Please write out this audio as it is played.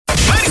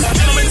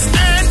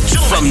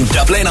From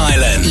Dublin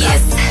Island. Yes.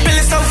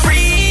 Feeling so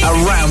free.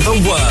 Around the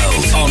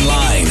world.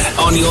 Online,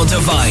 on your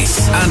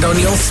device, and on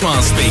your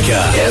smart speaker.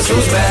 Guess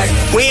who's back?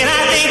 When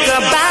I think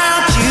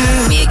about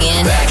you. Me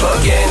again. Back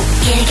again.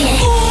 Get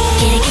it.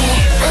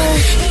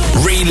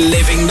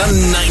 Reliving the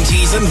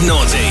 90s and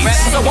noughties.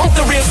 I want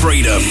the real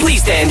Freedom.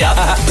 Please stand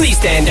up. Please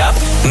stand up.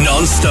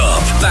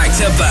 Non-stop. Back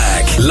to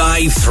back.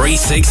 Live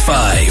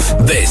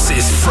 365. This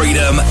is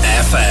Freedom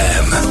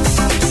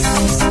FM.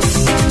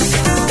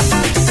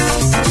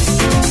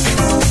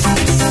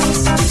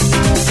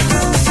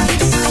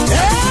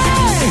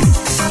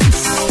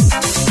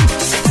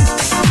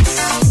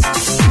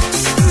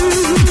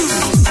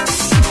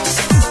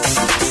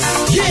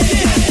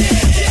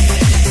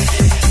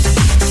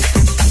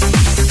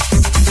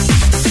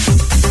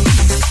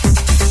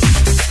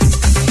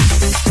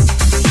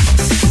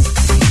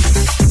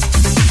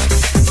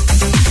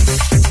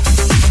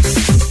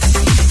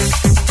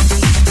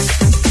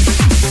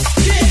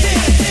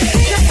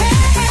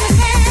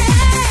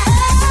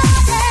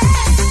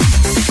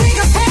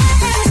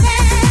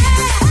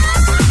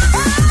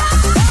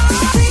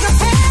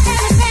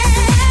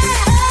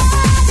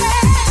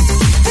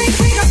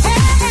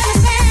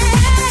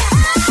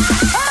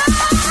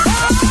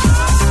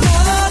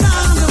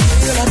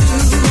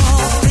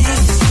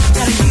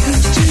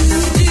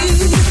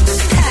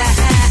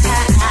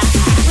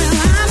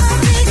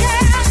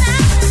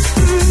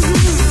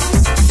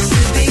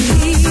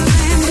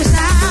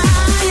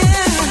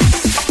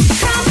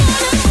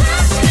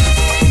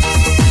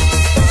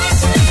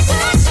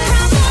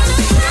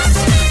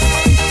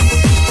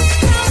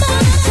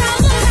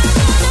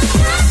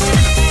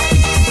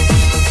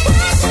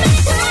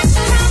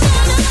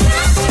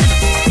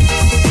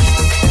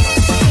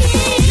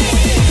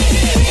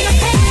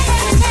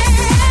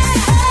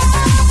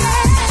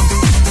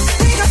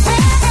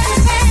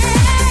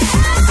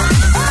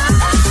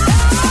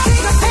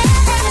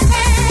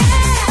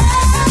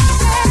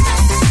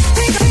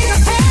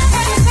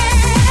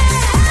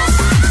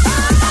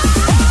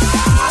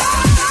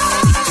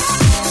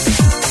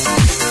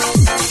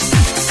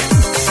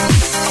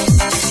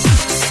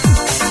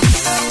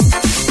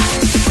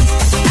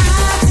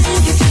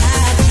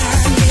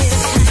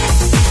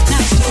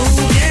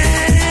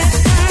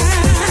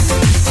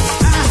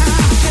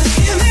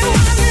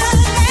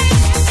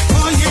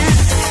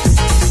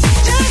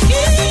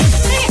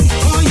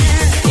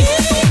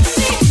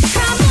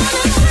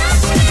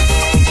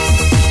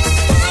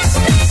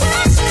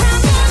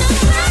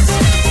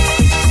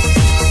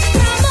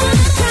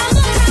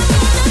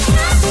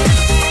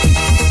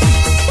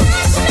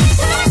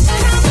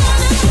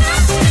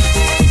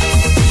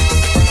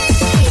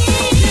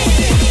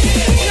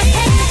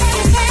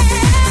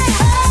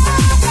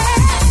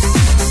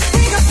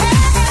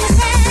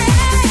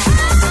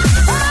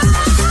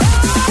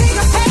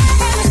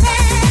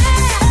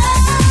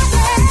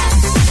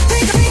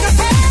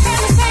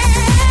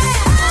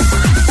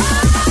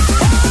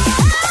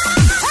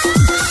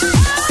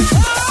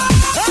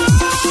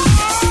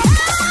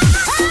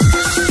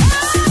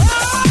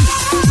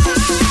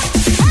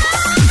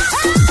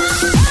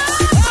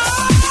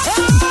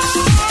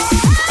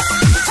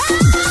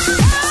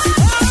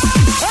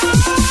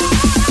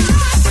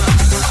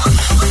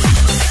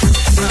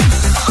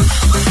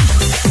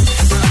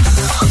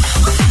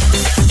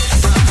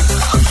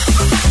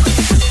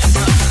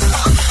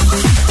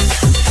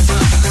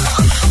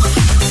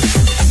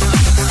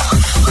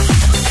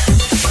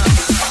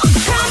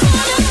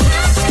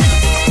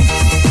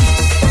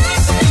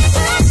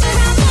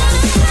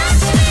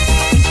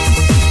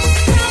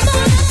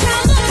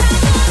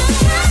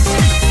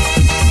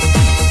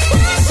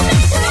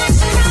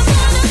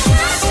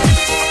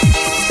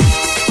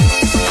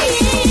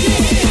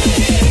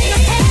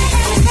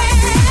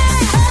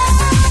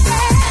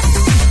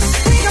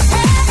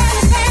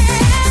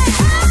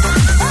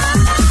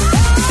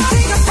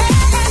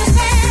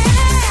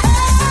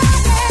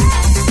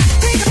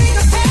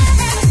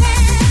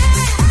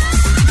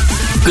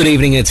 Good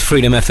evening, it's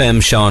Freedom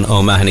FM. Sean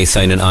O'Mahony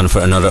signing on for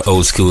another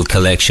Old School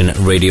Collection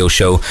radio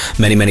show.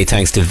 Many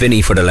thanks to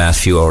Vinny for the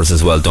last few hours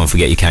as well. Don't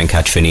forget you can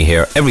catch Vinny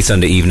here every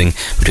Sunday evening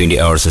between the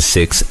hours of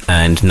 6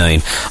 and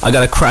 9. I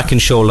got a cracking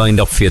show lined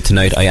up for you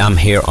tonight. I am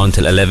here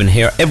until 11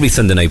 here every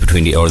Sunday night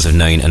between the hours of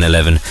 9 and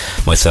 11.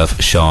 Myself,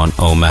 Sean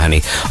O'Mahony.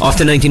 Off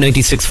to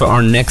 1996 for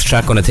our next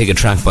track. Going to take a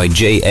track by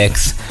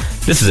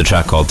JX. This is a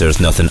track called There's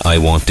Nothing I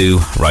Won't Do,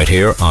 right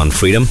here on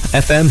Freedom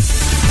FM.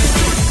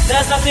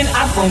 There's nothing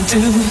I won't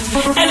do.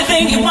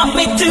 Anything you want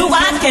me to,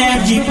 I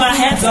can't keep my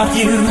hands off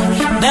you.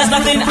 There's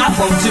nothing I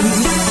won't do,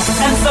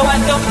 and so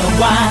I don't know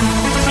why.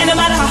 And no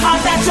matter how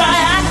hard I try,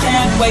 I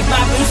can't wave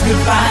my blues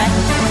goodbye.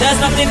 There's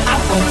nothing I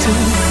won't do.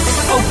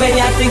 Oh baby,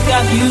 I think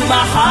of you,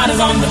 my heart is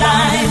on the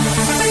line.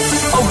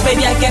 Oh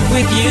baby, I get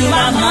with you,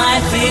 my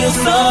mind feels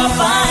so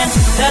fine.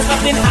 There's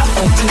nothing I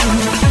won't do.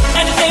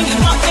 Anything you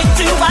want me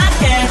to, I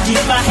can't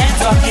keep my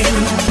hands off you.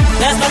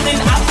 There's nothing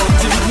I won't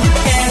do.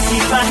 Can't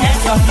keep my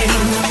hands off you.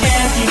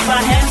 Can't keep my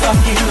hands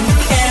off you.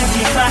 Can't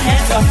keep my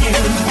hands off you.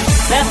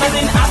 There's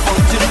nothing I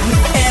won't do.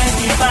 Can't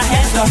keep my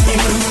hands off you.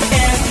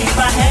 Can't keep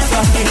my hands off you.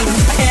 off you.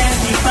 Can't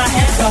keep my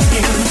hands off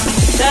you.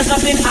 There's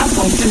nothing I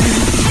won't do.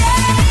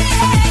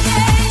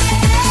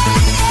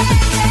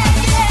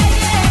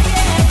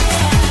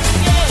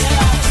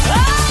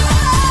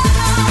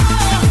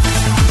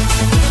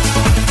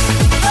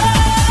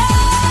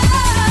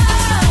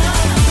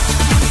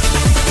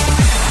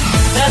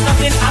 There's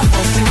nothing I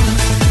won't do.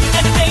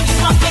 Anything you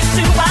want me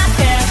to, I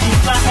can't keep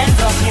my hands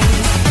off you.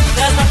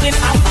 There's nothing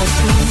I won't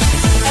do,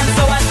 and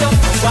so I don't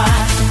know why.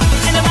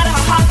 And no matter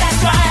how hard I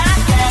try, I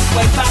can't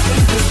wait my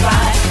wings to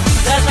fly.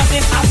 There's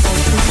nothing I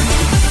won't do.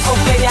 Oh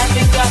baby, I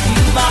think of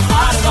you, my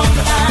heart is on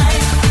the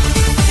line.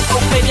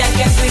 Oh baby, I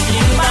guess with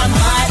you, my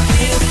mind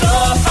feels so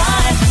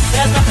fine.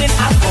 There's nothing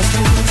I won't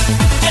do.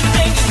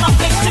 Anything you want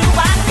me to,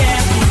 I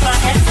can't keep my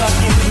hands off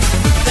you.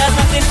 There's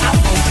nothing I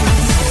won't do.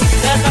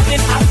 There's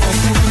nothing I won't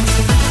do.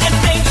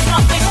 Anything you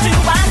want me to,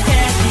 I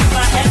can't keep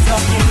my hands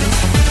off you.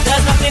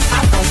 There's nothing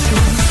I won't do.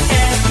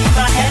 Can't keep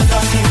my hands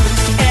off you.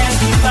 Can't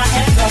keep my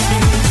hands off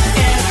you.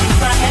 Can't keep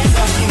my hands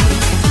off you.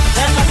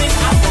 There's nothing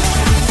I won't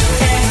do.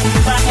 Can't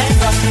keep my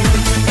hands off you.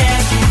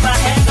 Can't keep my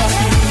hands off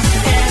you.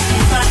 Can't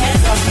keep my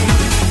hands off you.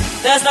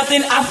 There's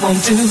nothing I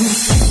won't do.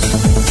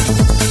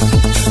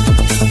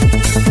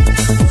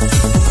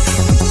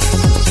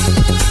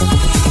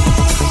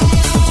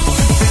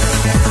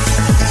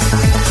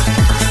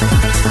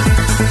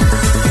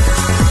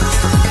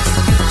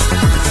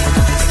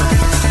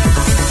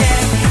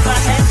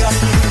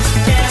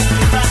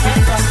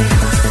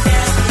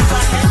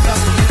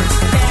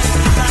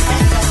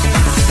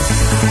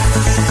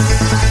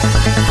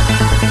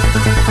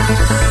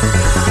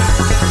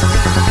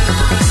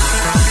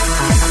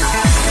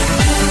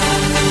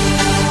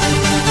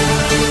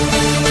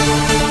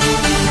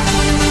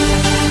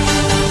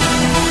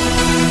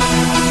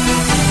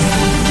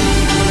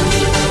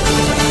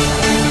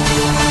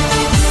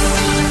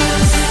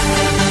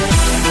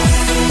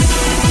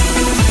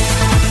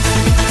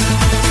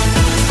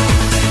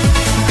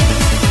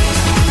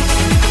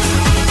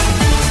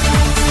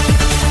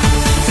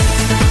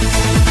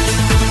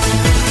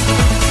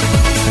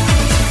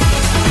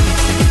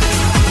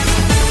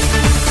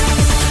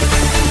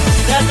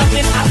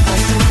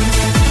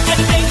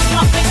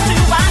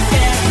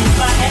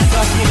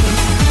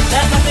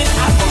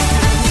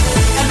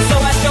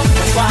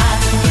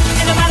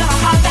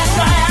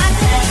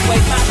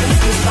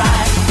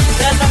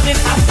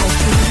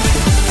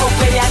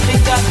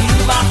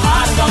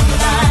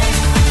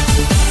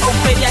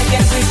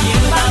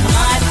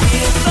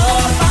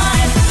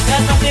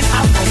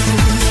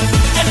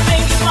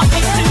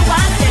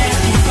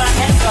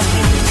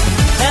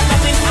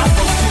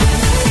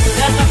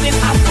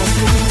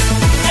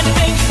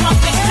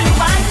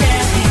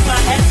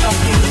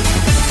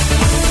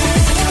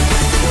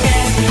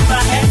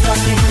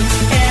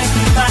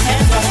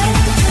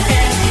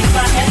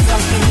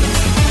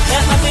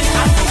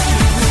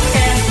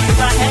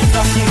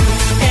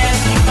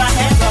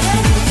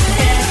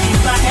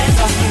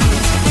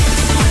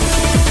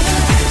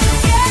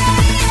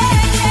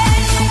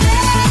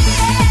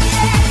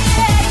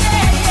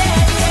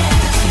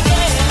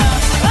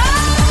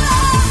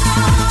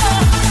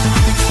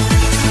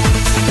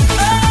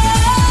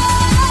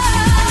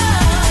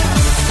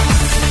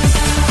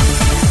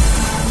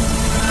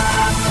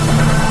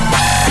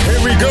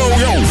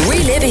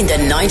 Reliving the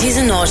 90s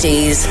and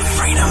noughties.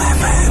 Freedom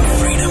FM,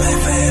 Freedom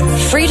FM.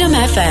 Freedom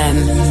FM.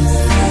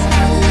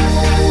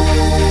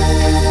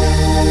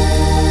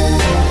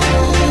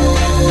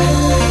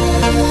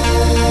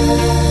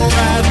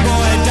 Bad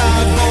boy,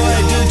 dog boy,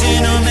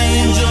 denim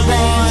angel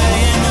boy.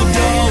 In the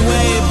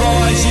doorway,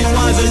 boy, she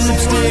was a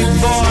lipstick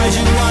boy.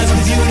 She was a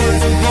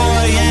beautiful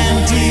boy, and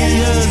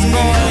tears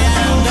boy.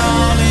 And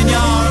all in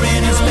your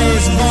inner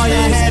space, boy.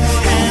 You had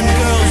hand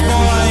girls,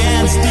 boy,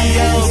 and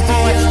steel,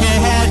 boy. You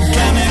had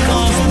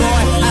chemicals,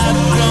 boy. I've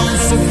grown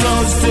so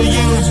close to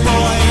you,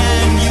 boy,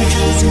 and you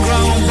just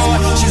grown, boy.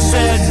 She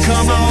said,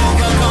 come over.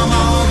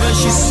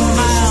 She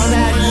smiled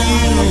at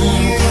you,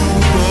 boy.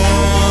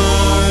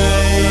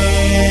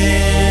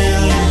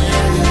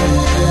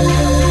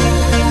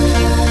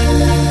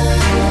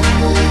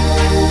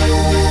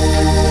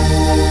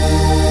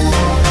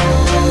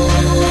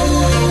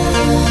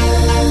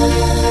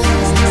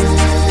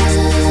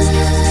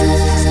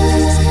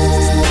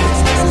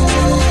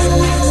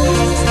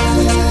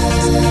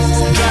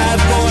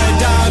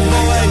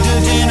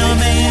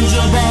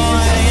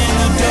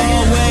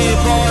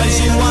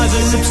 She was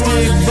a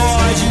lipstick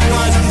boy, she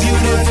was a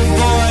beautiful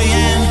boy,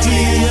 and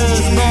tears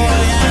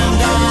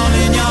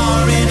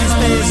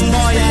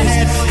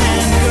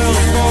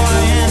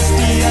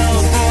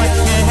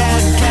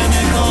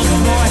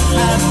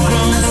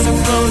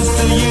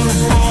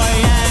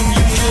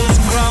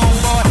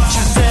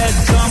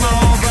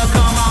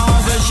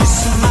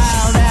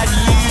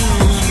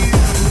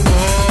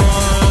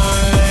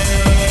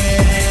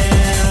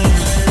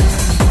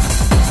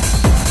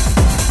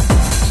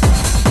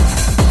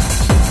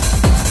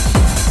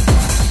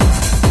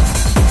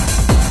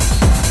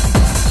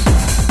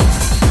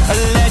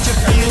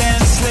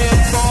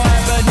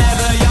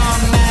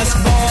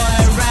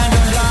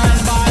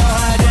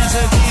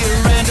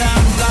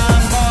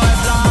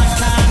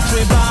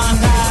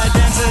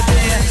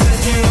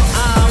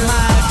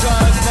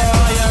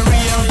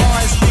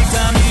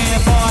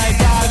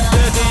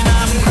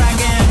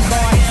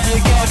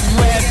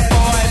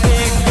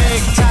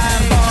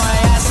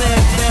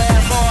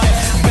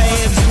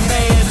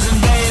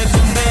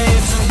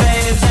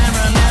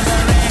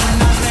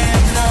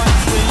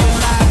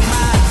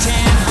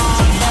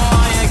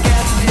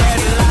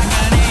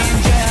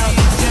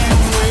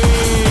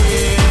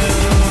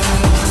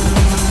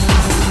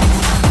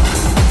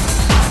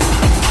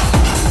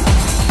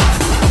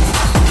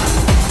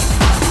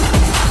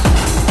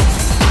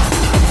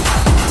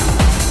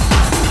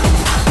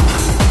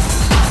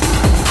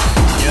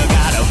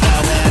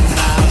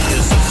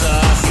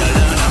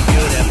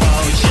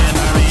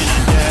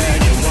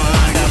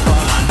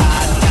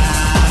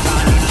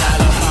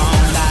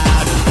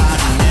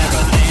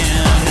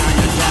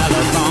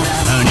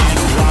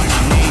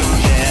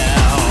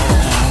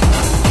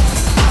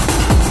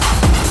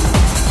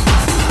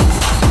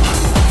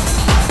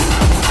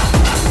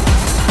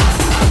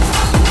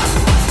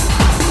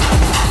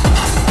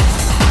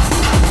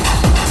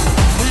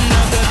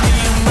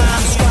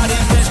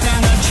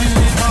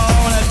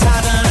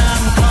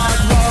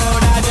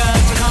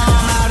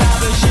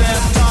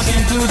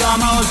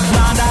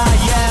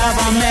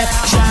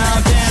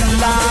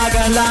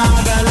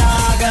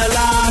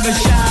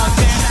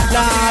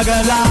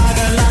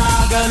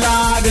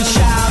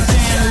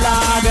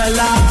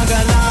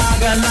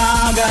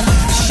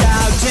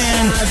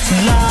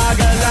shouting,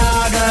 lager,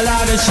 lager,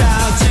 lager,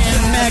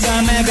 shouting, mega,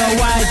 mega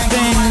white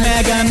thing,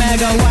 mega,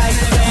 mega white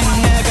thing,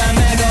 mega,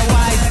 mega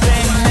white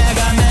thing,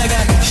 mega,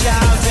 mega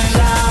shouting,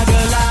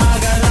 lager,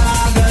 lager,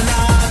 lager,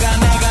 lager,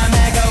 mega,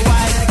 mega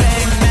white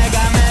thing,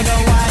 mega, mega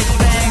white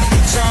thing.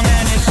 So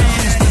many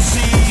things to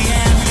see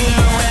and do,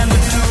 and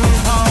the truth,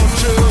 whole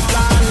truth,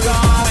 blind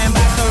going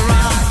back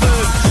around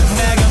food,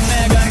 mega,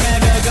 mega,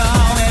 mega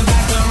going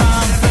back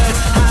around food.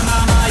 Hi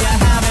mama, you're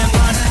having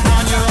fun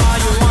on your all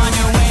you on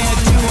your way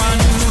to a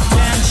new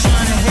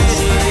tension hit.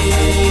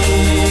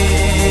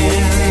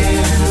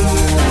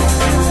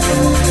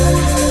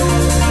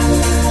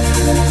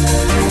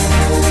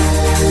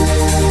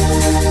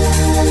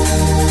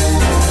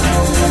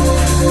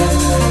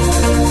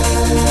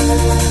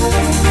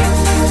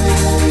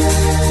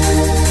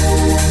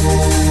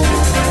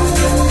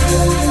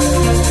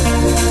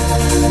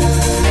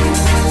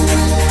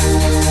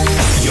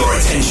 Your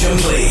attention,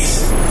 please.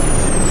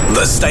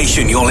 The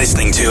station you're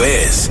listening to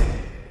is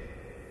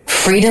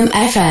Freedom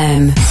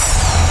FM.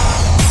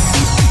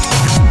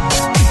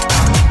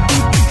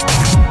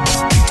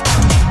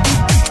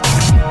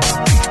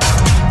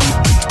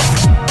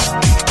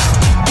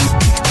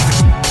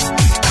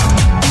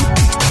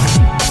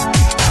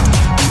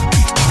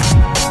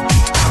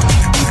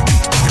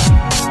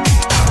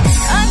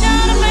 I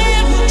got a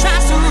man who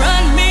tries to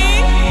run me.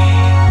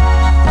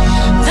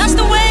 That's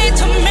the way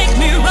to make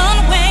me run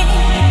away.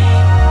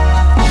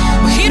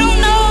 But he don't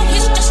know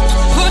he's just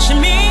pushing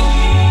me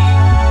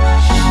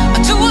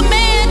to a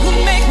man who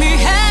make me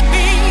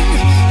happy.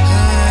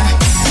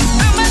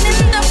 I'm an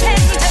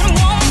independent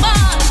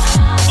woman.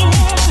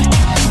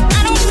 I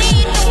don't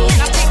need no man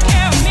to take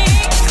care of me.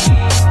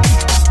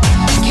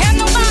 Can't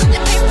nobody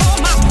pay for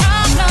my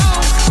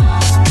problems.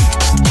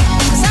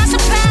 'Cause I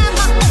supply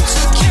my own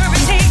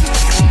security.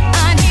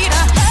 I need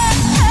a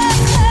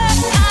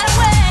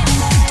hideaway.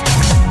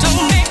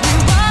 Don't make me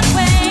run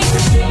away.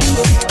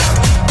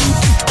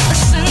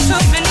 Listen to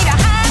me, need a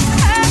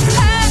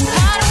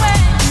hideaway.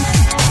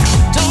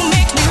 Don't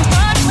make me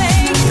run away.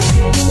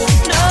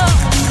 No, no.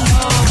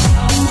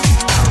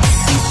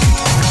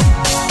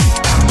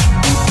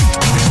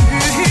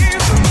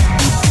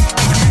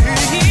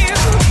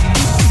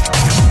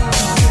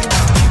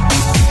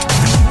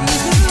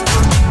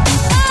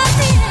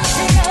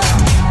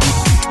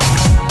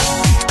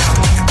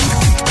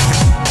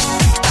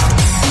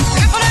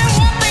 If it ain't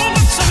one thing,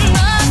 it's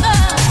another.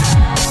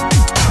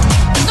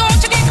 Don't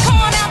you get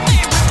caught out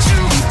there with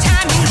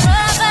two-timing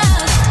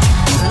brothers.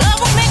 Love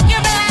will make you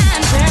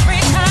blind to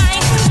every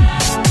kind.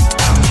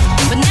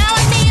 But now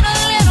I need a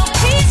little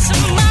peace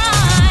of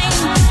mind.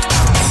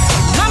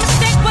 My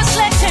mistake was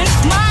letting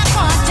my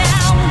guard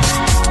down,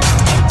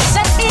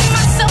 setting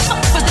myself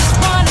up for this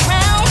run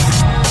around.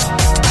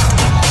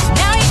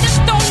 Now you just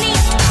don't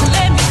need to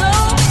let me go.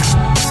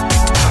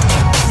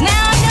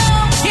 Now I know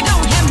you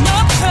don't have no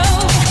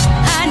proof.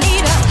 I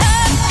need a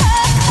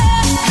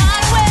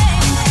hideaway.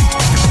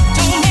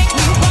 Don't make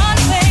me run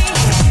away.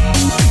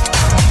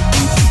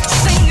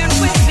 Singing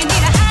with me,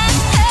 need a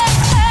hideaway.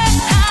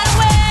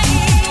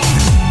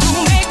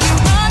 Don't make me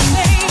run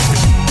away.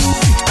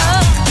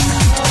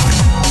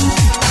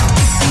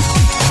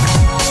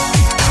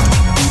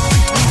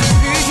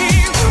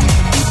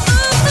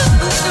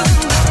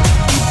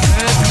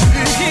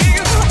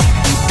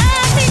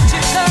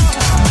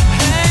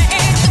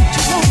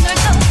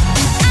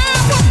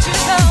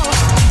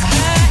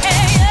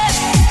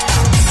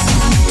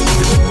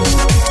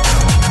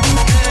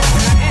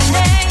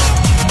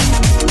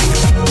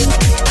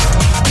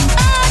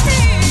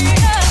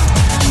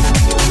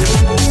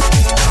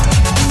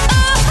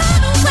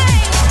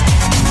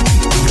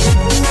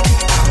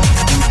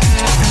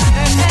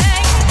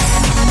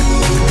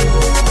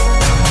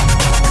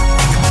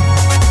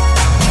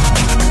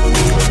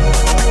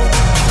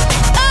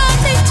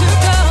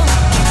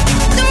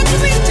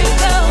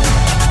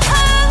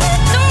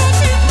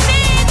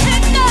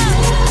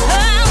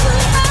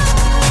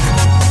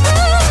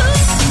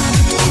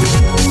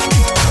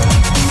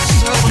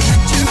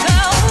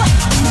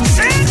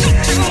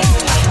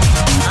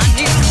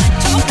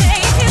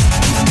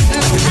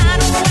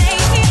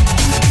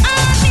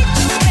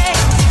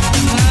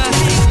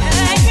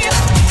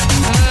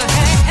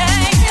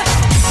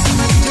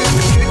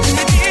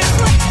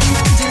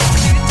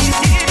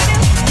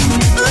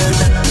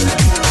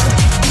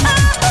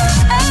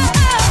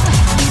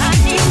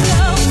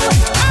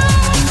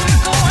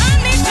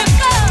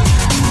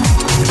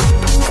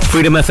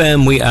 Freedom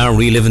FM, we are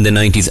reliving the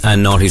 90s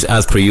and noughties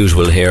as per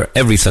usual here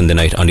every Sunday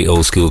night on the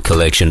Old School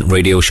Collection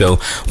radio show.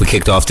 We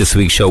kicked off this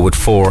week's show with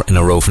 4 in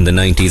a row from the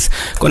 90s.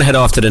 Going to head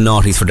off to the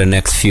noughties for the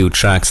next few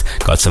tracks.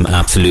 Got some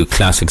absolute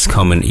classics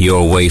coming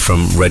your way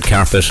from Red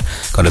Carpet.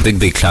 Got a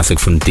big classic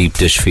from Deep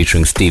Dish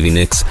featuring Stevie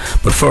Nicks.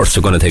 But first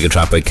we're going to take a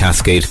track by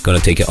Cascade. Going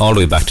to take you all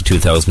the way back to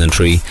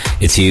 2003.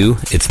 It's you,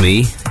 it's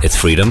me, it's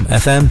Freedom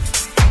FM.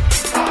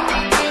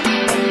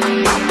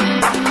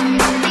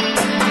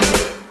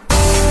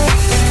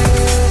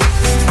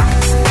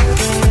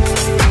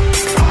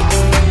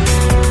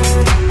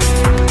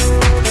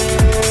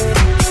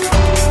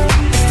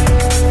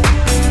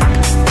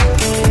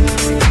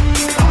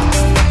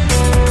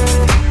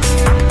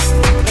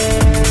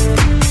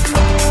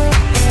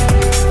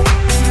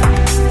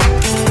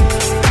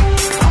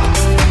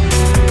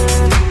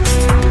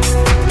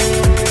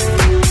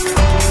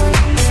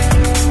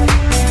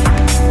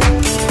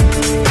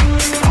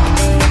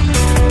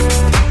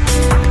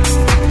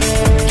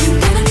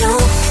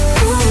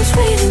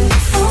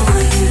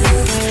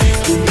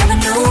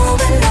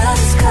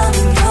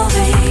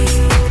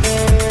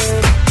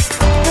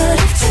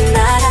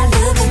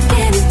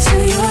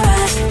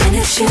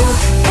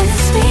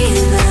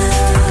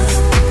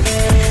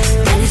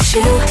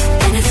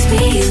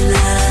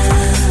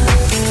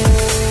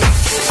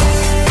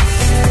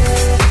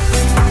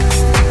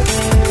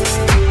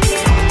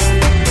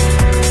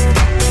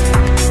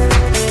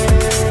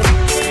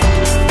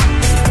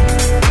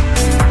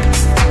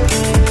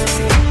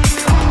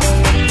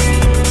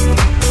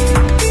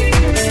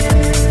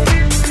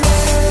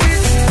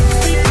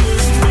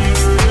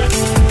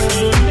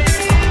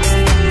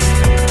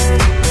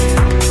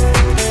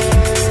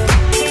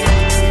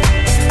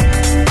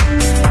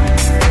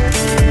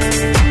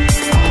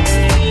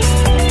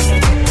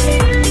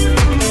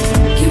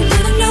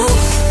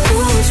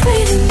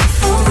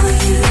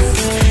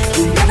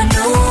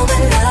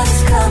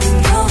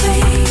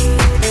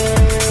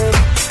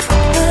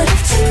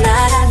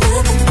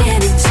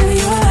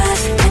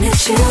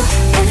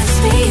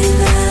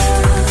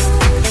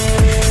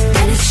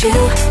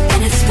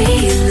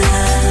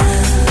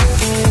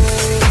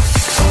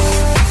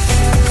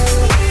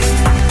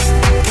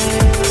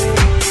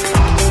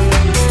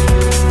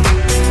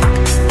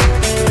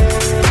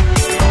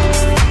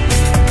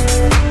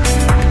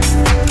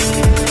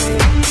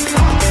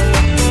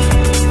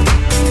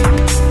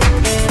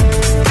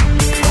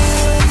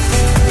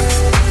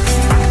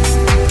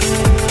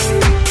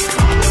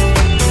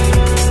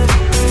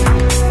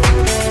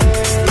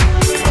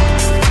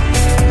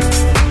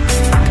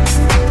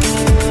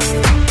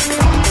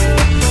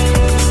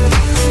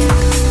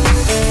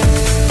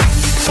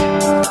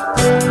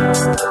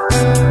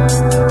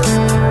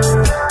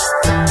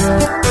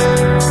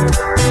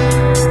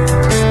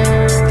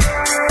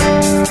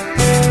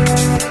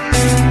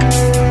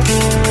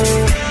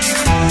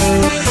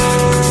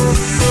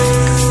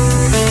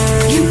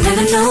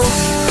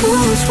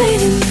 who's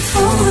waiting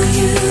for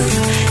you.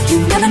 You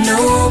never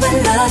know when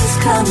love is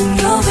coming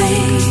your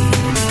way.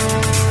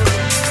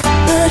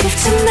 But if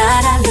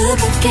tonight I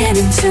look again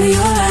into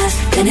your eyes,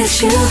 then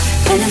it's you,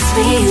 then it's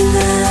me,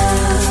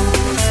 love.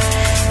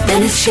 Then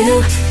it's you,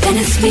 then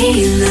it's me,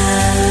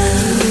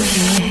 love.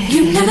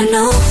 You never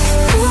know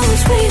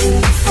who's waiting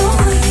for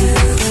you.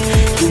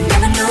 You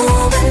never know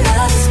when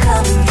love is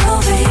coming your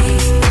way.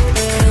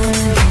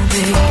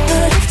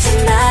 But if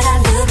tonight I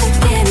look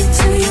again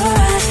into your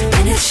eyes,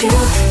 then it's you,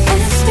 then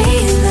it's me,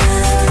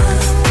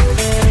 love.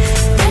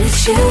 Then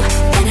it's you,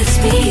 then it's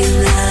me,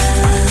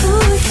 love.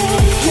 Ooh, yeah.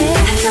 You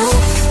never know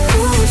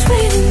who's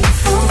waiting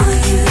for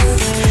you.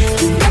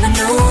 You never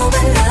know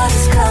when love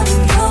is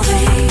coming your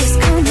way. It's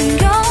coming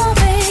your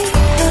way.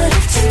 But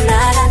if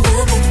tonight I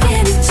look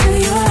again into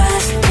your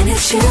eyes, then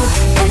it's you,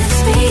 then it's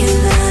me,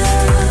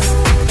 love.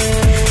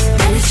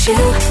 Then it's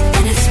you,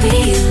 then it's me,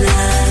 love.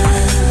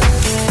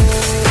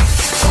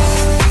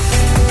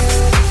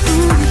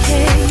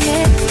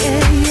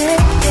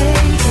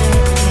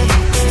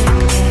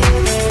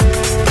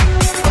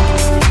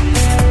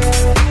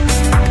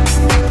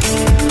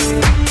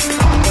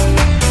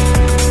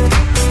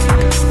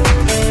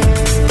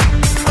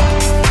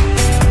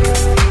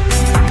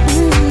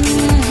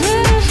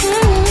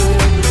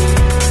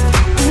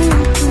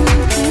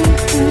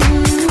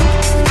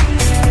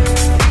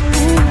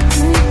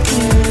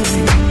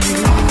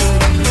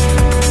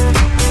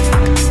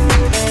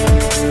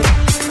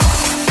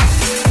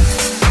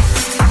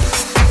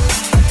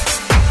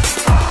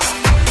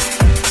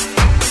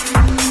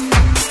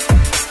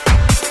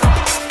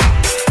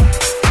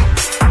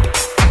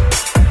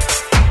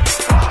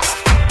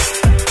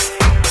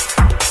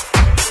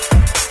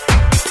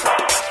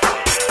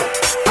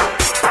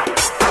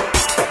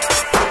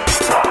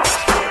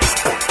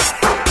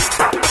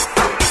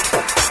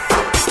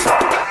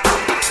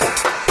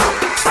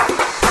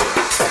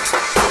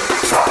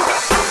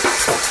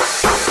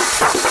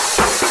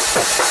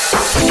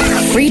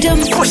 Freedom.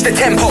 Push the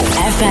tempo.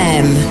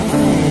 FM.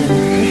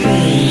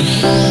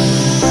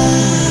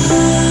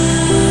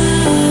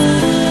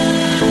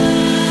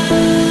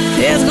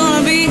 It's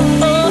gonna be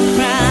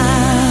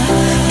alright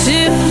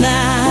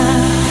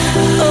tonight.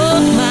 Oh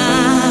my,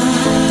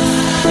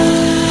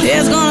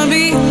 it's gonna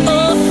be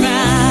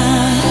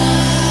alright.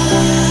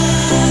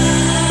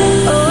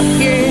 Oh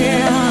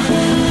yeah,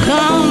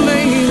 come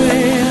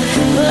baby,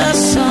 the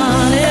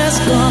sun is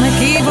gonna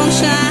keep on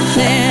shining.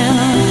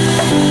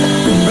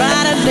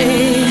 Brighter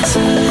days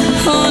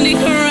on the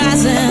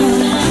horizon.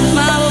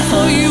 My love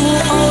for you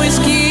will always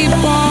keep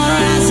on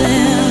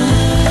rising.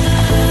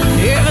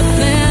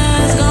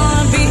 Everything's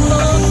gonna be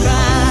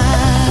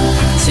alright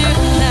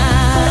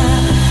tonight.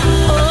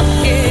 Oh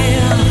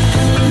yeah,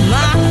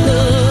 my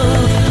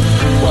love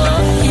for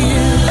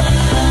you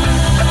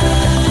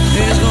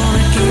is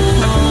gonna keep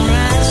on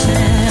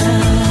rising.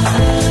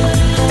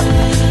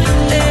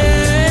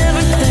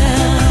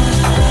 Everything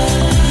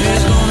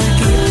is gonna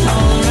keep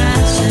on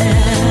rising.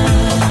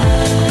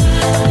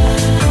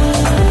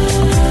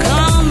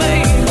 Come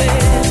baby,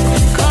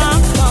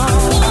 come on.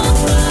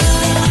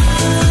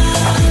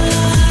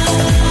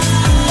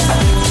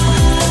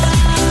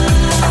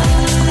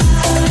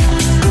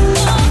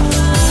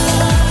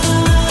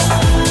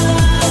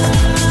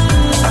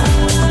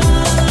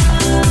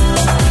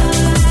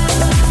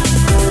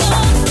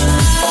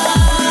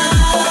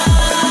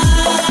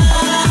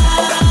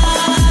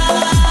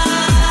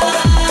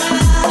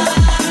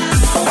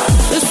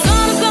 The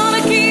sun's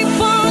gonna keep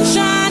on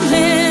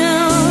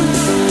shining,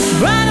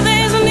 brighter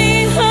days on the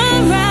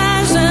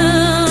horizon.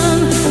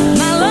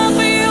 My love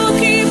for you will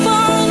keep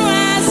on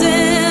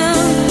rising.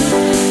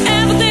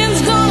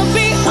 Everything's gonna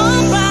be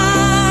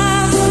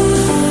alright.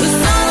 The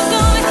sun's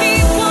gonna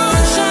keep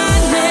on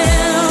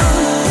shining,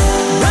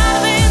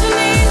 brighter days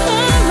on the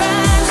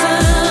horizon.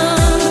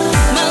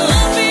 My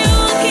love for you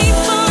will keep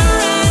on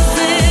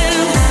rising.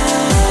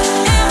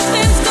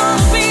 Everything's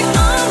gonna be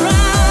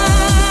alright.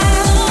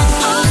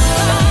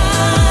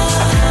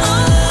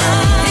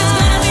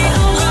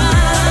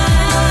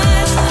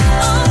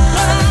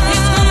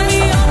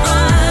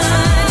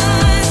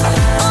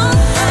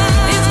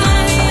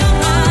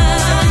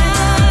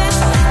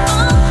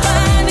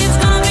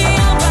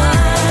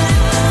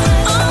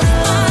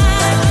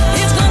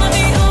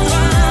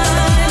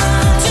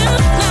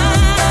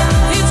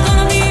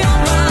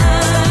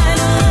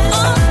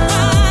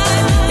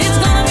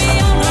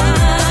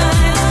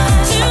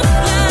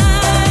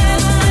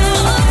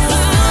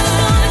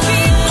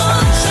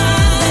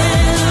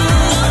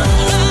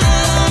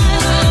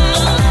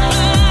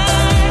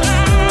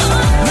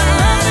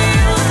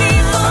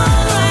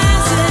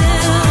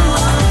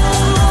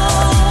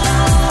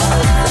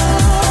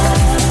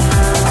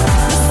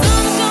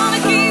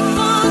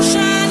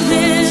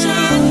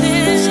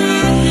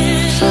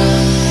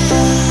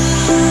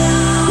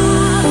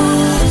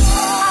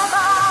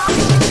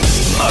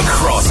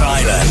 Across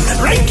Ireland.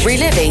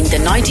 Reliving the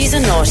 90s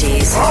and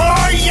noughties.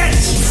 Oh,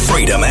 yes!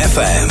 Freedom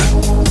FM.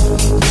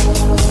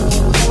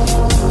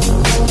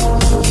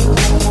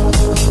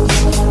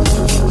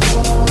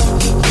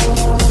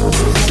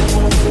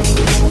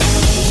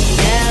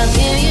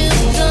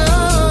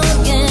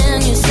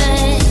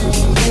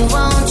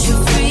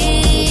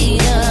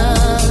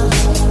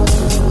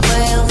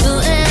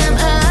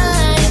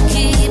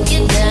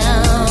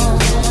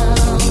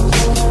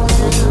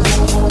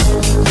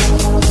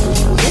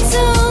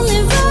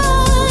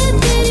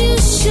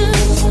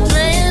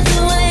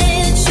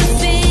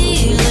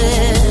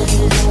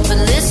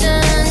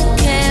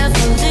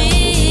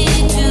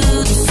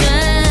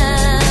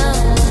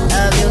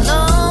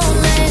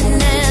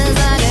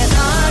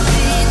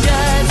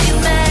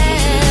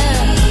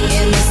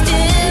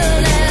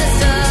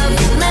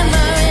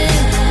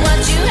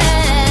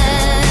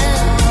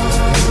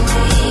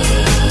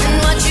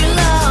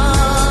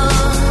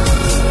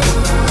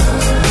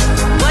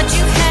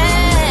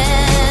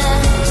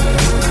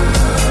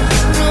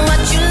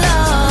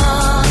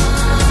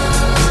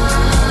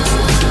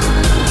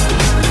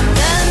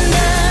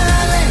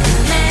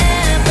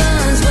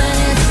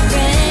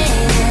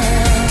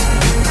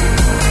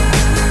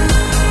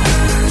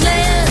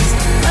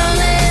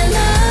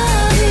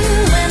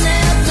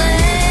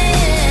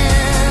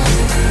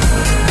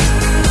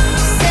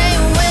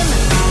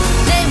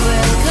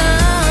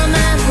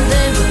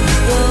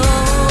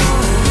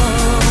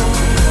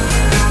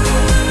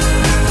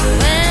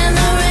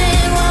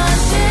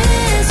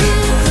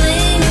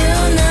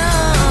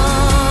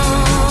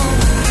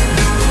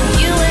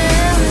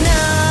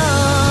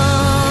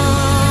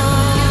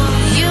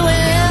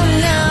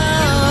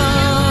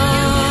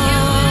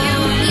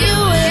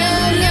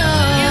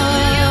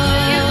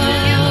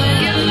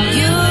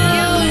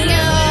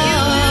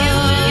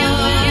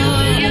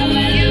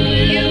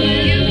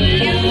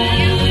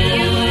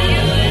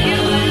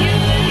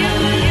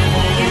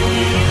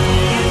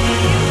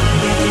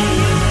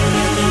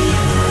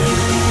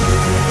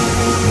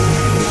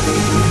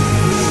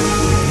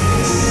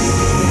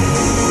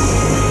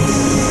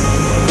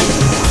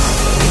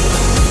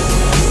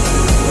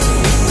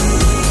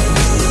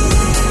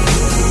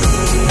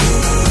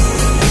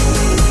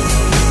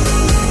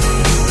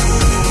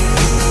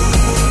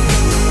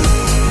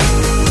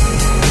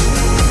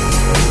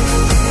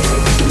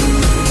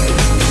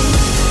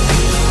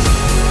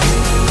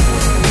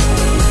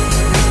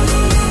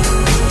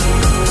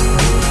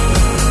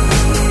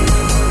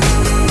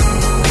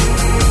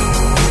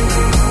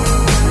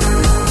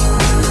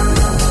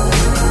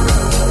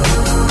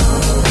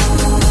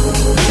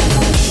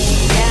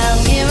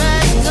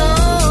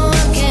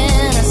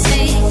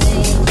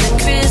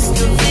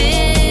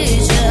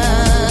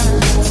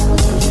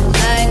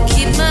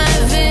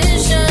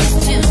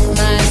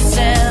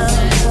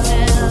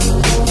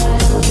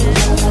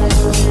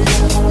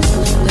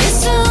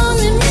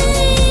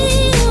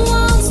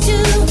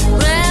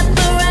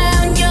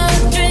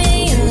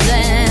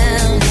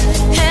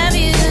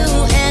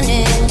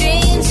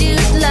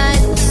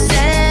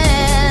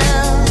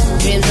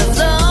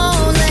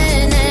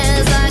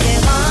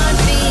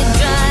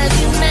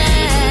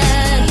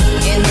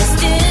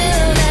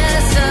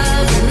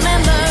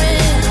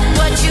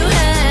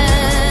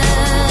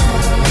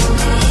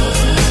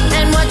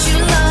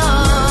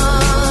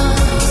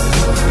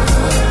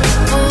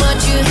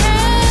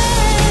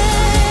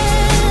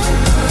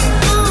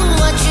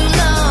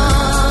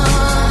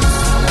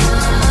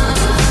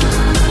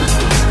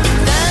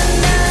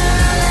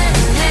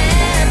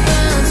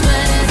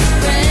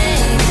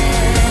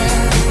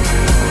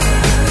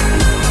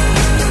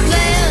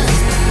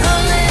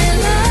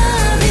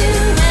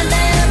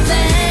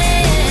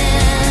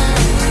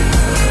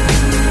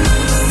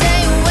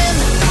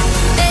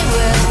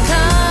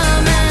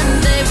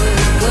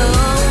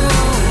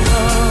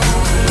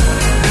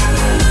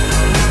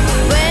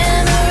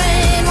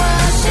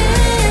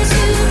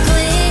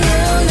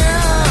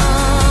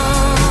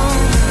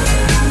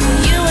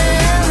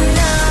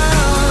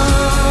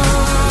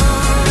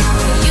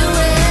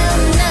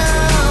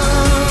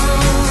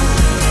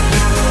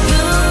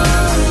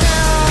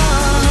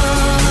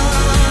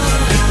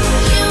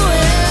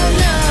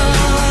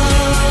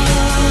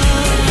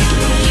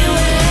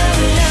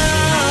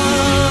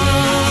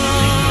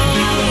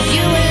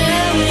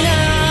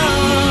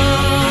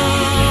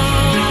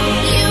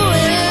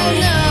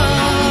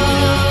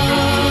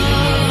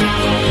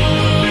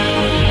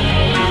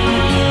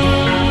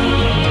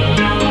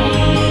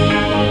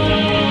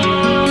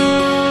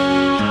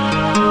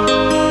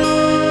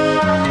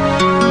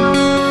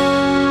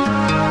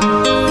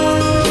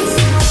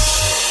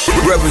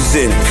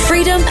 represent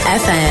Freedom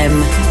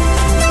FM.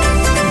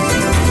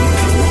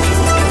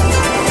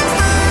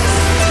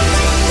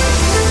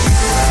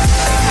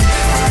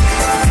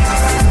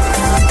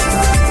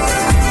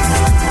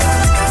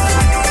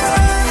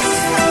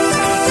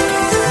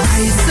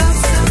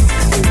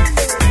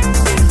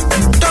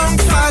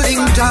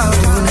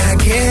 Down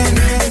again.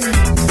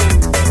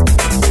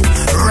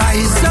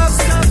 Rise up.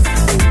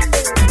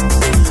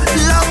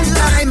 Long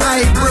time I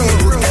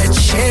broke the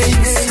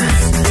chains.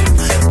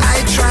 I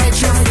tried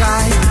to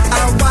fly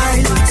a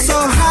while so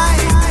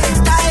high,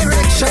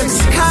 direction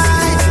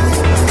sky.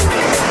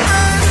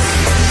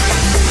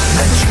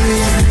 My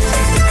dream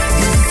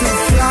is to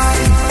fly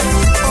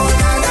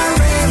over the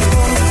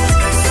rainbow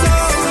so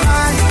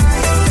high.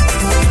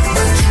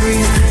 My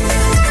dream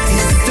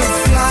is to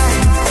fly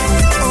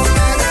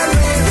over the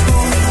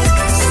rainbow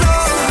so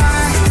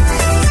high.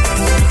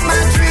 My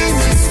dream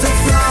is to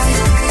fly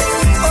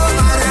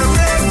over the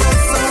rainbow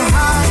so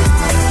high.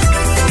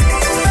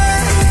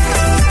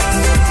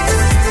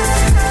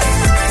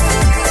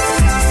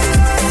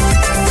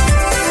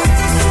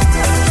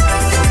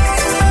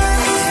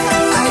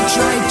 I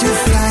tried to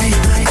fly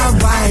a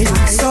while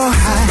so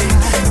high,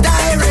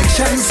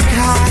 direction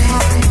sky.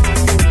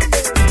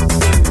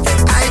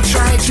 I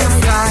tried to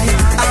fly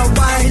a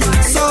while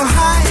so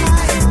high,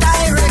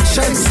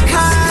 direction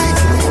sky.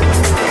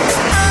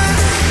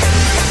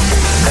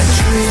 My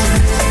dream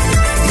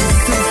is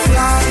to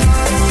fly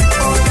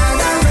over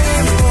the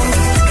rainbow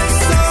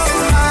so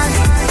high.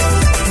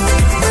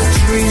 My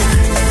dream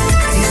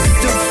is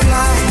to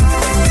fly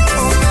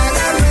over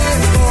the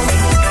rainbow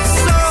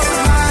so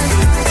high.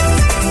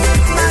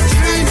 My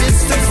dream is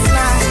to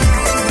fly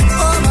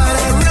over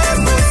the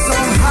rainbow so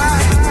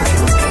high.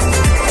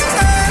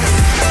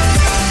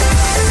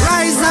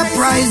 Rise up,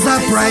 rise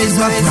up, rise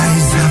up,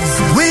 rise up.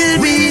 We'll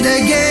beat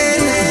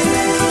again.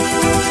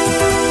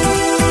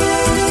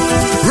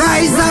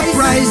 Rise up,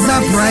 rise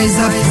up, rise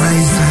up,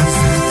 rise up.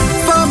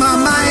 For my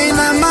mind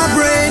and my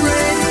brain.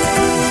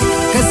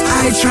 'Cause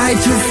I tried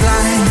to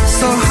fly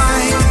so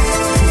high,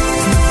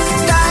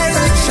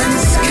 direction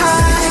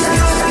sky.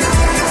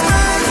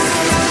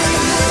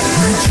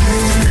 My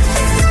dream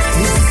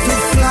is to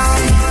fly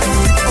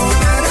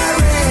over the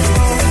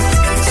rainbow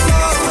so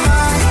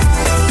high.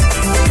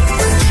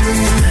 My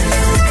dream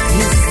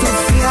is to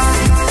fly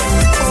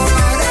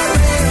over the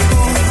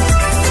rainbow.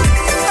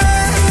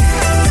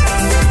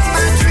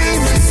 My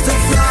dream is to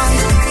fly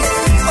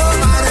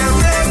over the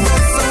rainbow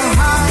so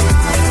high.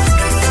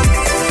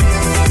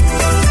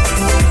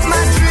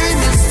 My dream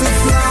is to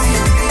fly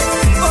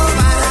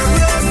over the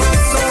rainbow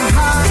so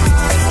high.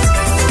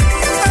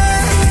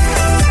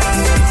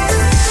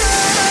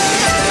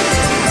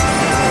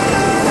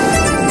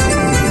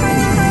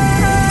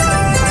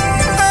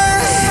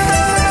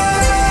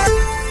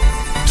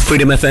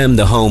 Freedom FM,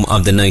 the home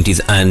of the 90s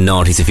and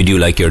noughties. If you do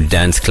like your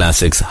dance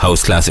classics,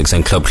 house classics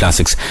and club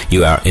classics,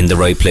 you are in the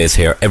right place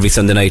here every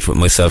Sunday night with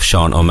myself,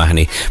 Sean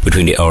O'Mahony,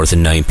 between the hours of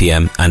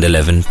 9pm and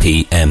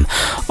 11pm.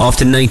 Off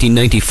to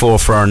 1994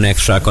 for our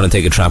next track. Going to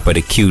take a track by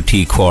the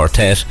QT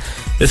Quartet.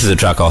 This is a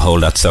track, I'll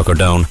Hold That Sucker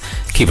Down.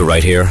 Keep it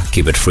right here.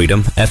 Keep it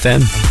Freedom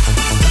FM.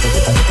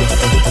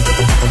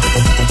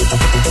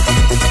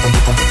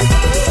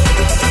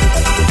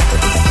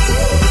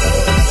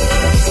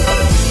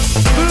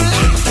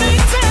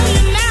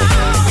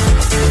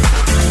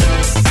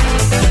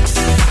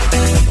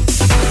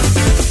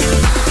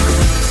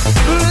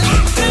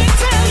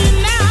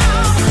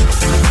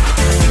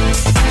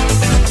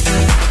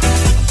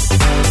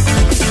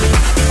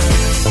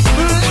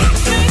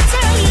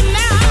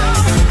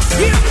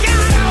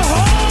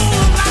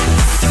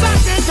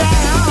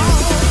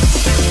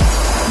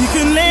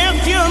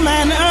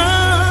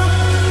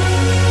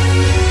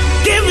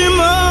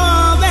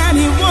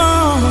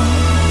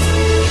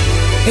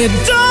 It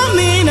don't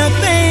mean a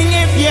thing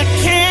if you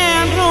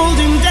can't hold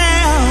him down.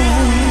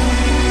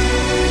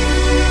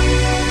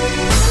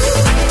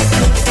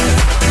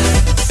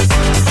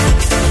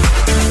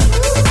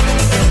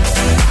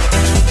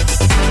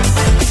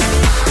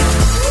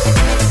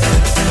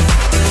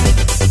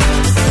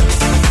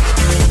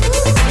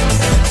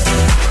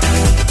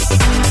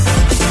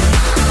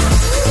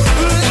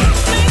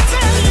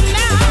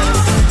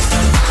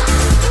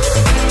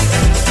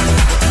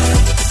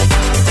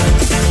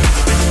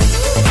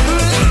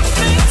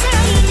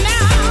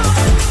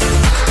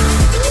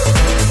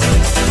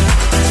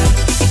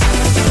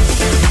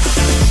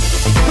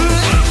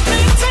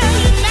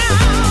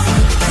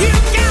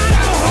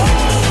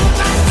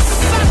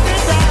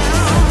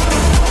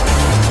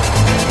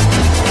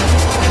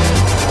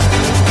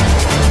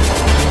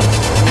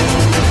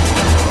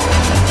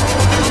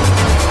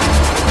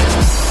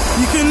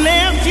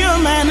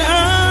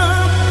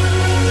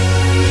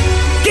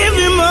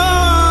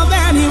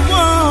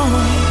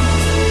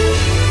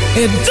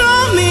 It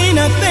don't mean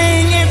a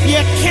thing if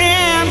you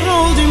can't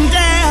hold him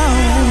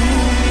down.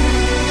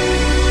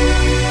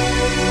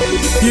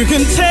 You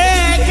can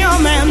take your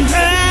man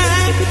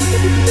back,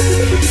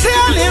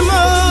 tell him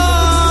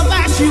all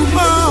that you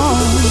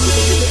want,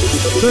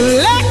 but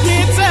let me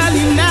tell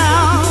you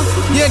now,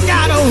 you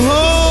gotta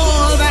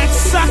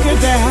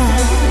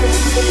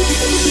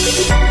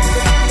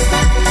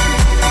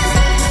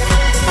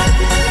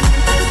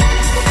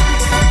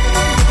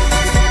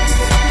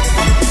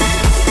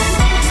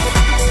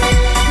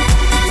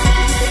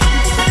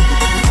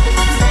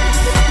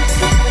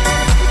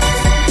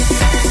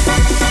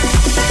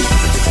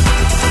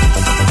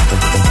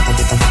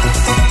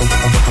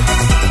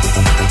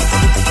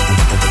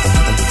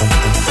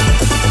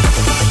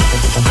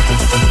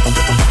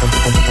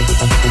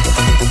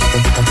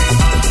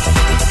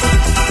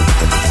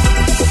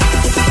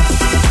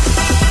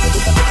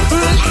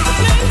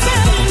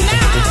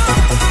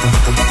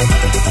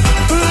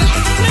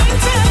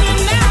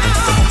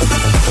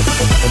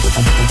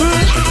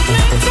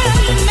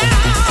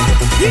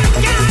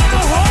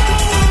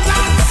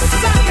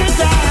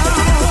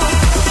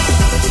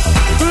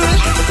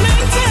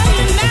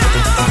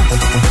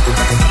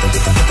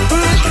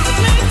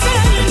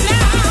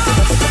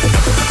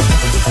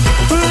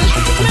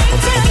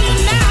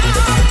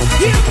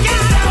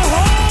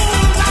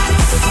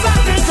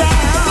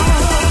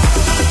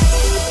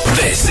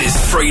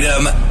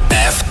Freedom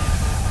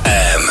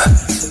FM.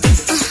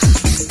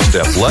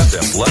 Step left,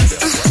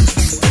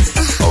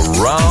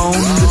 around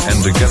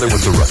and together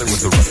with the rest.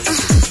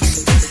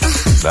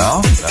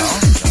 Now,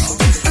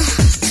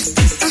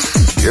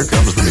 here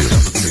comes the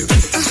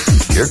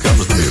music. Here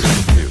comes the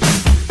music.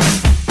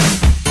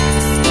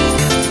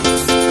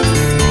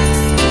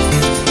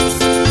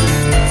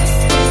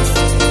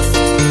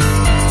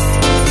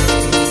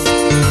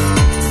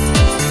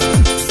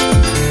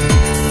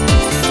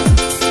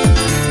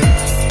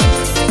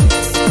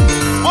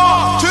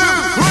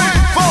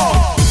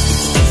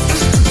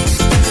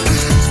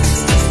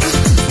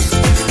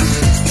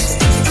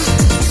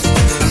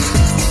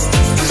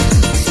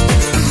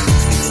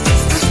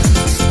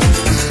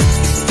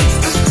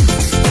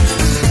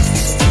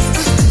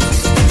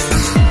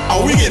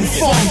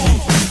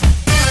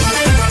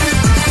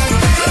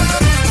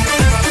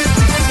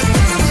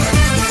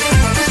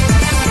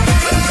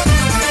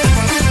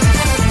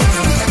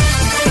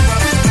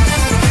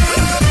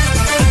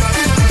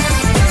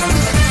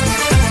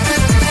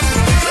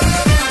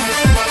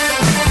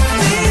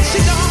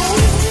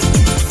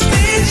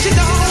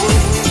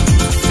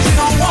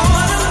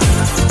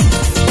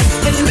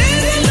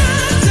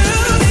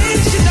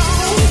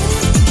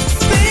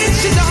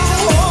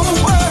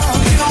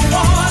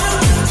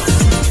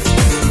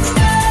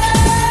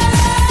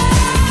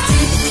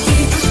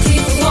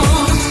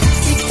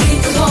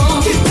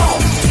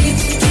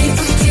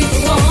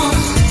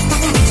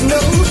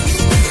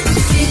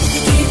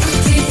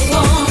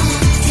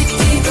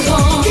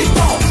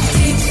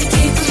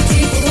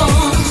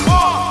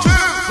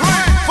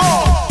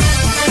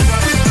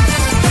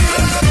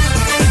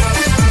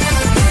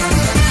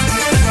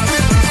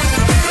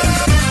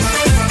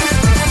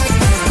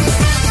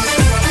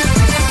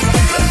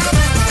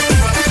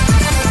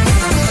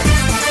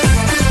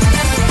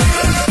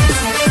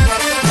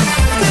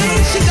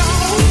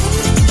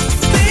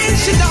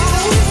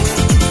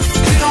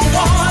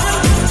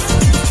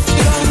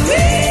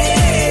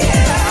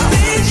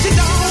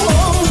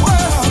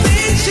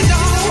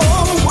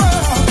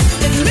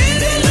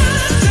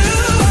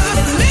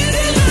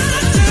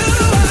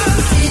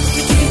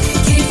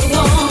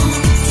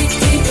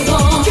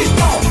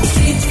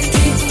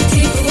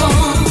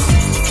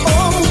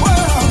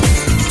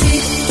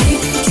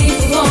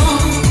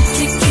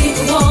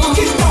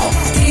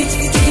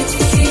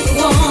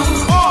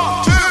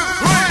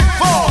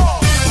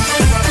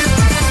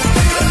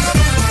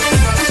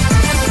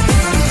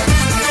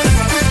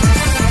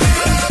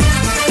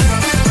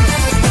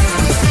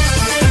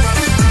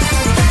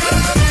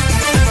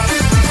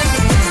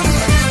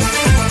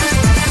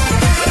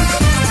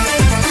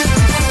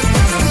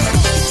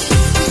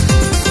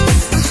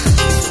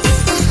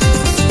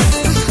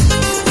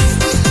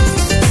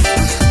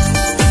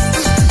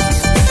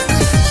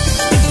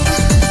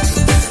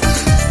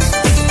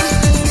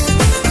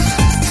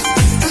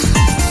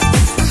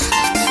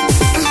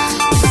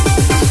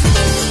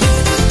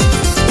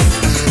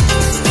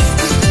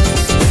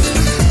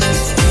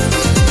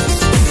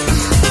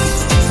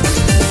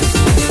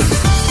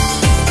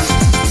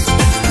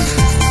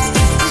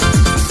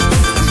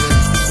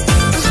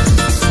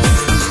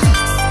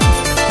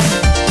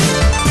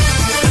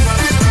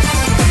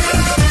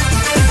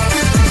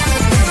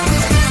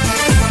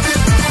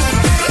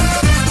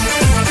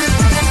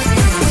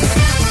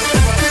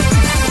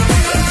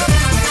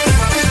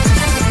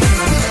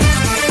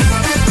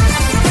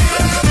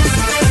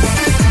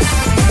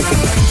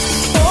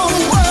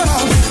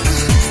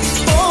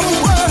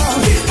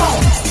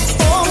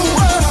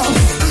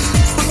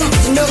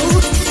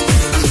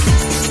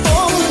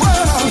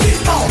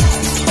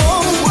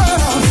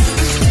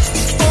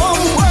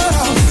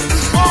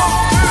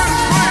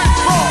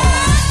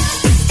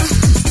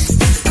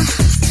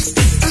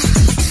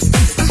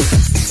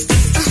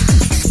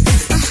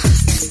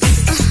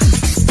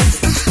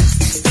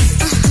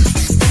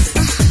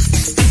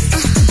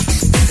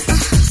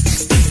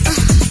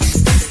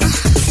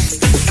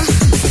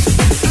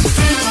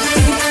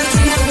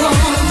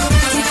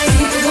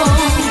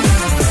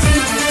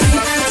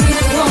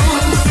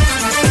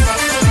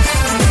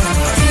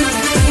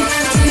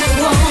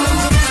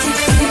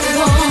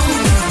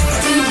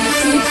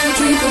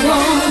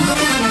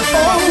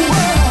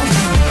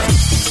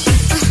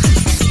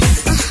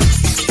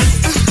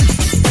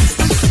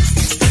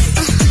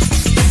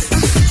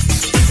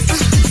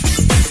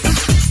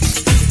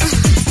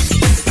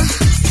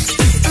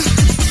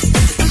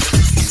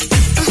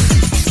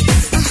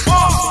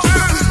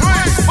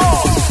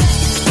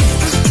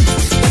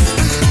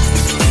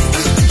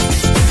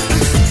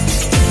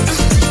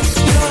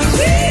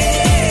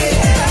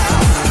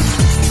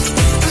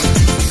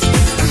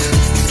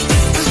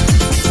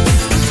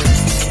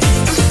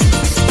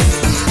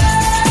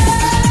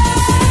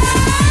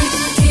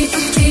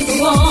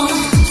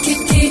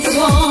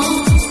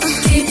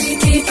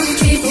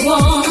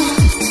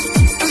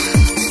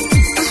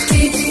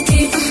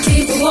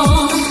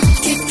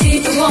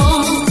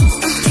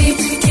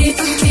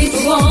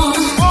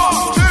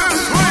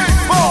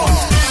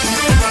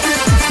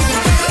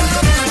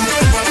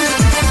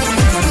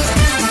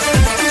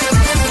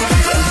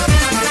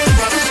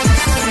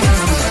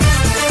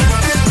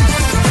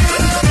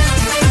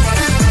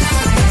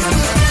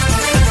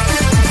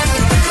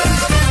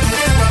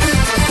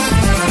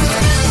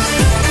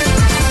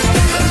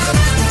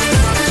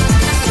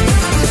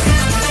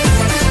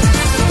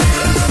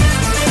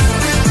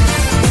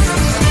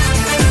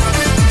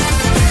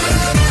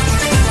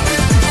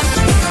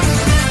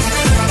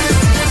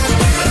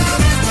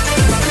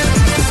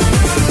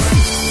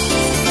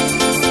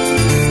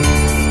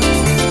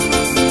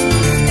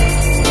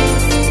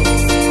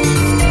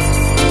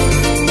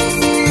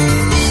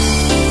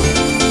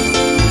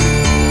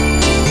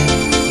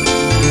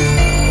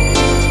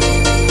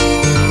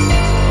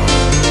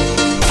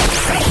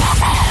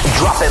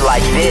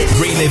 like this.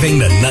 Reliving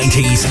the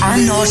 90s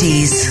and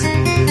noughties.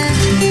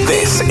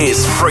 This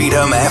is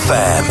Freedom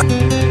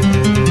FM.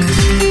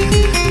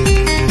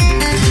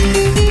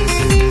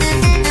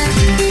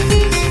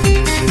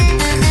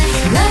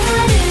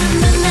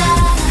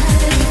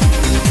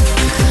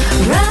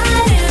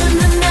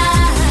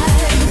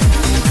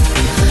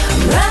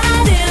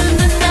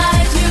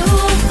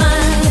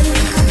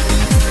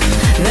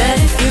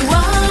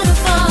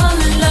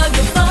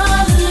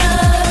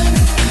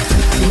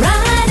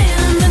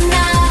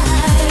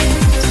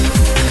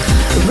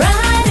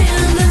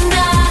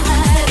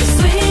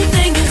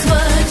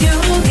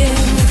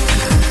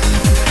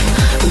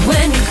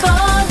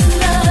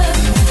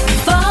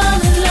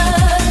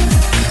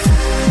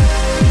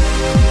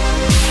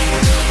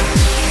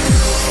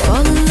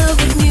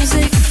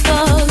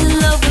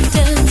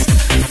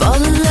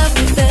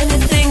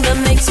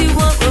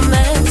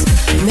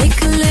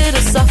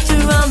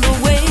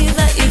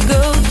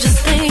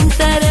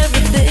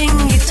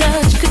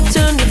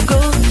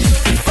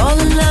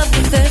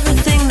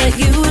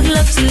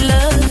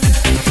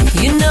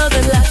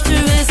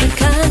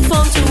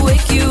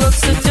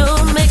 So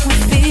don't make me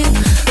feel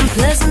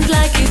unpleasant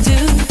like you do.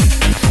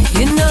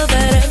 You know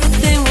that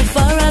everything will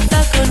fall right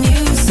back on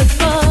you. So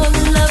fall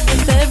in love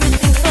with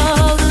everything,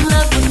 fall in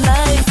love with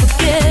life.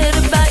 Forget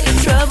about your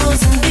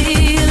troubles and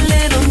be a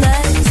little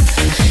nice.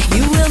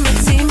 You will not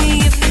see me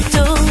if you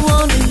don't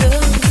want to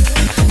look.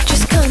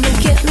 Just come and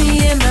get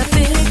me in my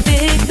big,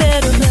 big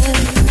bed of love.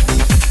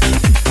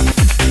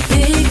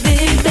 Big,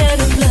 big bed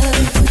of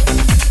love.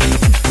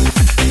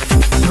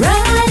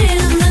 Right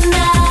in the night.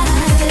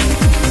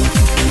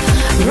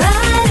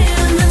 Right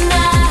in the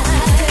night,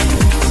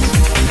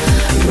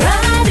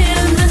 right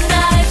in the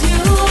night,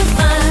 you'll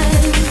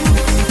find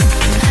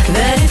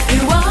that if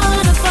you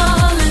wanna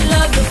fall in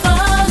love, you'll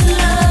fall in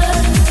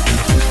love.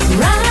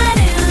 Right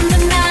in the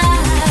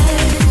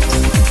night,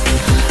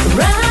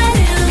 right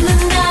in the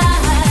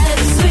night,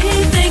 a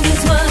sweet thing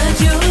is what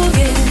you'll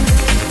get.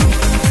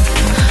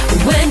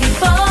 When you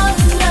fall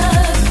in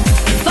love,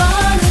 you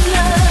fall in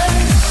love.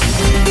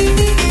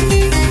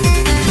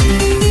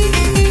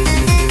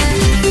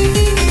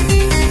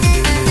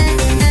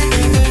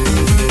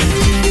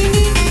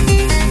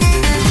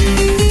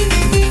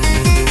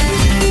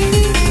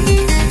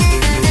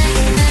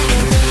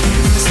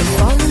 So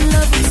fall in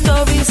love with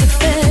stories of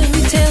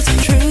fairy tales of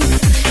truth.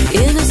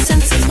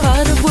 Innocence is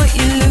part of what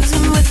you're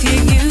losing with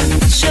your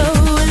youth. Show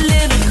a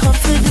little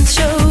confidence,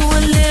 show a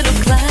little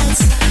class.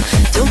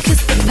 Don't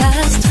kiss the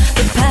past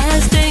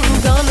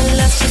ain't gonna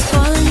last. Just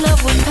fall in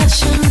love with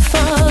passion,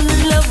 fall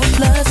in love with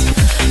lust.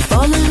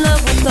 Fall in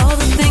love with all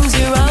the things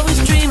you're always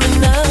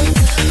dreaming of.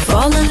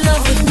 Fall in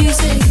love with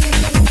music,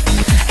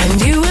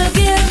 and you will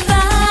get by.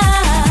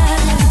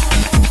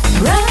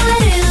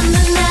 Right in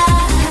the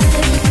night.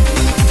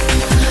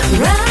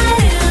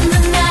 Right in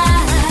the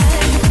night,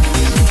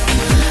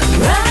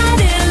 right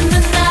in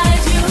the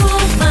night,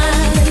 you'll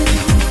find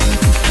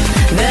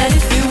that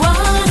if you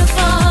wanna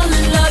fall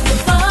in love,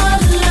 you'll fall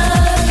in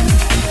love.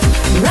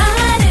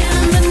 Right in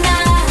the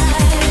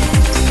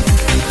night,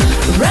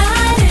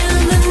 right in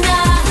the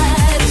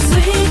night, a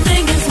sweet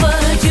thing is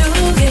what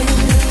you'll get.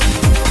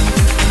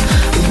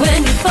 When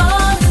you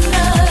fall in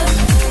love,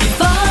 you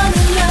fall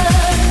in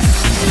love.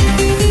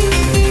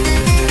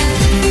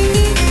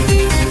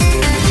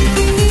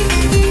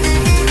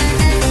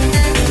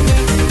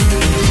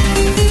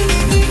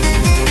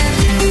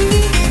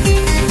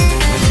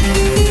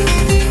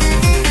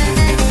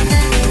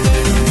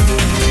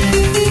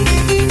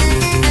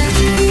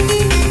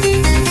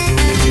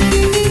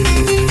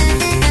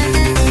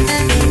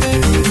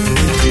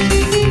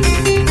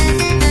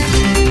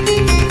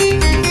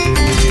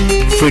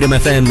 Freedom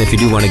FM, if you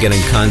do want to get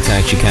in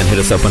contact, you can hit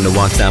us up on the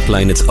WhatsApp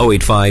line. It's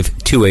 085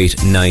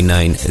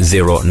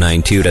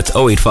 2899092. That's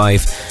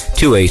 085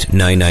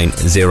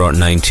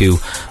 2899092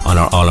 on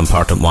our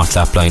all-important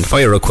WhatsApp line for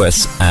your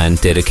requests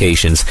and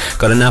dedications.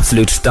 Got an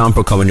absolute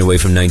stomper coming your way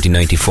from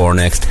 1994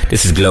 next.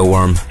 This is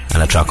Glowworm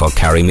and a track called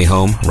Carry Me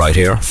Home, right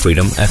here,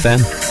 Freedom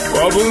FM.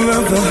 Bubba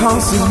left the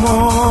house this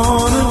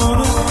morning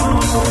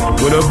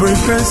with a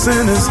briefcase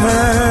in his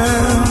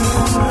hand.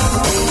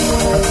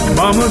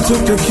 Mama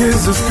took the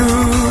kids to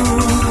school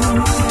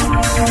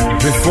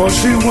before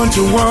she went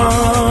to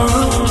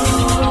work.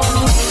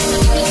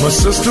 My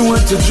sister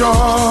went to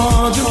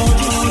Georgia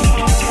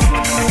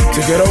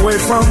to get away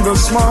from the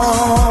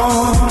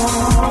smog.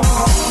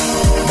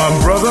 My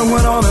brother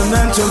went on an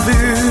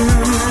interview,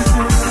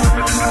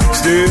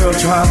 still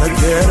trying to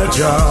get a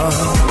job.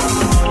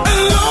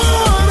 And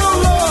Lord, oh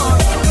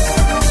Lord,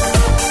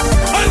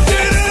 I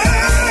did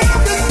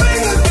everything I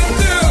could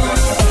do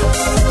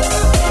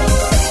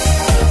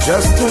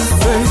just to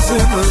face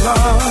in the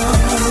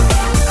life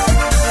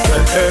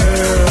that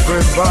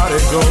everybody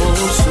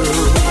goes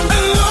through.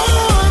 And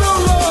Lord, oh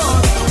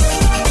Lord,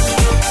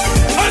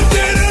 I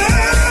did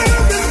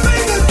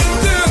everything I could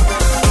do.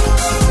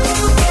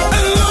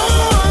 And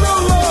Lord,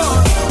 oh Lord,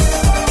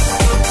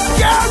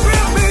 carry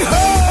me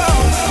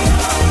home.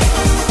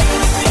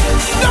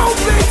 Don't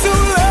be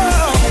too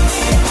loud.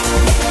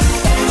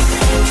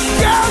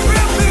 Carry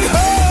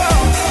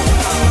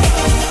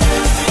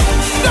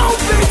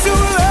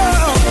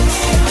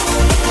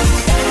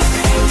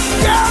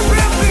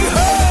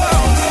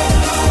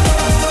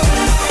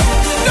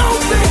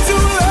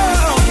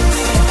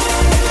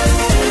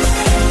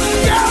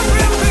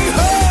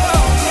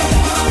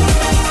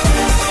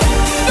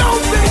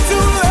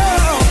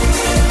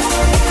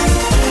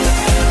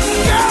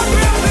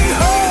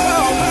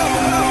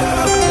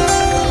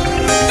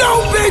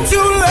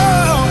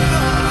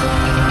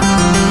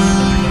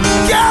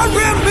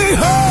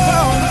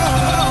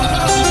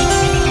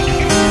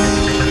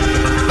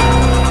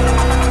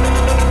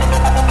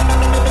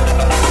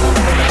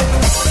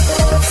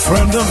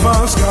friend of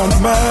ours got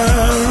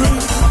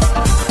married.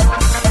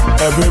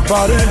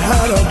 Everybody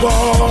had a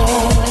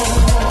ball.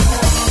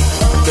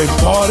 They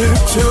partied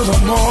till the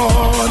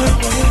morning,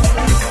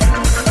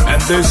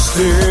 and they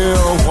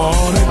still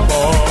wanted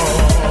more.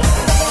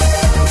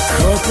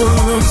 Couple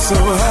looked so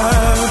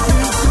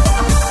happy,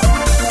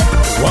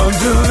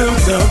 wonder if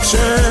they'll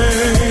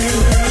change.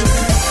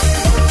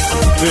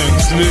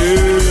 Things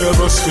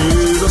never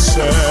stay the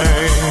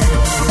same,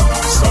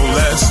 so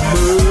let's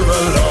move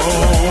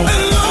along.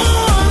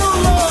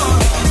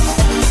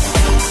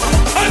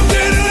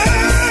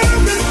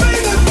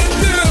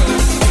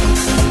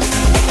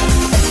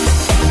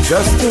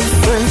 Just a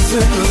phase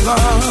in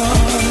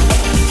life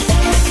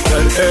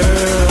that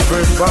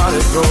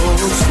everybody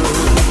goes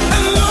through.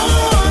 And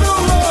Lord,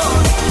 oh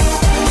Lord,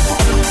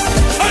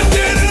 I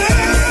did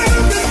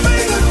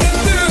everything I could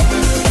do.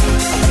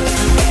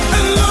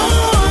 And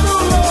Lord,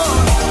 oh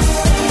Lord,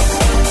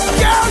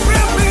 God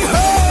rip me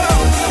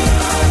home.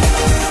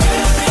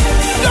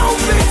 Don't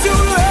be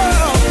too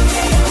loud.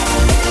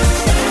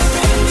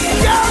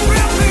 God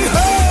rip me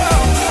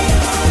home.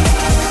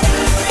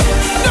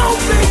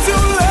 Don't be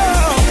too loud.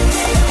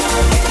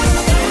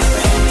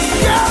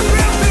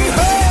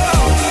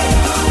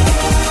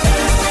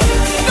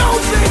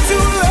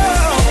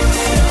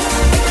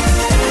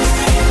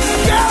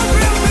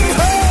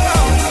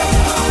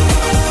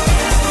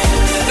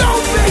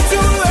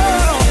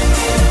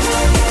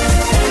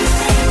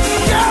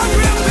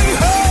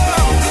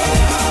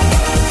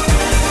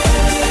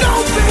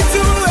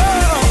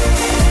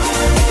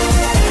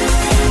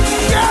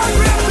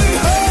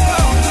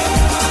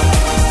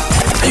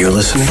 You're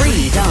listening?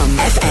 Freedom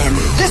FM.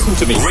 Listen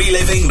to me.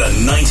 Reliving the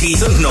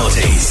 90s and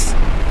noughties.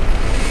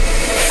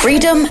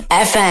 Freedom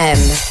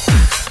FM.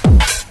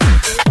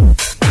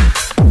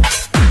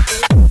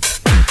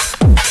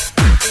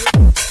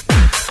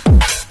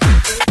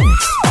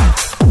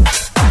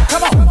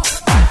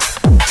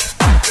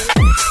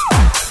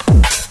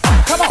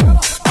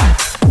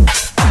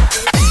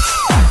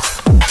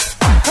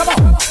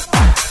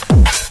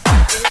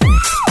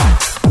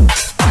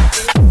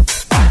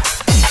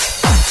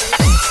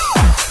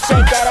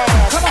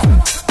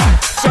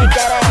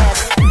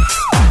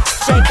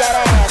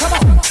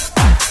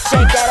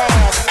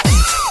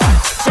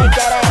 Shake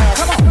that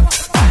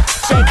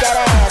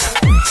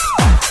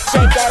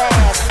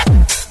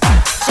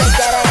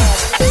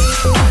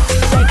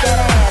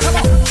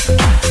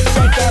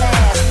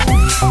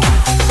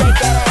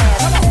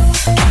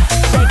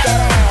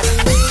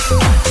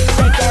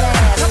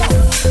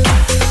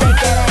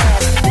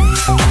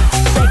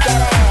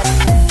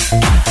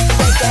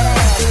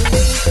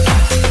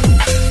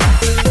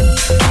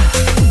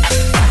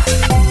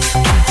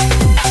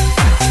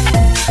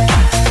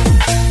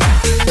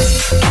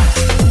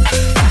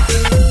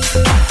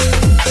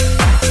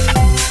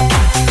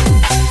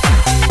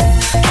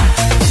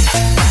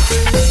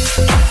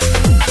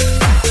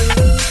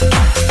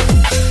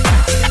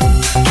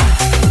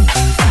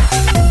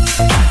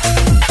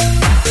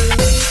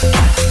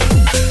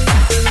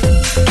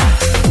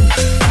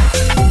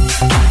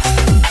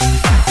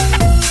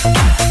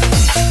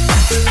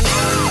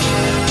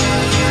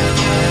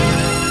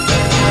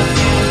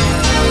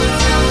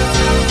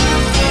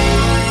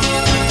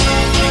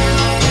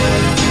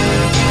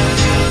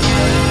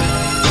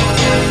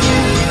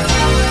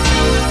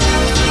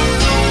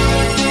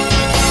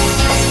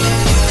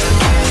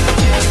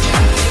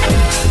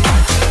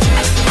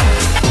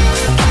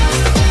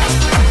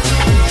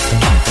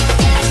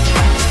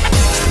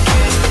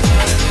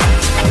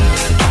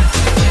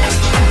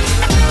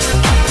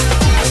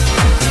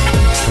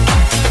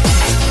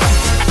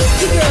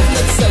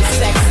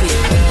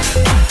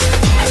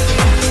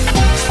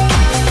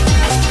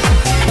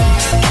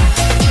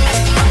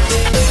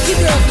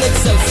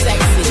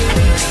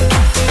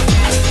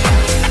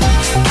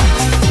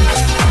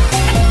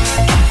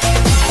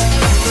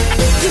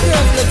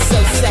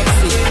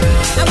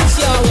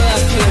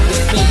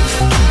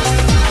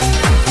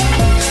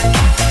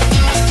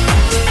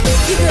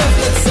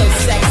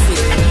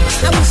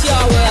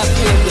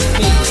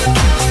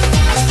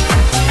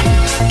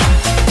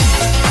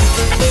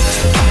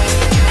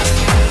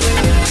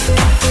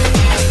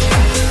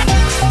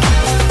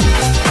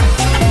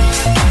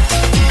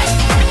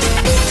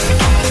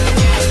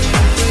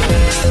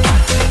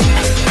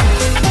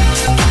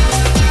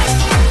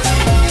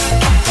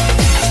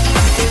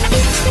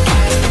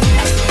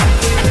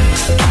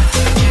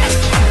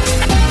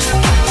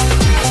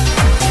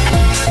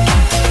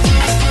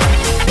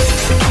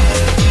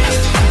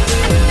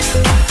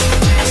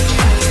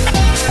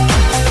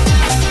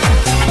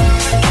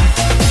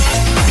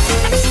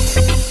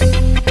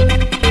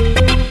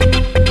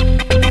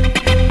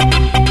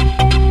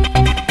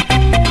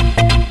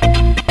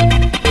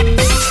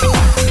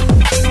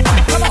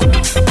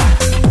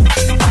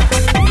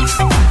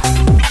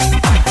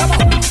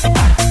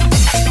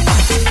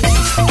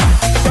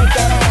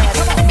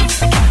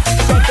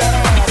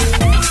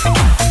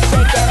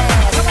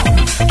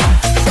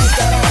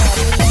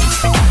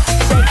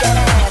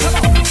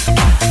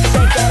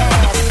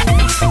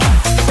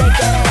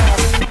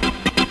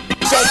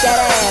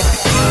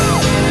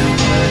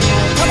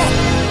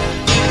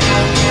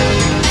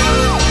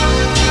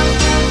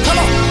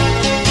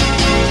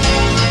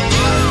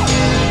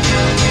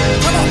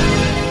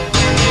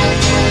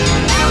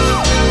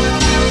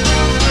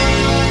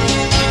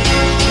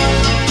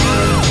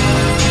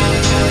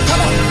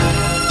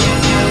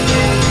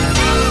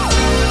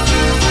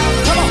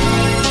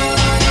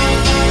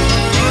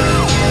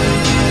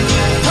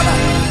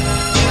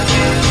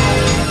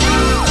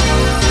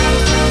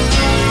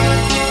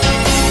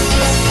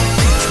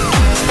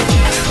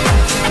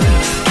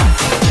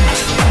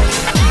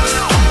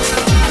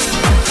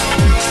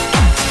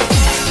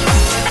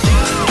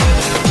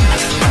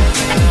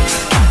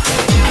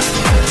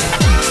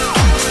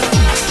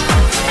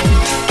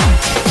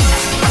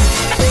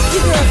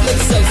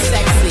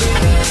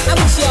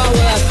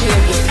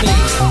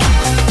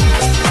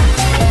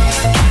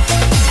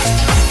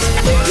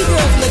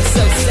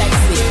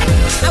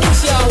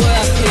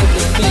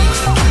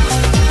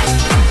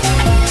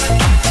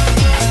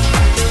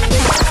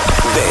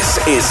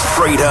is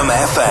Freedom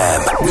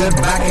FM. We're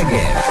back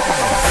again.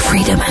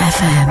 Freedom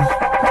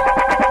FM.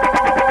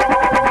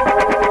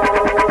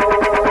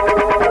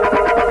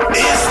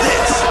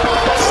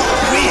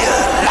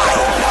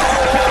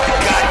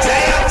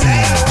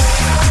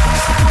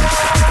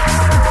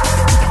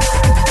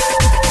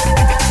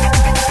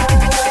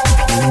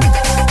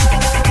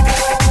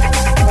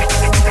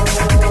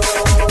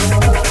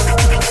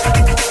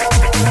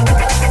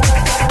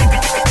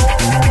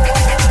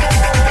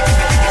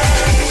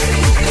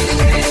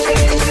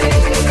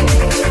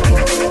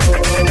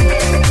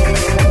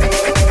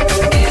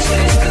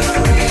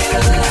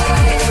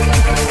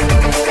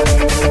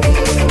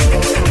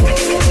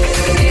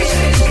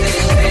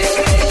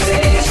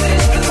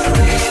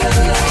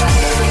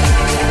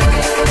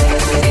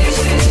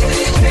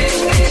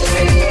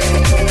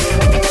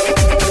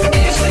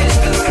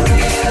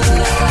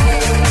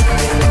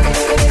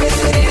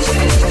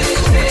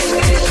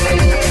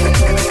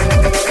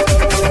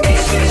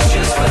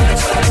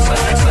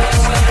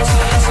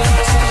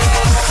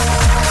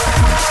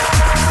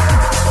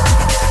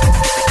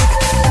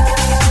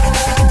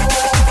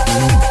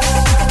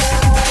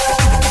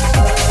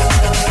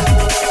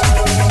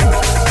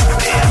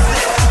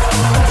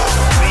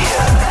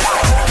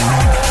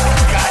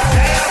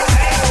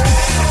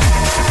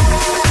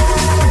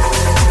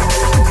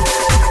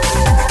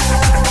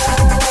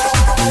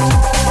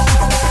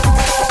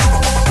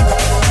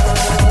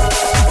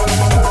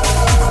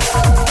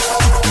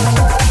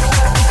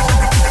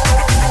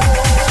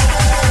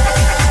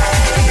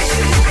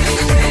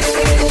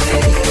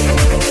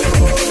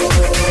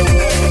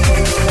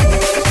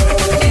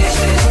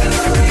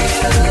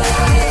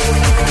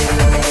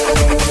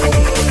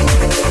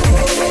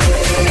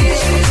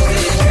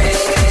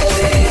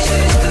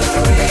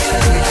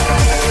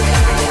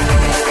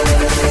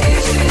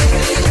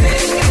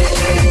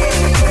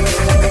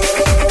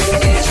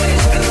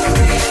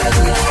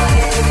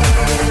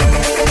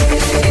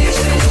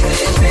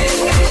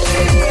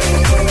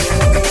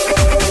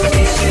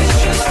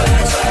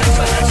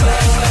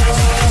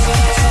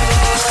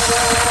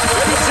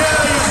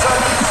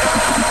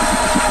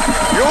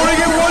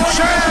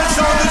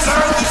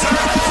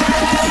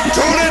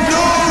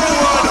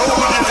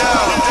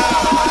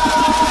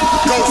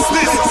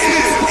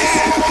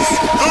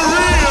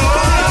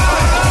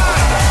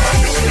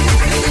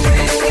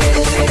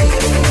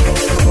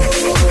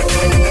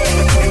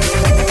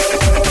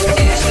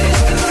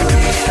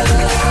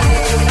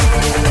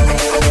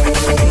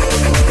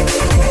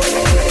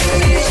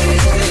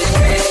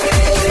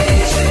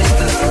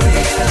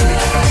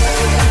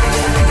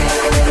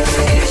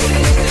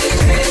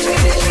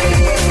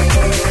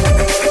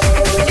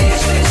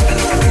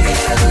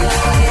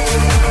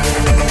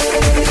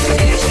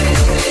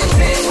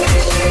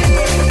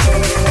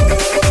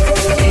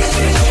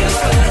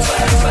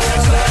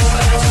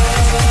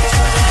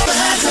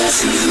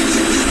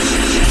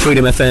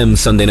 Freedom FM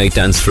Sunday night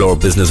dance floor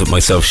business with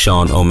myself,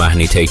 Sean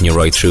O'Mahony, taking you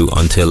right through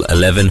until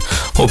 11.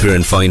 Hope you're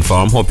in fine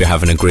form. Hope you're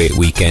having a great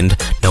weekend.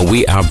 Now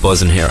we are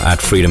buzzing here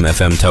at Freedom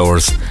FM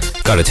Towers.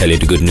 Gotta tell you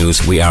the good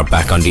news. We are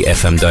back on the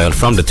FM dial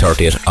from the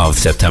 30th of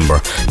September.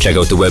 Check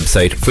out the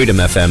website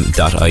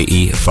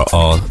freedomfm.ie for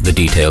all the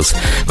details.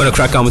 Gonna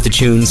crack on with the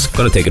tunes.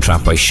 Gonna take a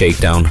track by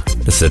Shakedown.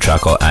 This is a track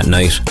called At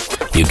Night.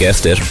 You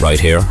guessed it, right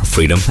here,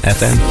 Freedom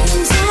FM.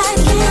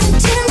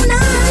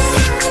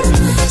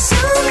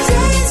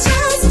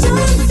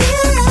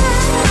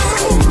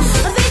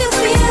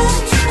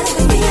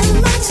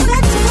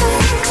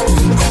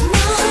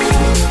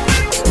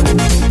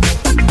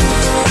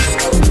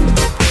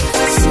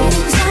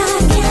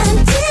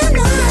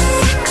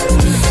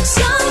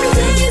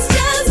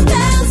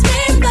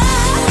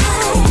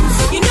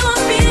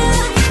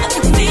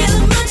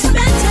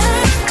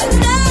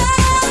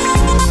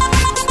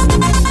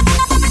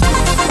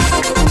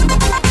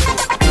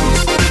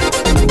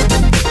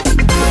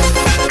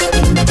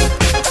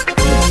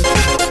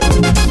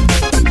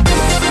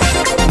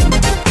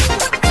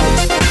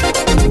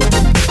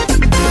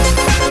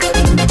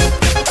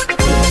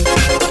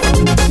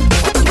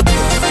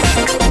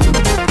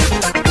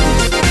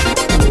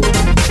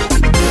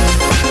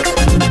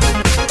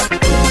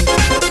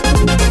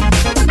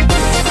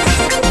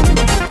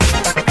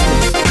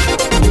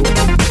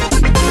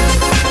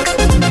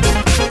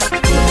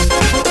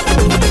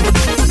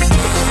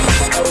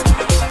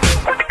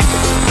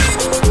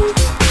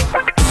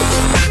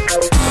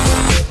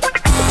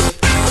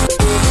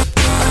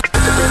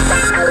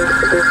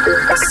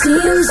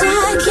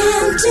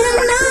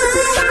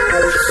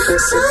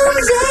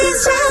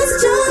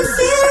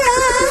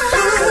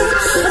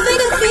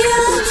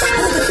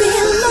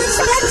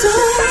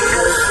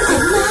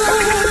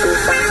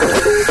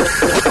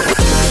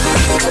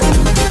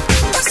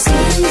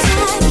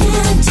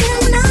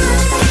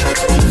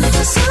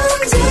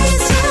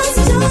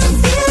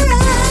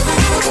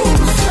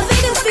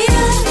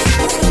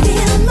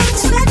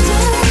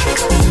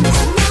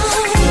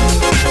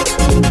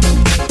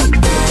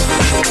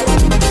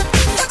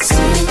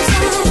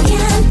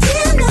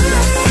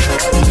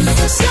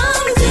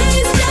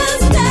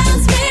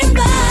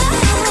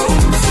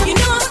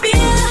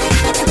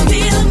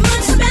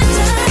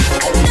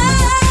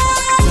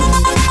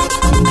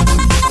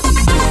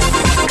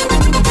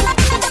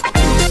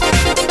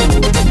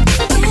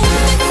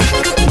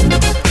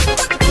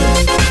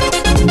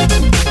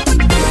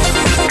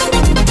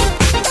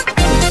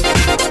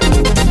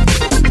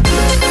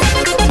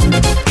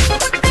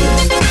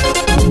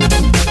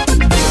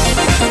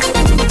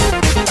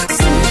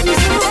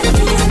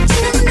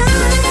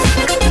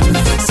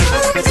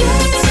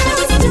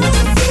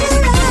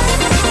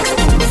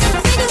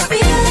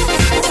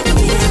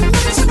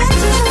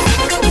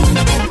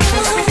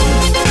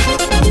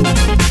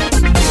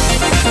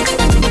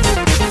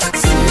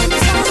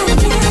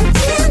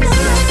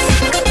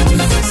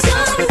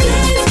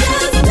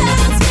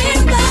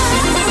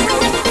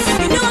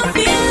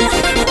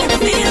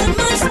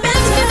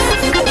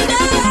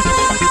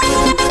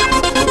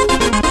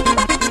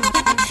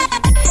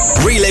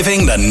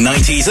 the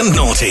 90s and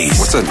noughties.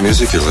 What's that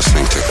music you're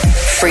listening to?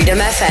 Freedom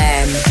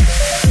FM.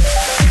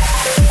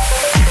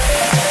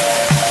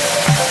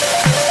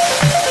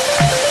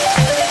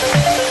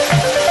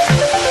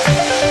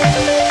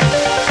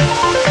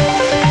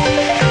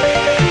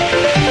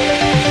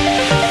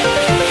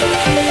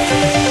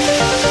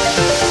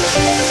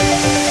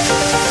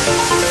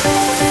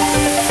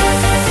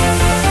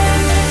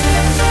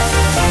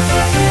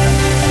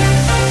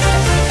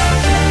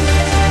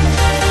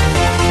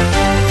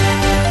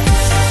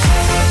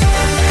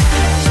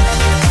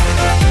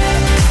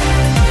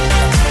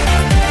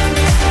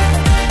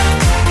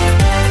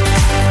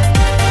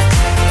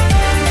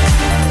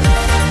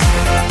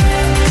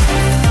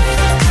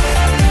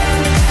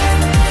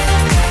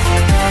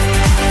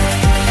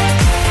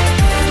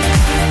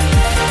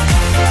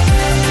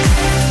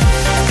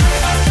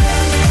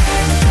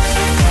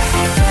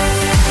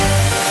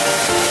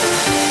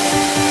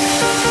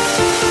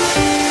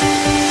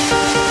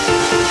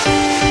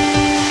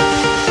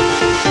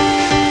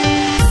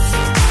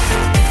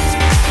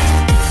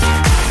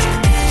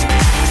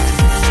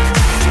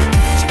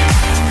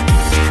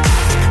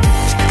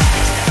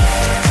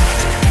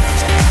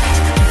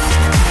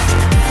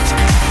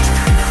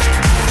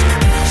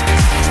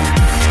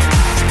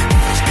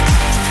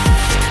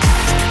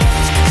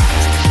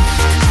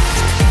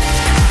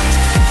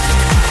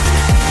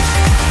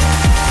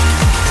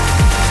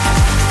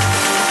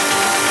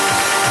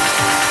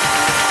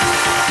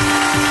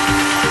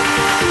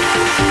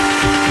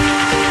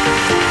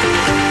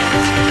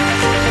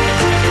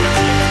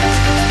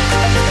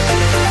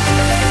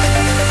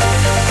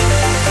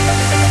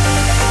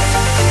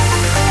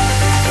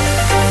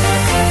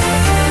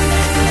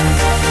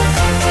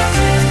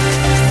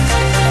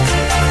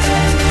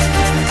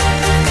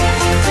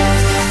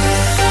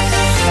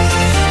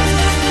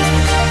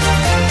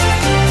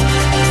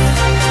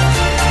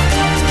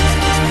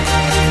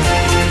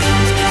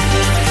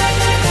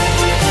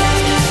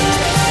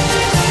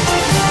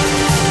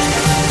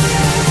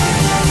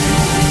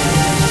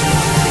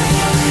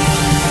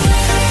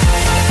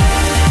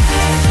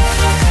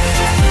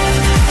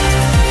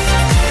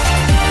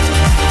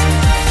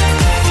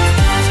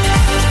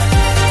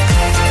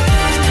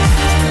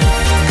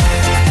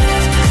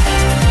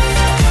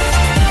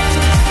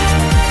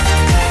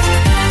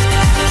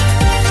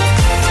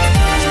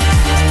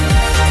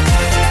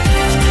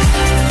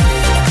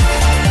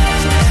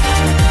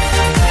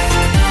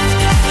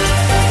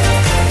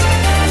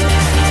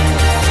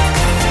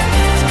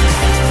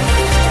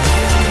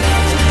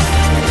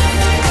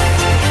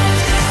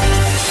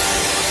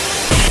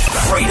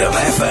 Freedom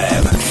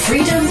FM.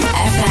 Freedom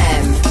FM.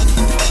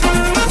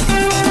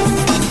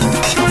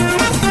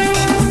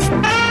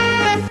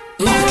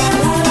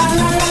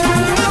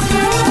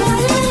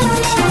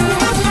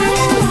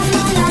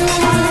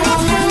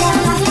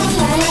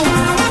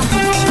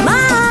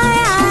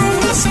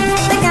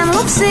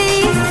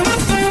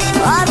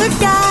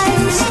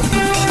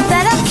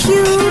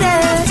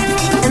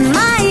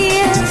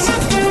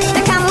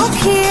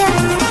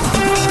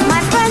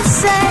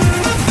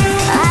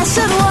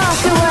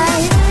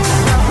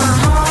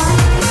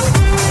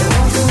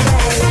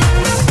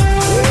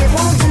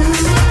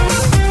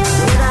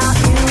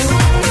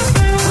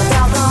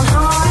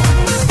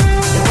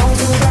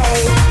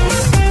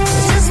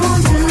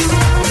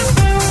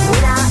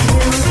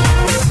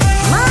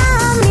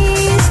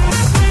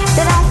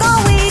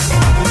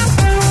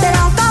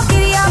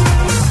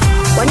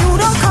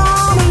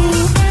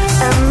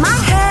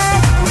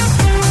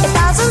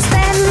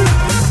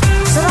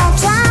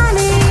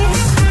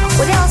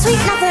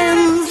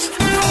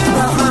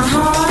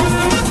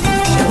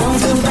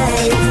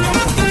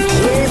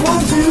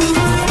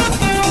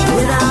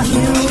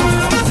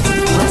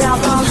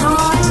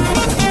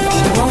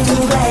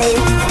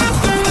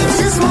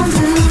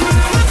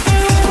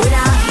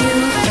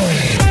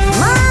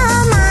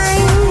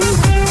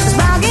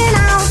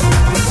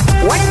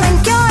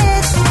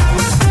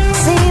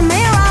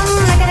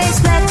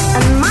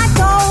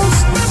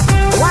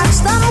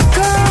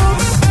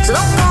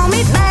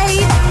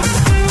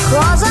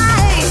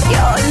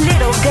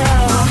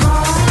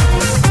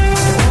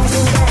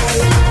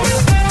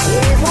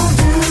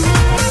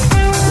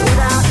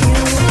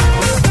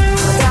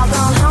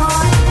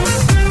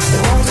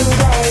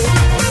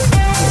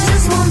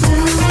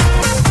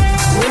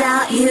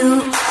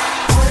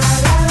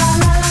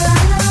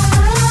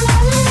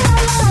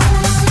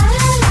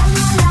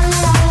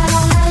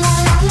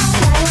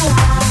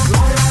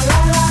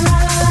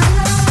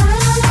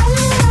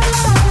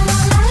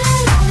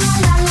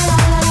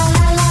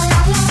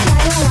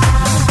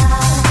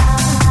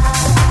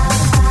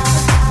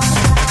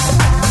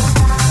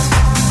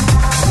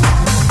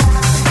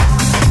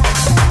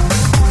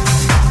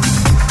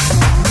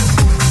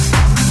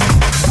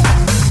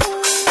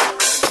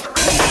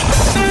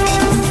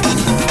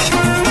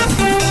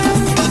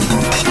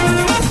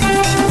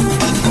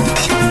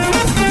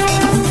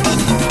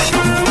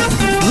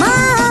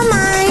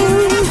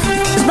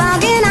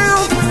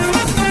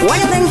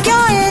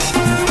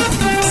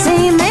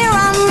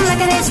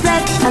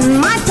 and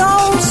my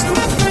toes.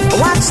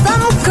 What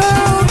Stone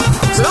cold,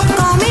 so don't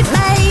call me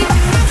babe,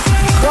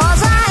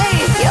 'cause I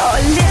ain't your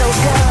little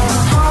girl.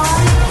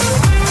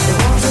 It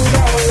won't do,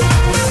 babe.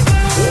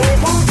 It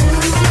won't do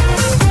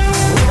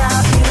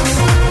without you.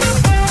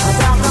 I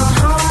got my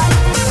heart.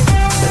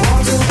 It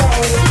won't do,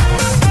 babe.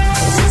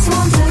 It just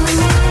won't do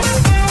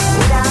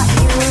without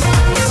you.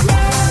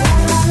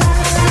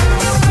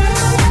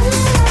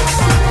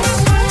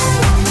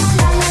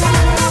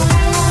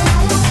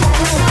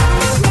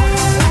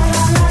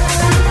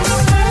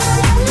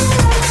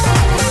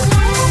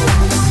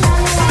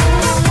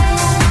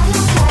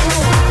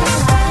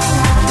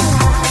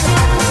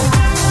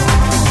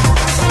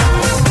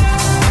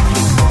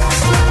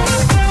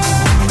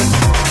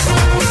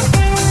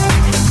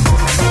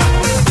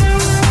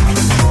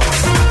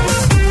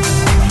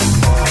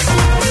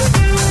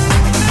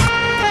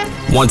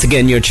 Once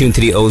again, you're tuned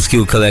to the Old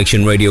School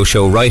Collection radio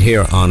show right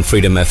here on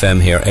Freedom FM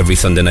here every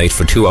Sunday night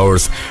for 2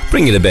 hours,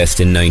 bringing you the best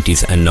in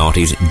 90s and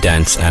noughties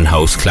dance and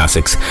house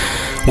classics.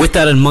 With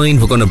that in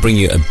mind, we're going to bring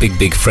you a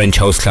big French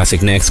house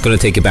classic next. Going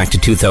to take you back to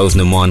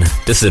 2001.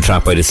 This is a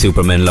track by the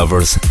Supermen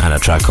Lovers and a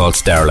track called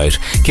Starlight.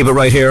 Keep it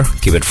right here.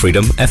 Keep it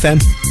Freedom FM.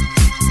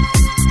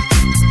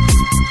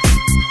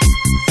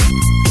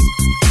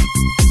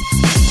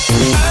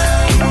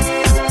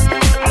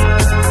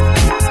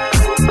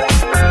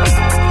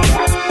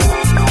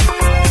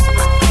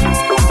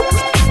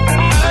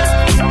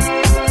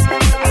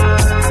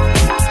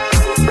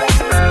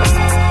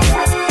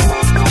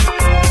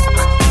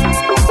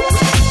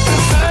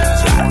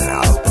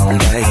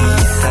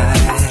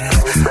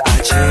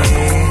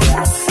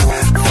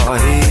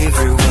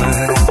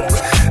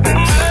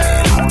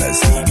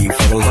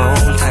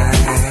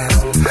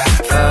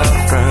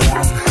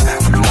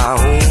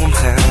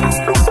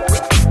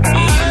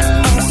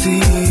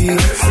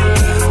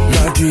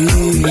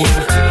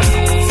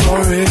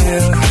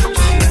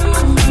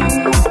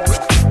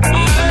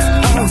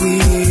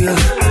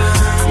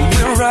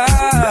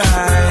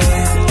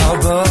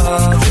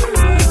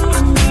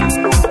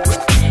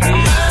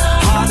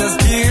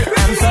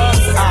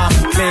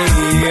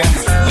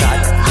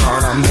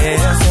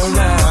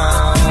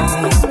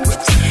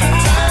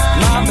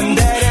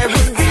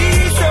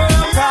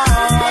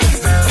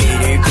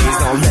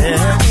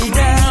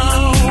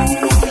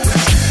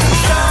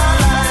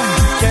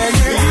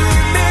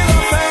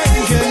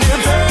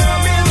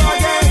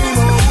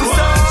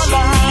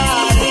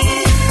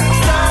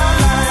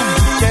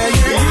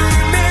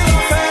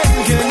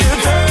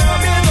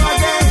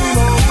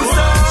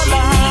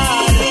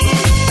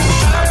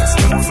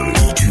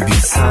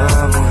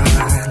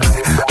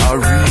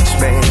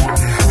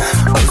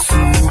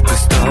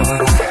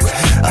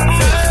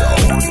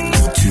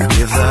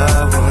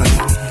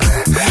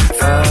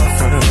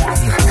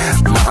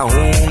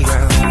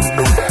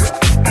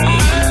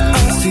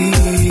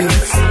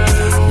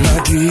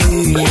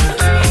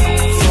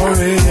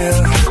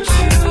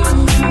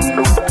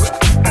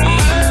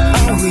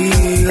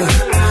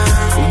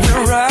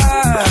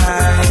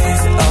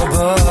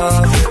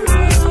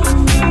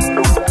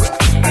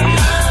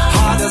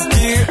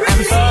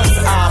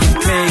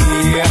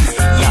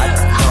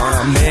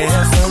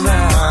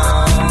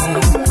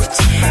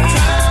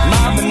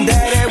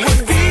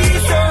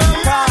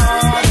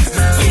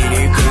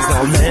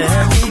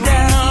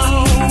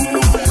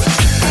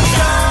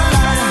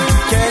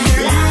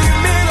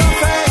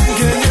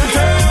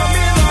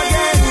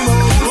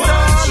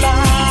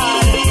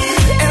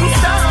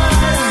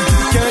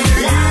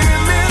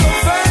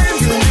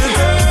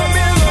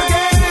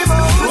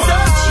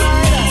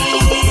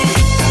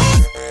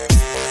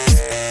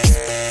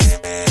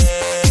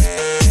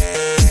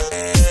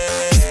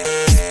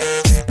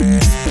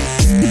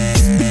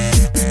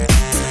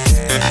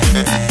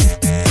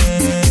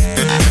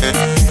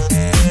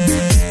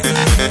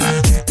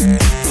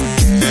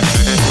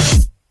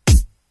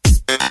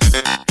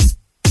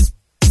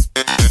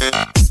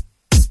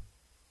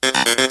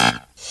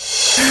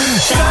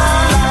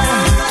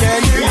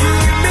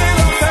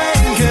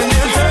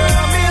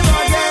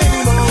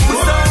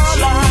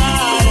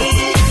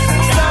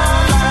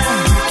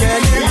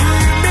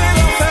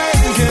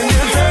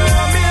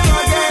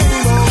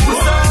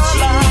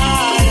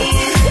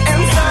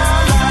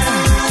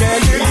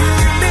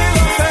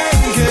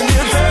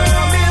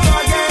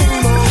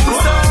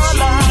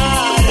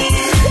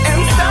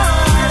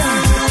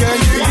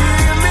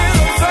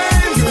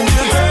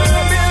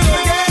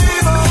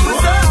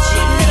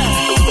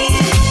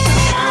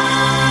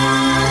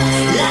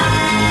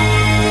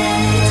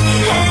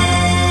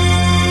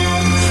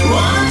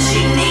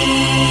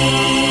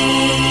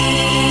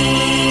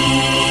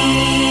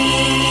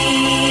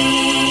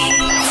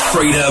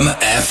 Freedom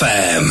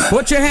FM.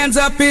 Put your hands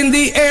up in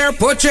the air,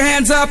 put your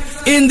hands up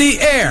in the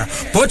air.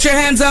 Put your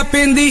hands up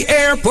in the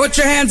air, put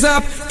your hands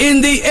up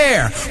in the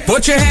air.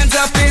 Put your hands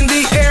up in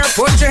the air,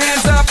 put your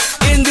hands up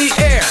in the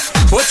air.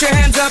 Put your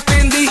hands up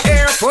in the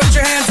air, put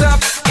your hands up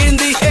in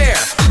the air.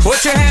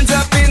 Put your hands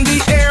up in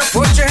the air,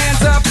 put your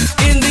hands up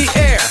in the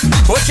air.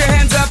 Put your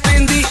hands up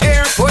in the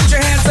air, put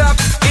your hands up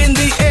in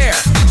the air.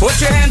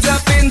 Put your hands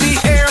up in the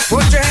air,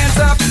 put your hands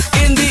up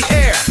in the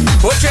air.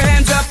 Put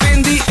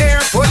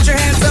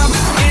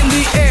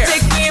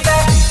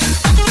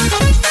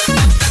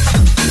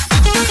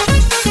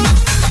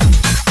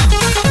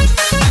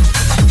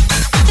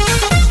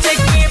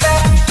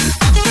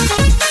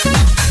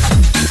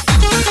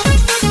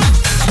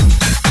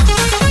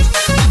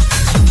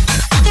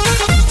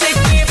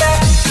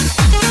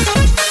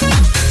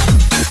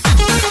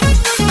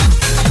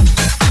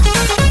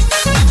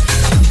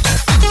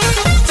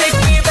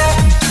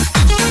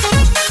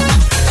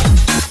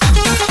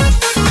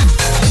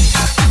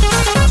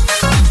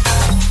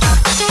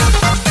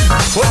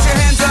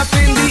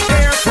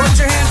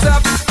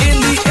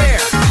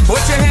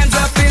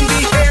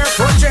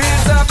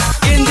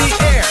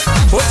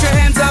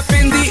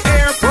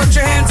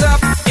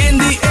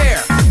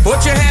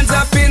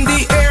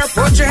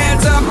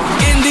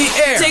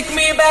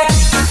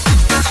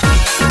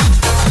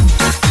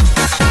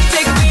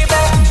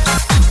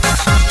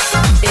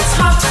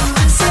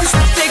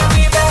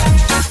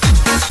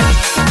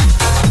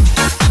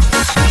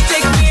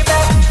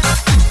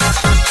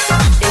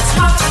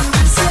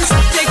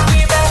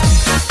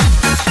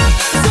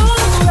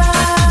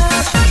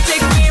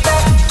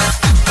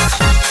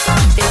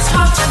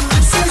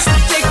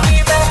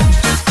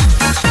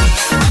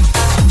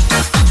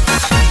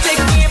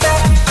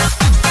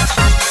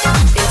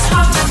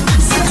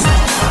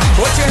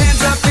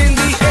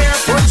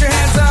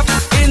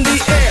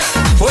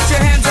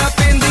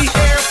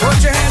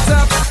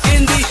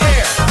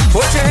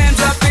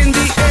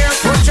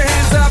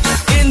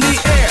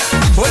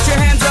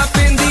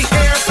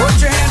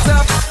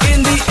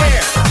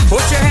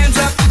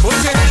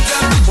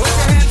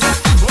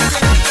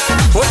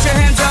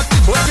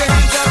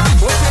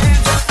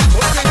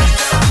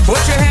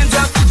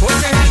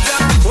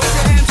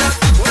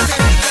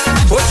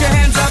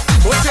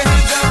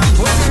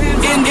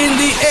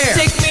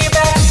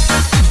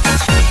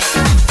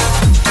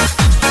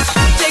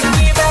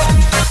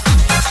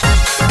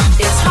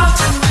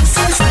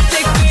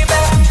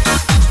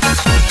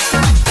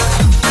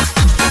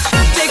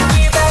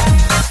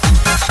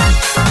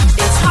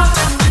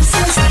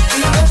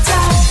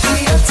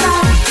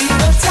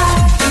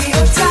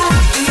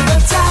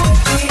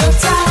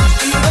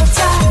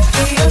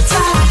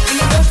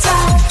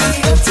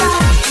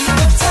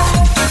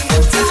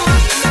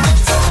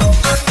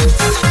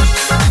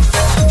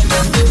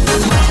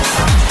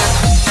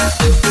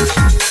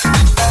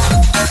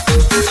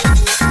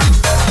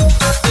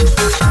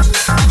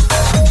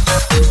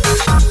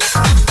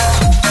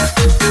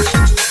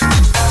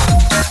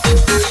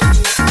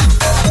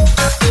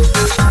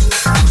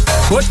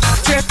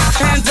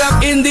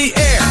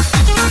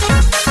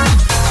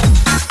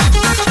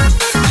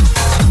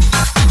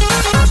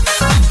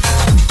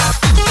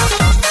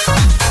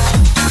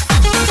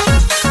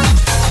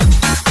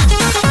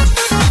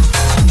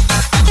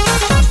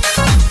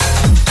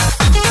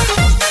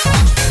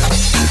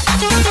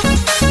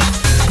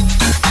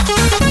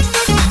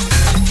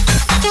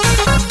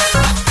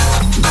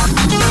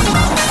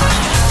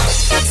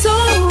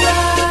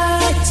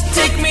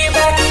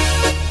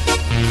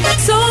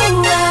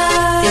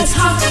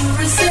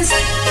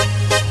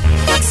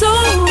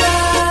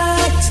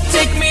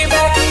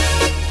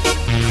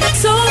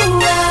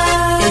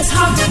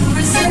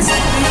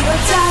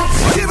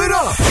appetite. Give it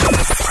up.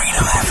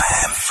 Freedom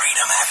FM,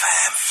 Freedom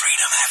FM,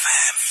 Freedom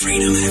FM,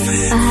 Freedom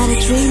FM. I had a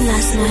dream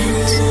last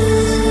night.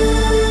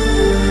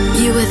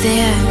 You were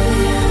there.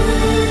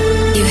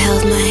 You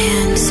held my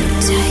hand so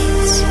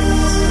tight.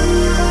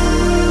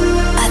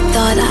 I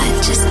thought I'd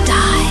just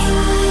die.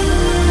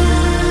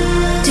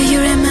 Do you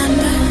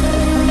remember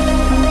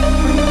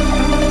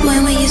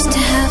when we used to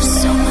have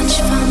so much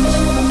fun?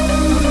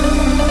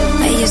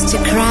 I used to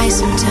cry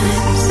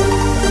sometimes.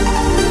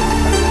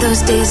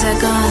 Those days are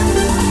gone.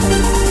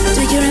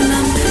 Do you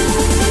remember?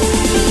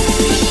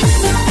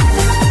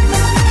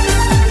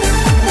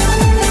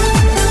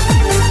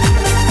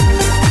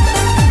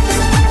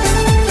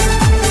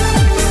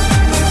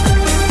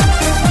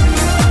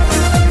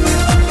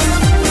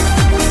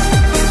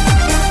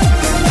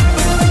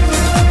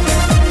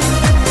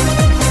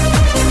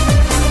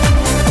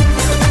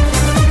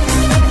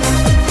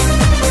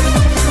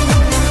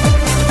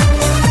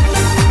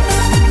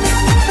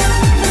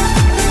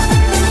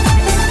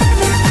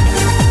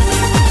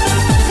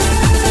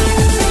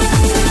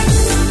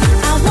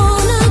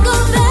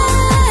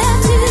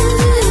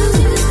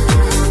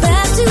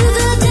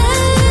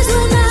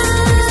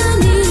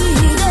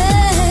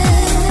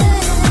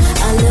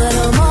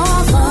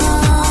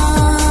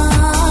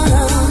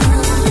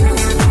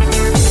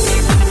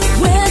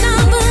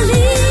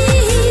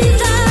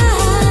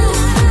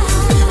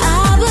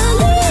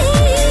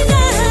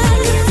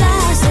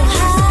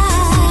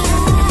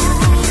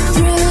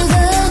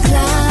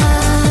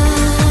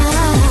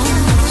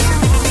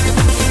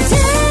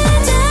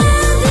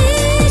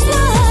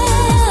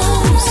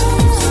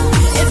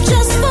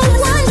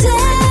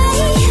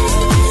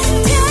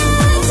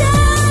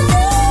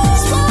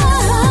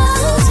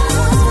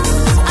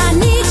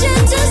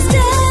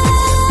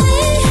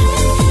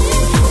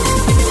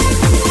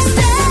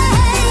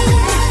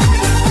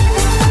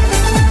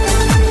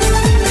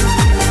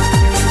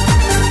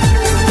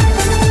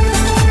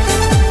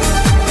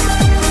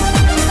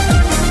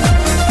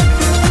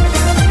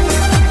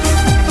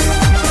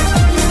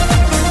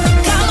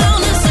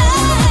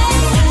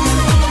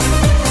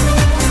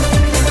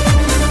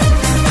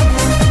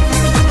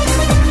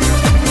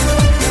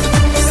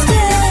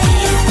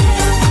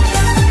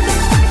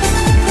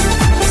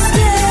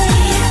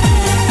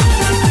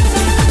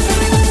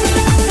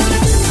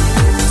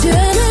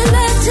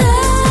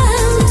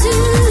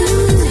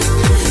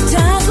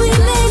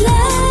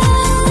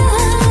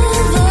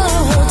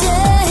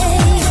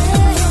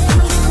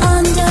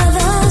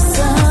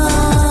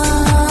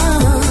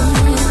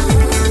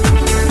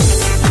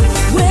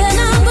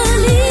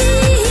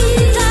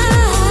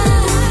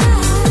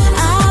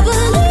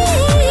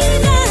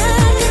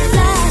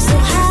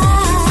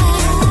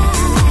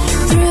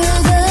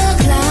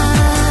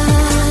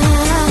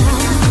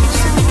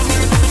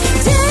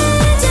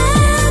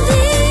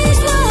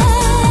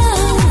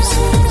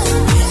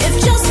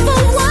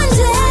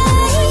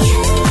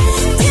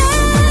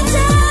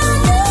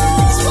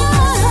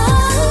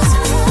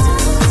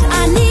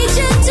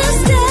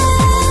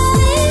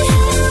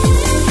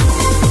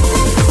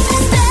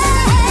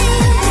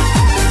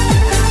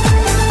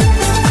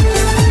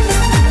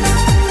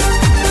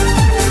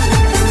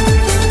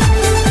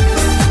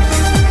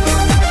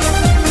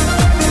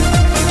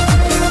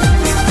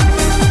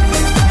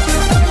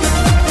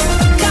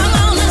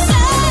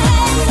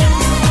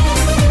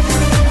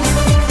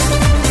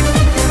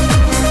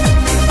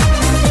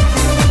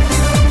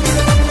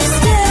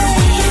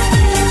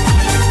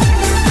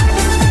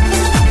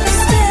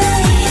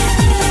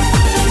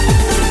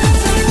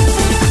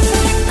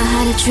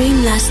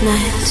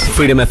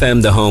 Freedom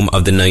FM, the home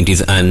of the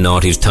 90s and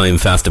noughties. Time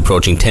fast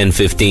approaching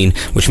 10:15,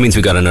 which means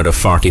we got another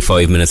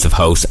 45 minutes of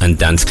house and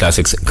dance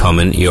classics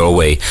coming your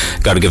way.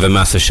 Got to give a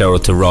massive shout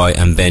out to Roy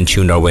and Ben,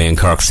 tuned our way in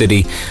Cork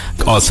City.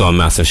 Also a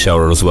massive shout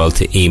out as well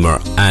to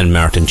Emer and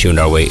Martin, tuned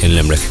our way in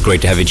Limerick.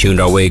 Great to have you tuned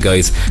our way,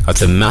 guys. Got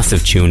some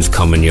massive tunes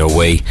coming your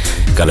way.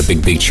 Got a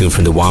big tune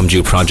from the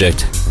Wamju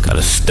Project. Got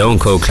a Stone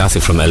Cold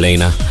classic from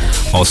Elena.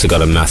 Also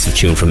got a massive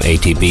tune from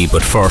ATB.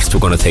 But first, we're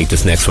going to take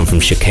this next one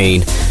from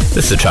Chicane.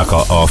 This is a track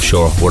called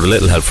Offshore with a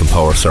little help from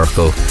Power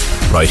Circle,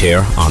 right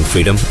here on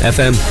Freedom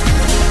FM.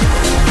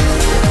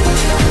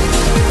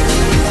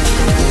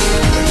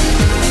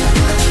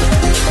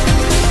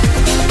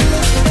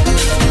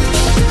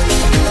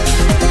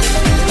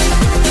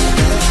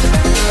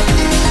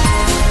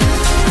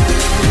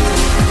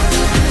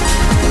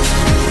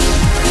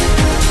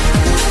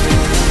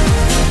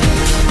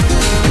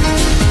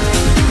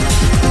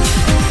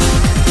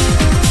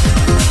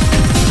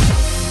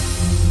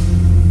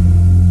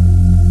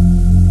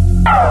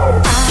 I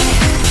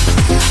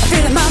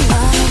feel in my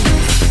mind,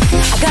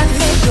 I gotta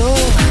let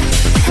go.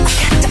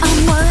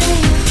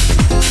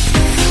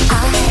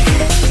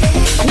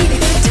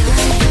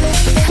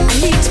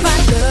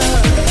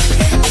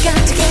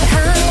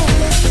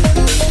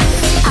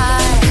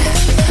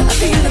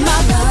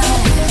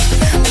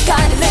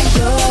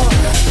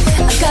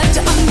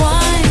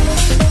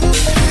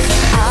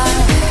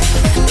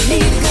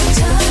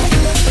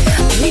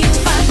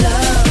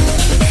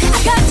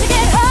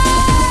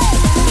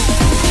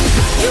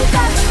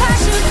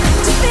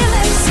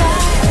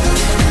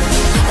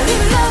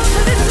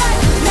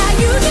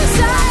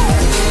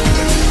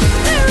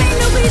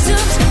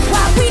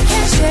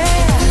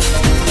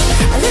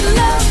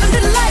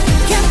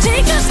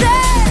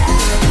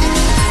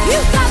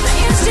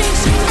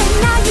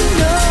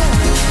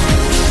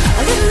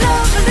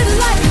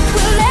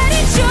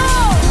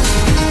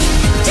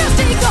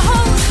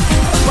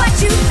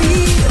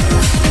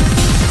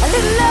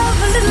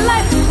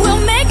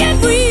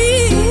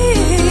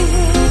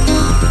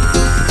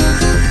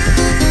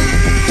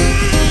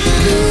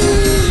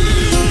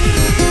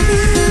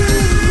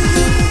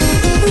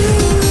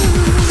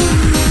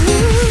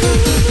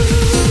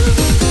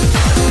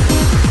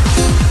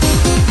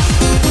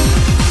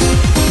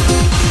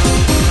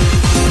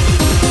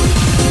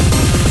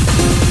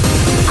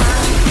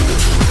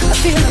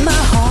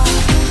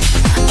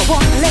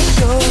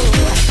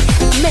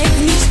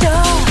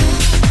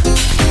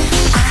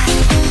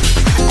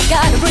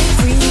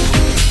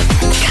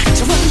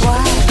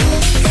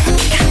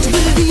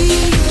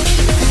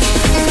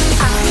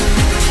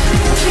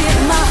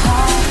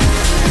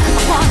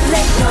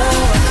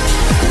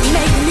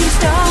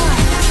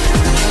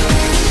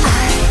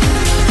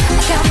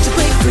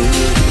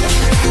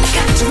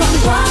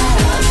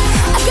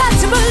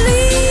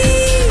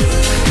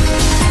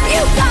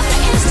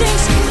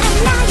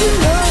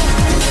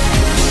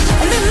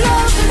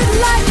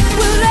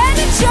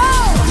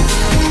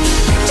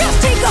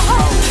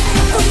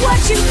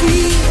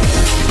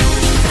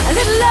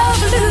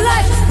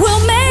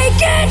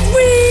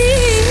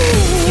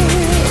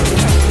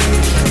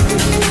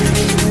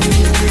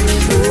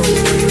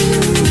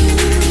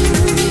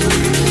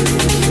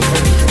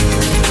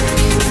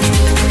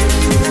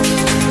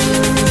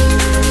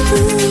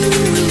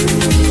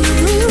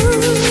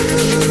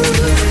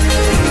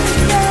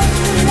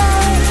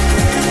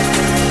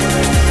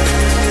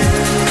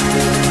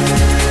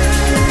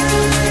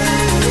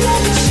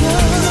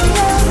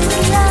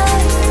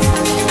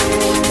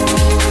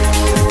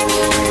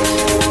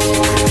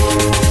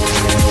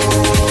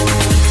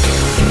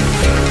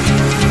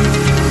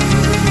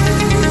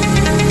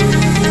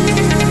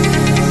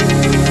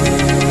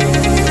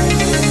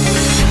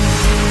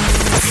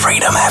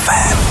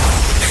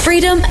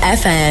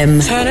 FM.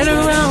 Turn it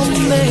around,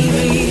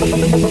 baby.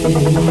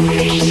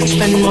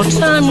 Spend more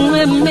time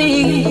with me.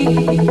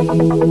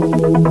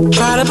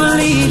 Try to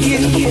believe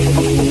you.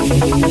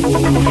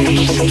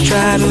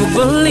 Try to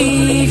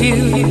believe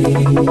you.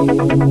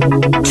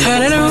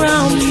 Turn it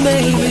around,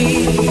 baby.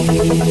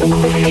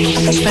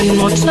 Spend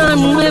more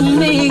time with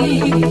me.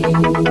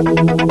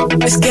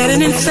 It's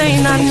getting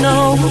insane, I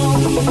know.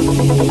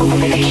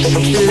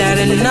 Let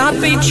it not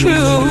be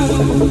true.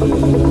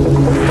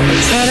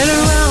 Turn it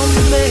around,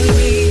 baby.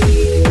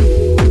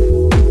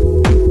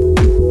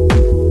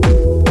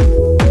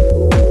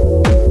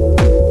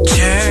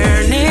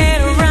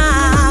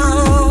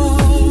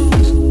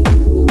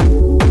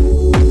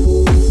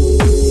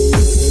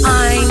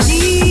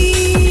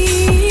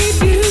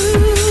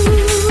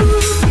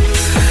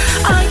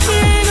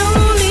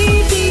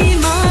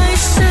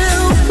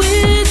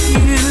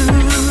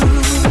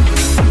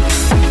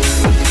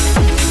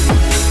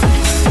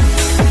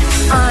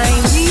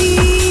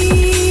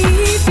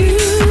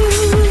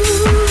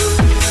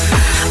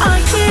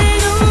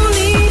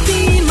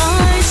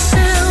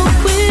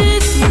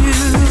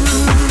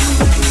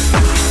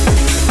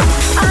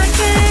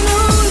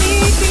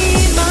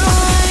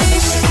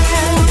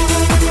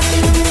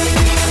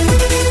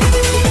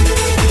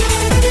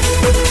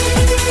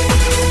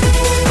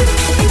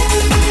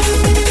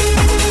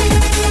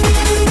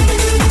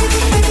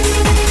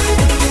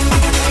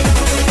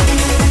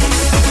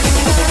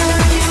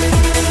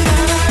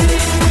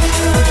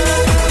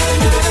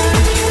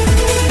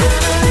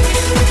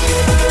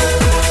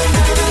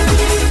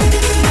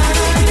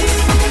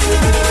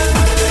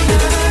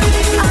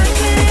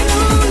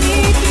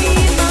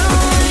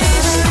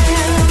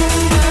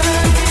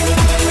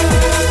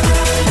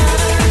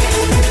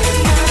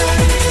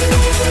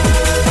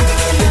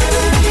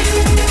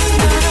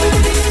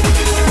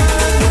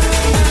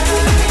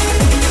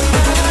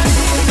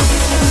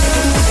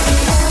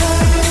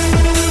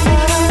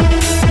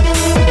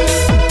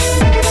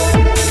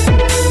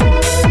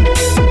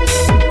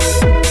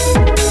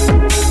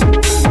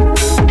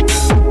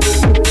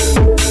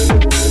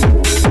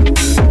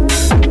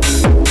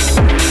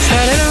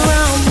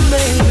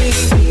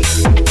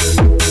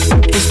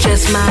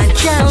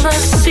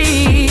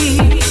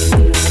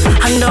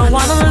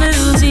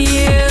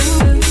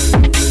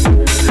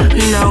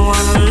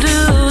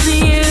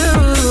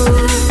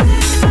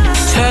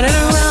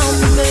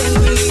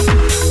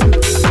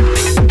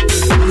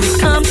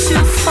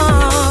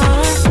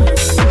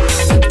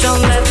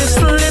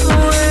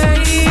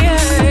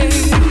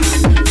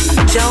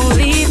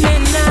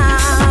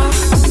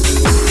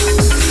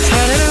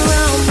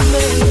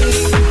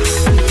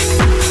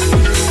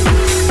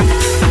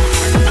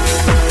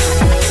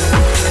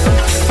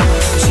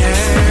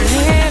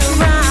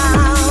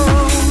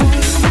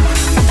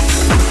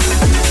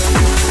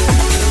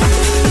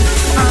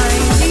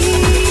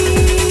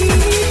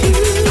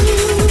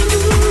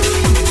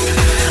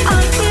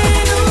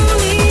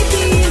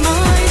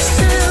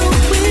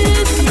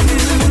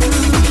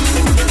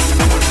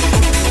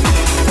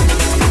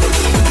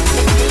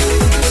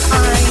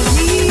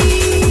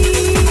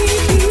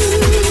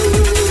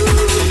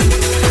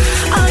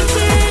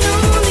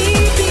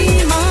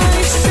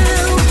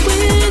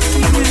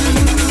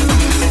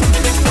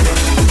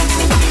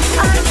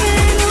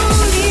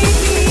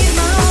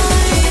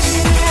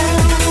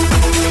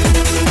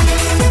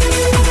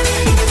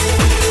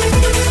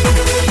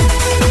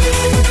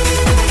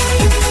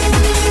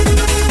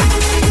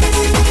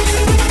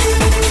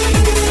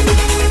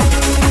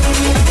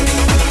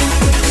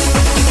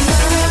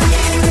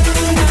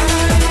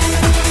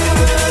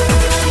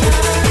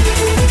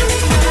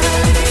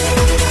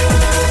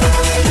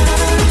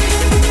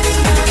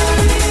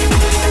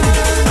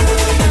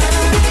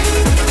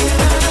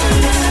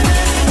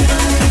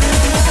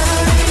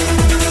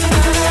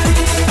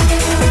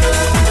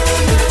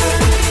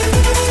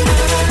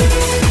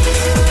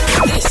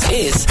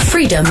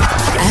 Freedom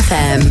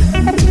FM.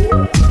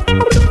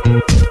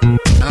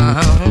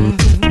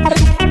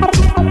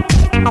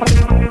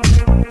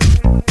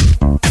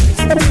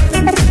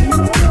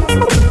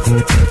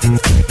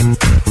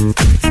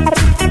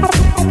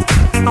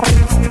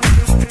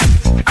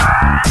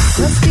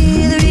 Must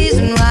be the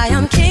reason why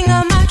I'm king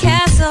of my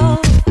castle.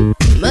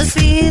 Must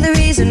be the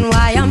reason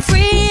why I'm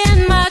free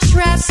in my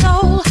trapped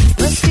soul.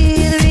 Must be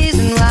the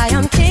reason why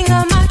I'm king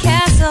of my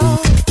castle.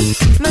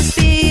 Must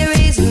be a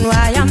reason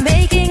why I'm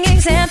making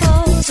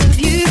examples of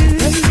you.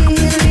 Must be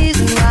the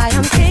reason why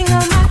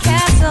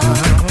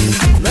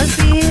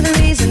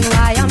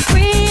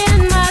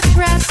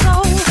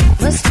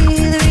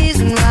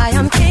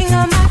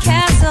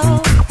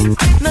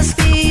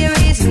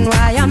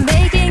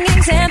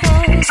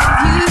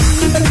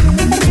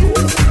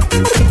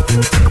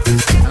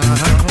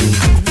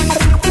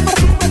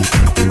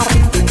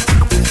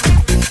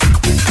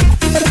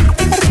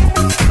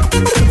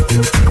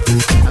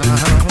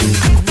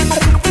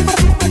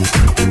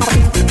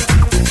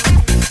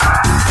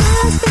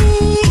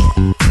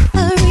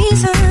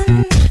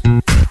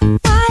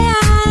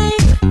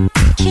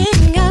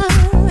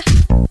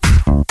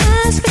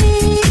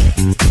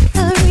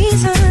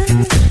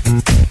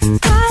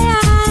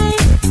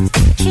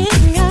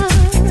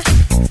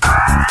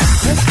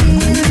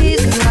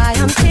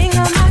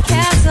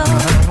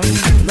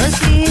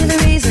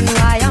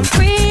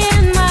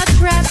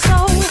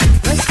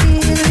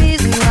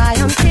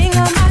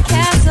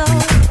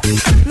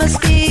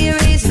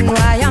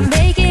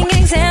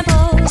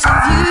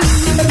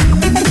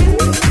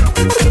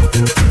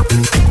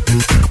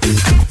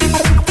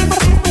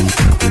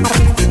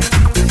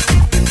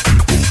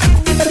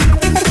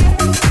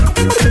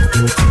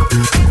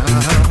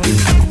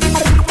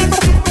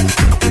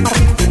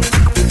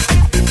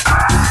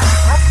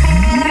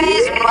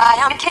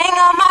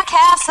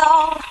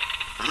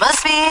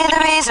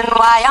reason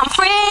why I'm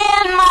free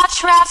in my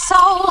trapped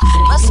soul.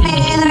 Must be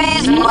the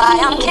reason why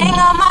I'm king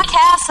of my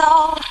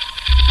castle.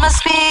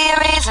 Must be a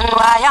reason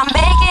why I'm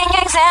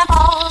making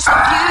examples of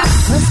you.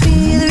 Must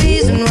be the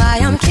reason why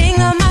I'm king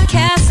of my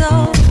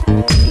castle.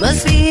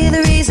 Must be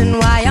the reason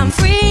why I'm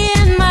free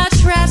in my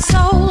trapped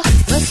soul.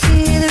 Must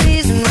be the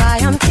reason why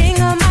I'm king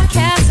of my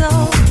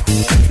castle.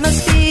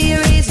 Must be a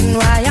reason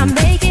why I'm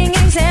making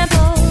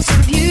examples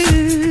of you.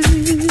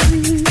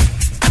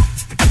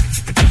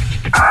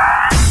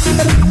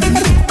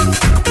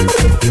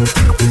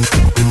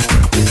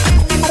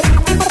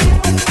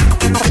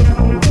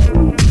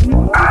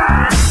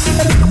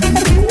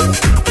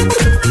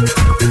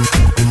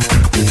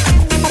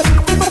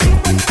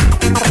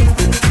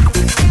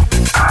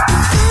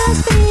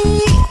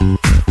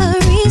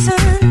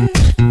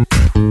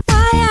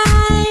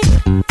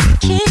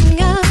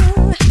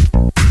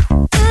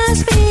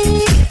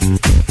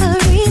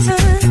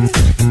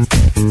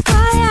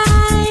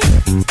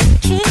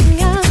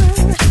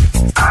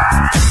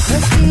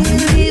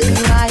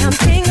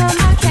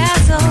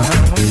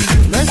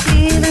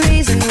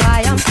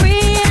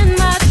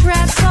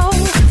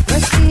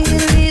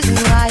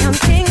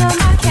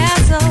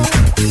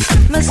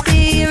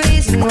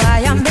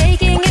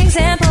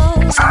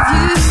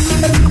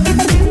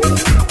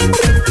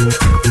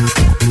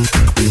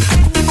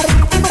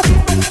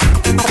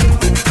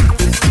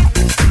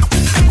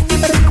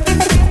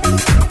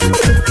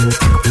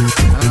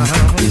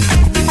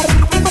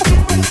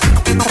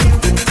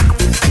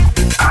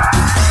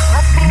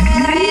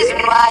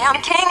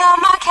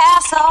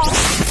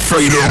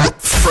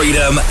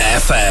 Freedom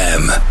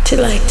FM.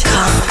 Till I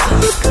come.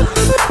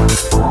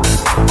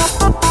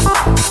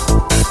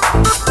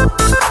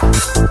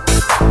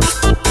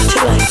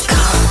 Till I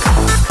come.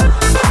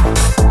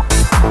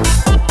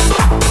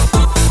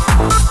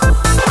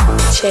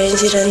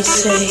 Change it and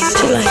say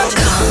till I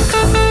come.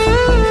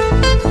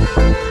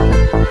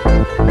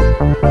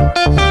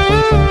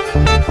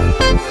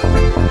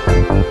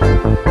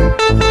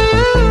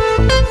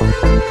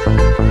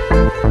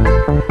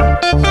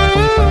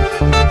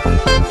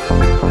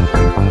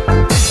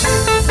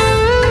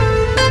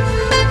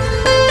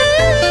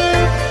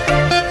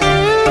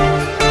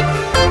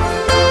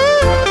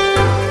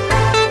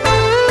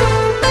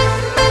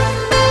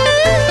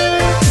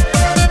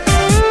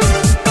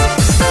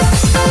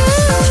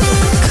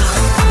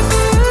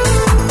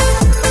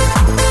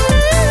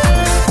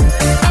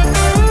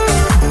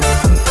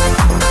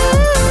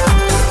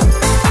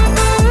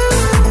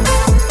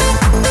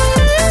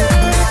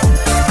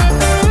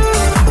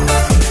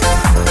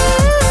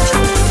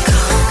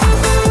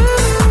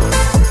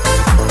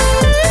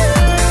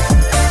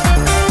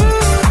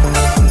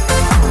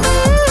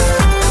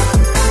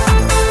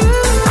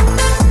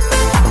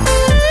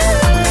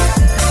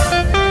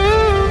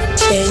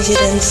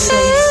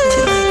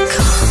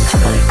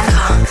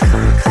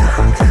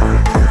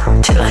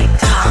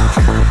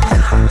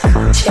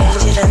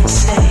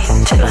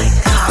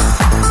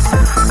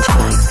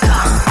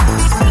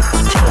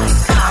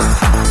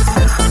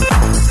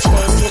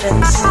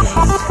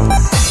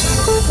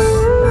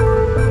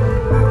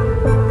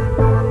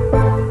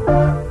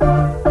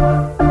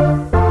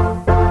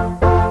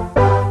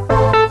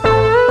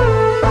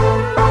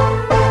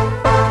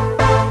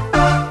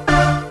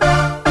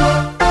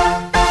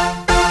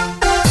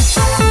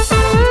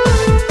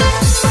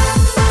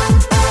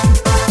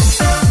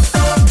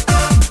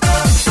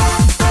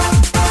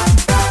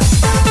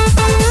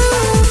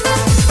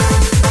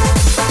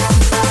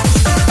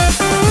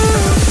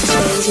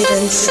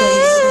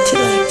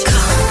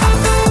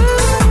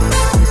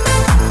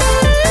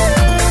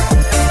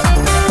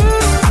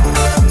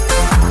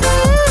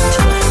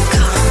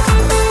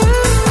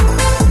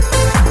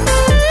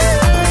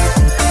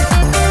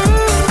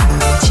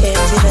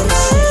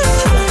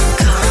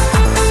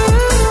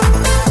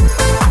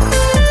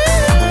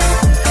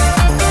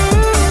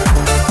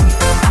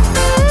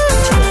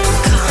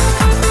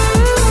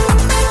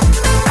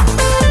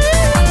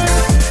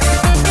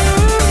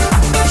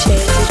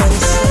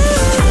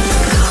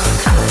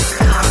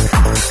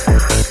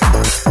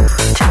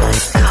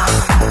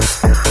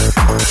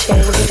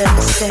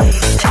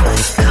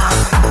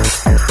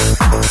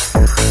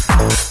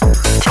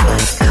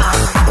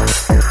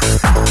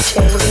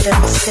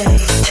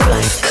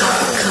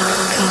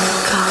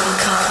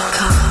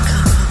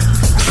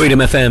 Freedom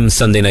FM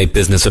Sunday Night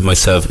Business with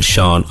myself,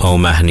 Sean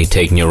O'Mahony,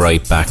 taking you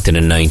right back to the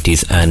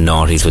 90s and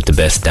noughties with the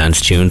best dance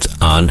tunes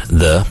on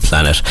the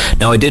planet.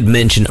 Now, I did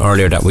mention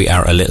earlier that we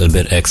are a little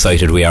bit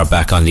excited. We are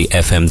back on the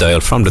FM dial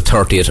from the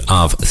 30th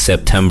of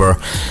September.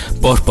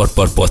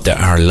 But there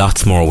are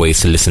lots more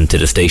ways to listen to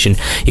the station.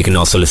 You can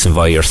also listen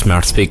via your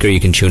smart speaker. You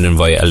can tune in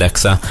via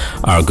Alexa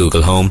or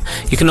Google Home.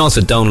 You can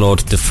also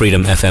download the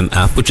Freedom FM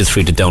app, which is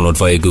free to download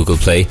via Google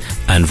Play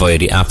and via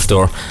the App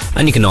Store.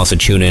 And you can also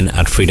tune in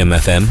at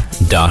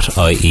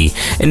freedomfm.ie.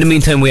 In the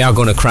meantime, we are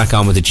going to crack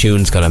on with the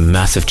tunes. Got a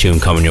massive tune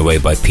coming your way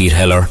by Pete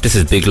Heller. This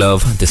is Big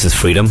Love. This is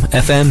Freedom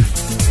FM.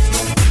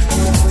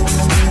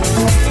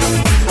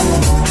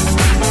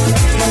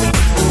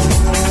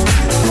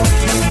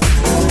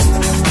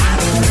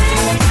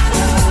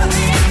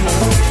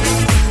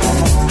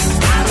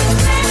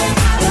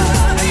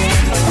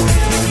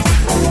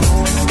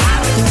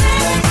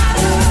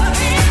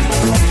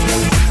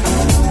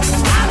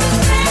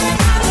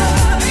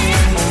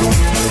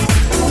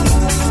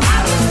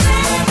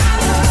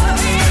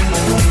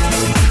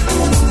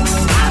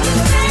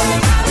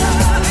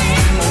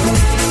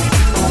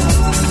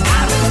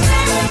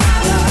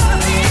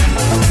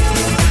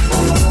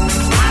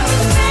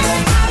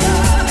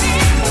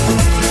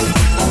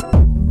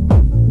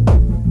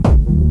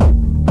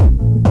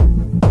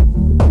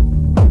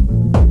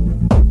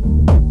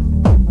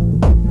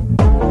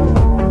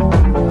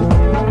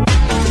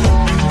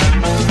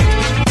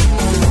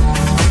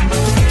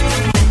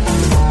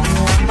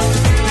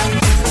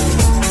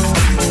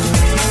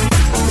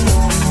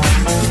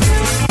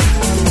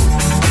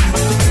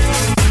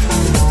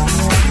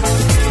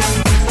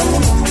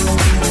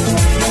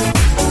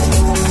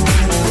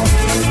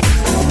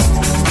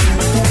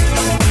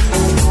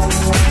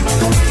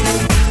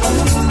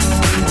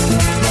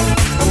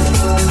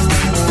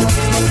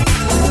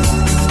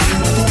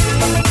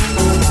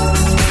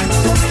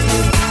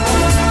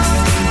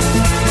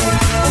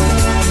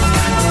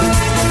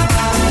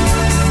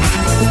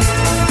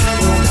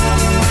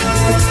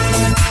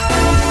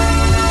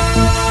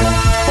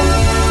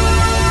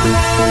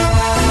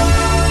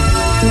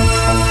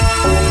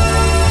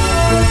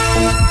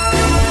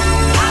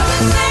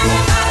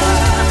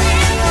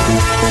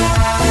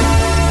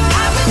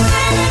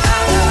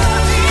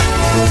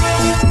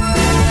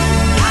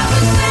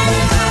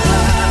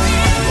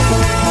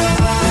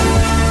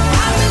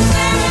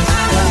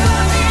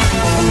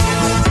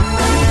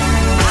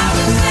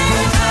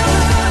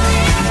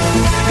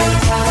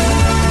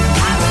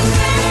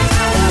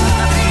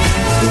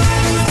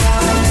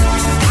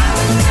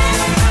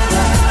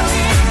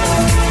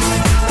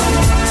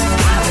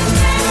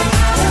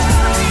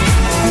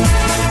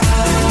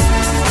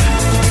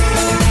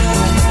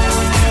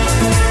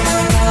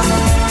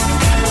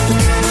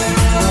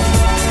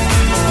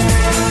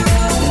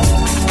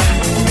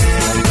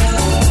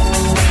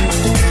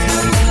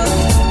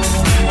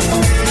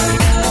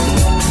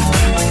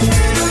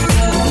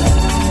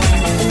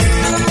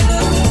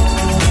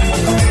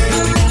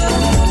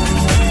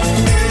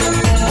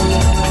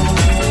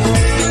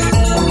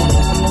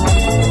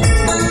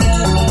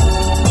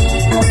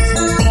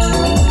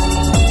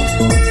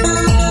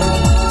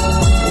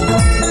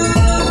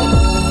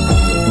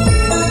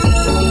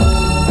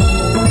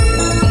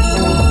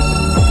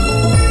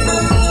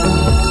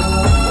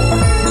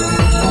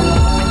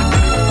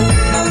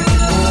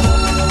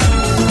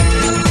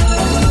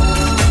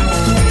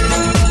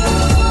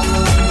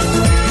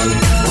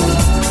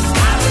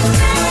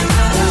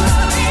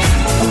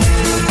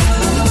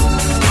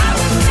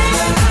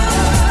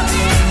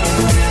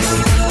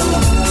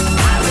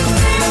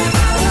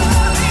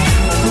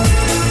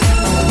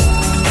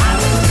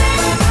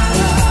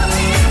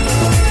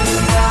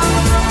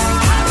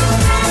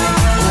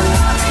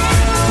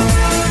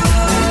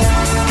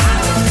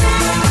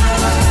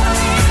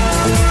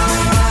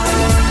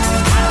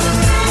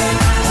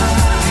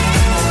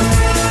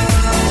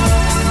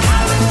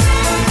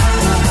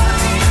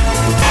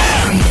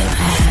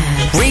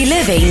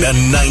 Reliving the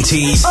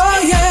 90s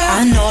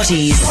and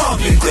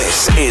noughties.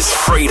 This is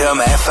Freedom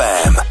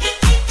FM.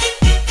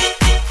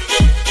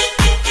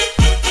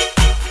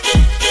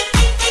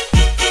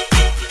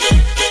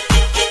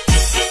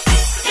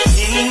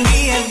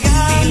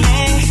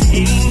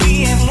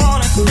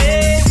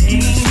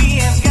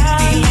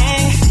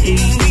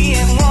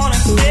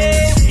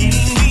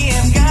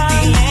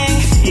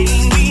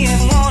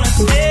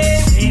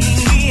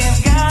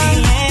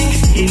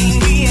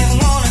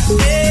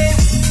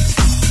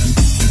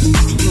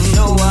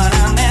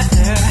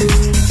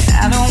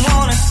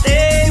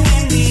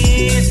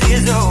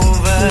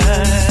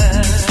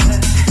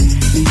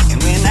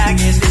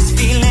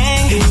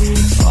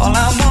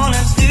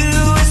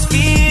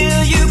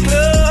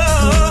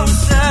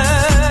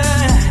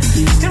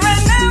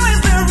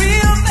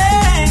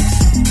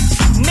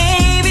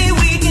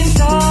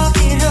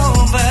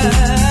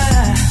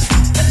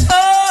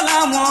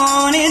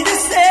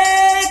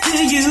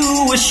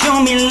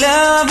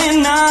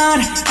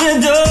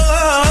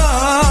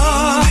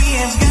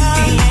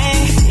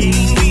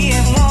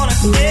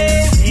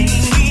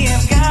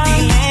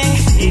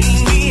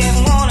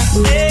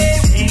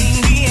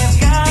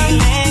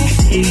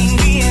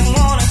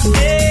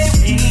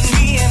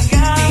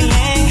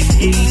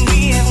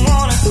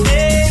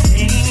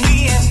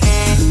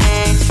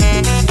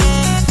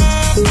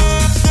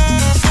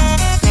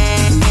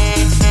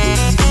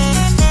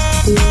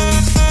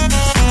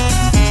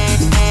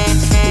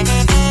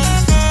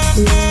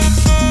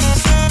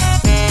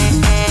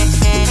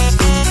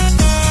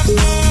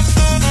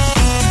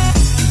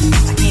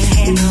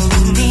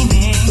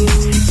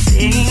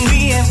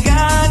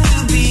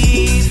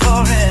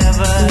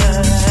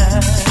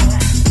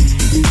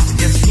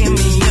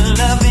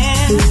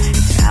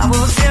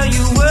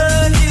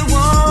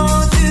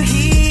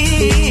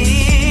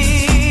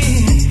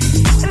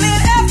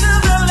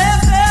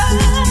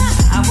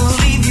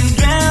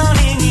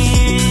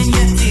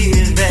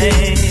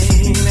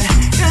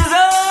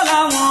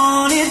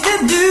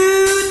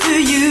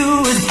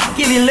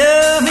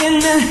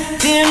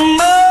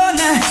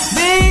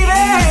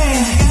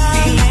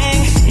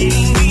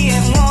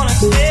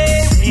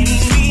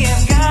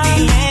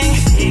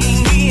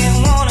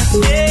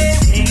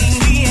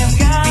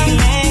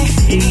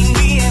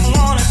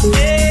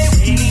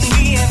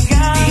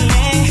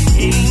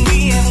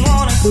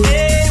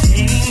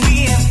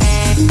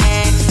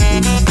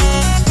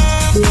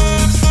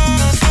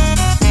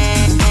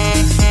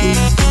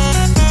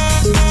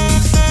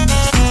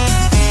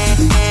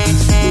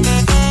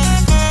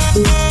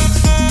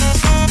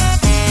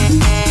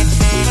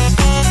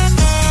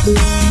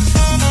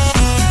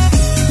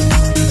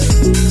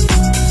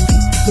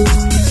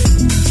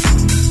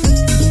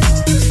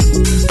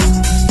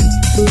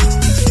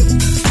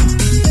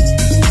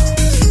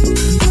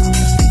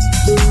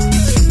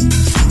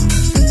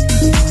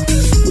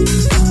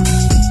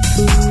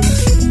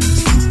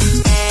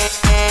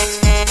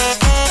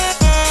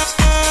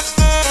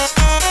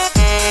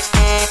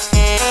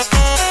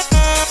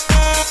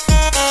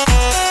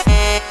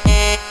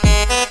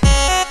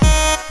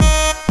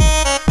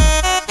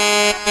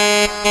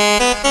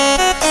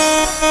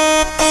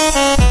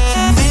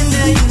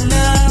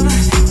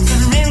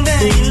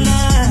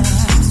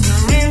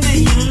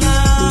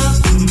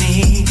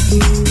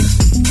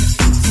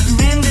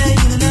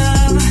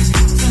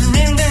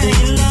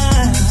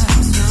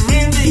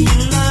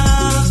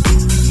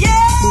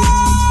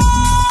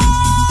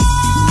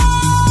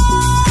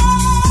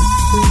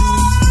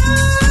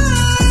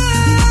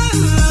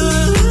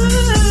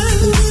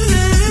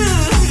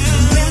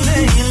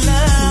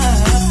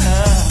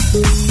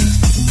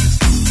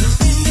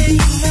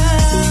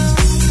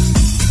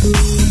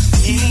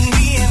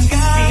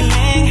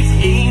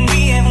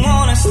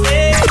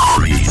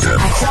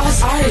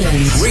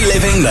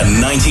 Reliving the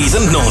 90s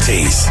and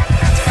noughties.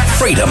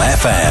 Freedom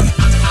FM.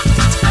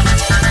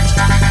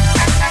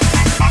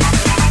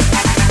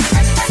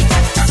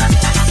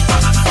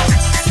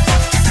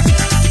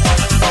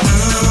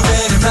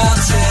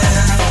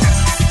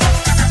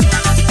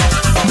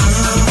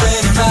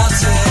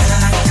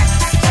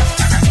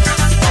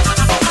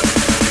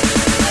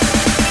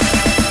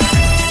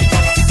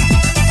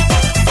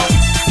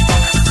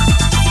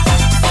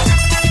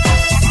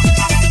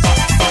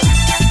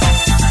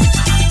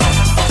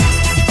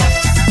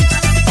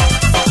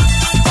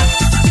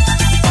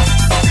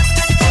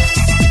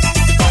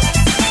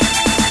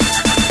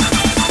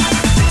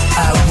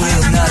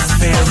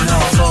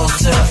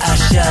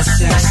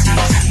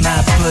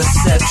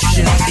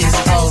 Perception is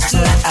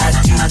altered, I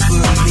do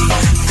believe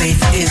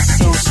faith is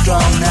so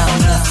strong now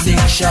nothing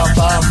shall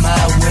bar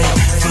my way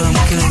from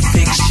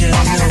conviction,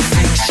 no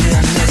fiction,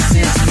 this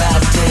is my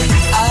day.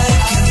 I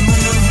can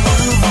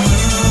move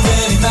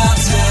any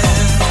mountain.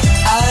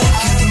 I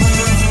can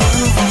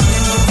move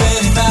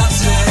any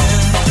mountain.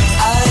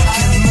 I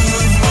can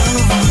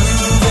move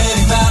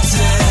any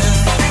mountain.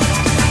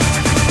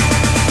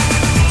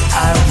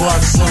 I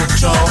walk so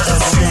tall,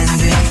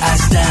 ascending, I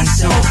stand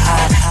so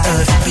high.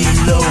 Earth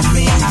below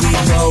me,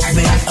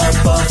 revolving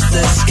above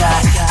the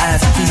sky. I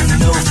feel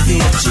no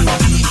fear to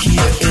be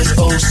here is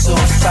oh so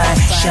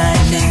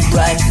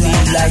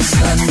like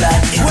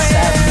sunlight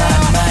inside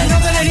my mind. You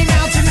know that any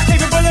mountain is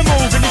capable of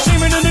moving. It's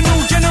streaming in the new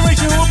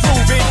generation who are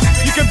proving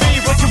you can be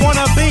what you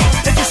wanna be.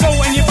 Let your soul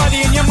and your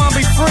body and your mind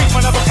be free,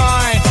 one of a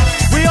kind.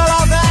 We all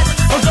are that.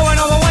 We're going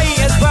all the way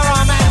is where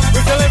I'm at.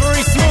 With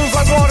delivery smooth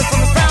like water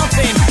from the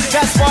fountain.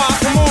 That's why I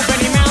can move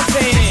any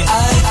mountain.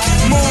 I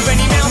can move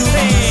any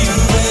mountain.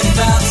 Move any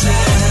mountain.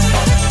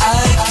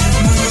 I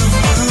can move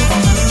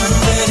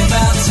any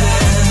mountain.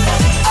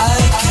 I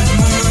can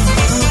move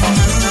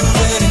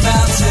any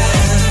mountain.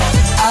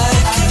 I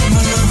can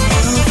move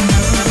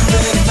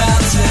any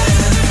mountain.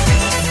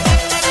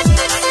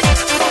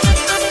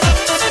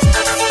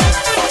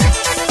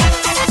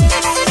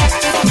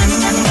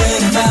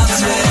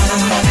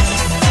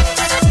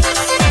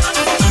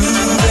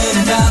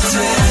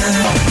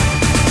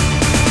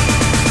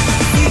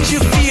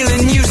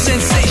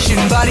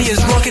 Body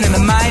is rocking and the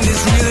mind is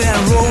reeling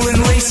and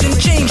rolling, racing,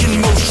 changing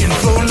motion,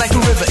 flowing like a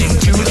river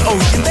into the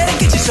ocean. Better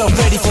get yourself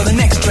ready for the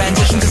next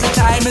transition, cause the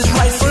time is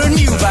right for a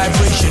new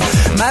vibration.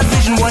 My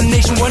vision, one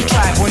nation, one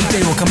tribe, one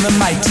day will come the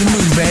might to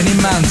move any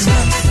mountain.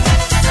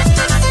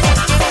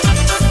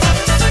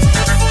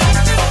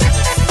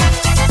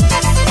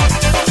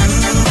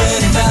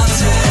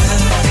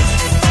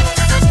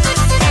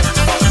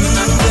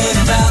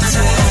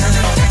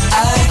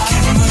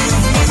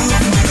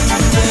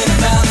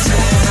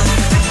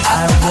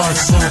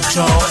 So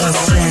tall,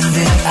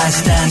 ascending, I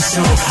stand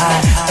so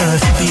high.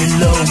 Earth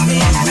below me,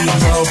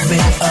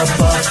 revolving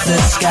above the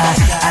sky.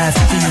 I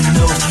feel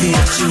no fear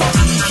to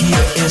be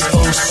here is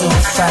oh so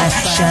fine.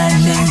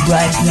 Shining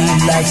brightly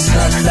like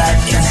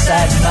sunlight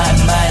inside my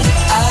mind.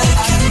 I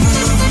can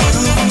move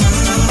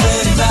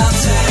any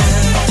mountain.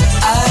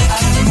 I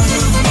can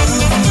move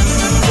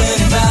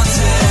any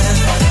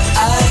mountain.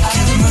 I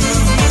can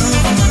move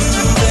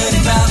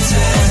any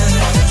mountain.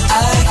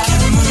 I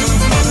can move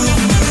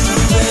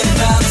any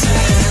mountain.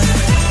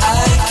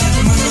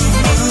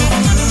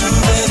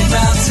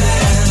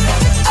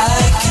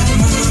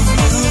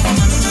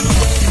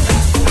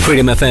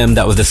 Freedom FM,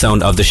 that was the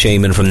sound of the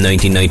Shaman from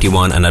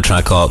 1991 and a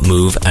track called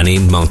Move Any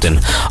Mountain.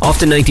 Off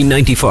to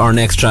 1990 for our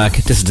next track,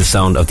 this is the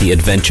sound of the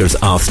Adventures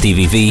of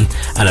Stevie V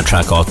and a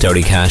track called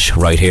Dirty Cash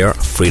right here,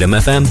 Freedom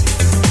FM.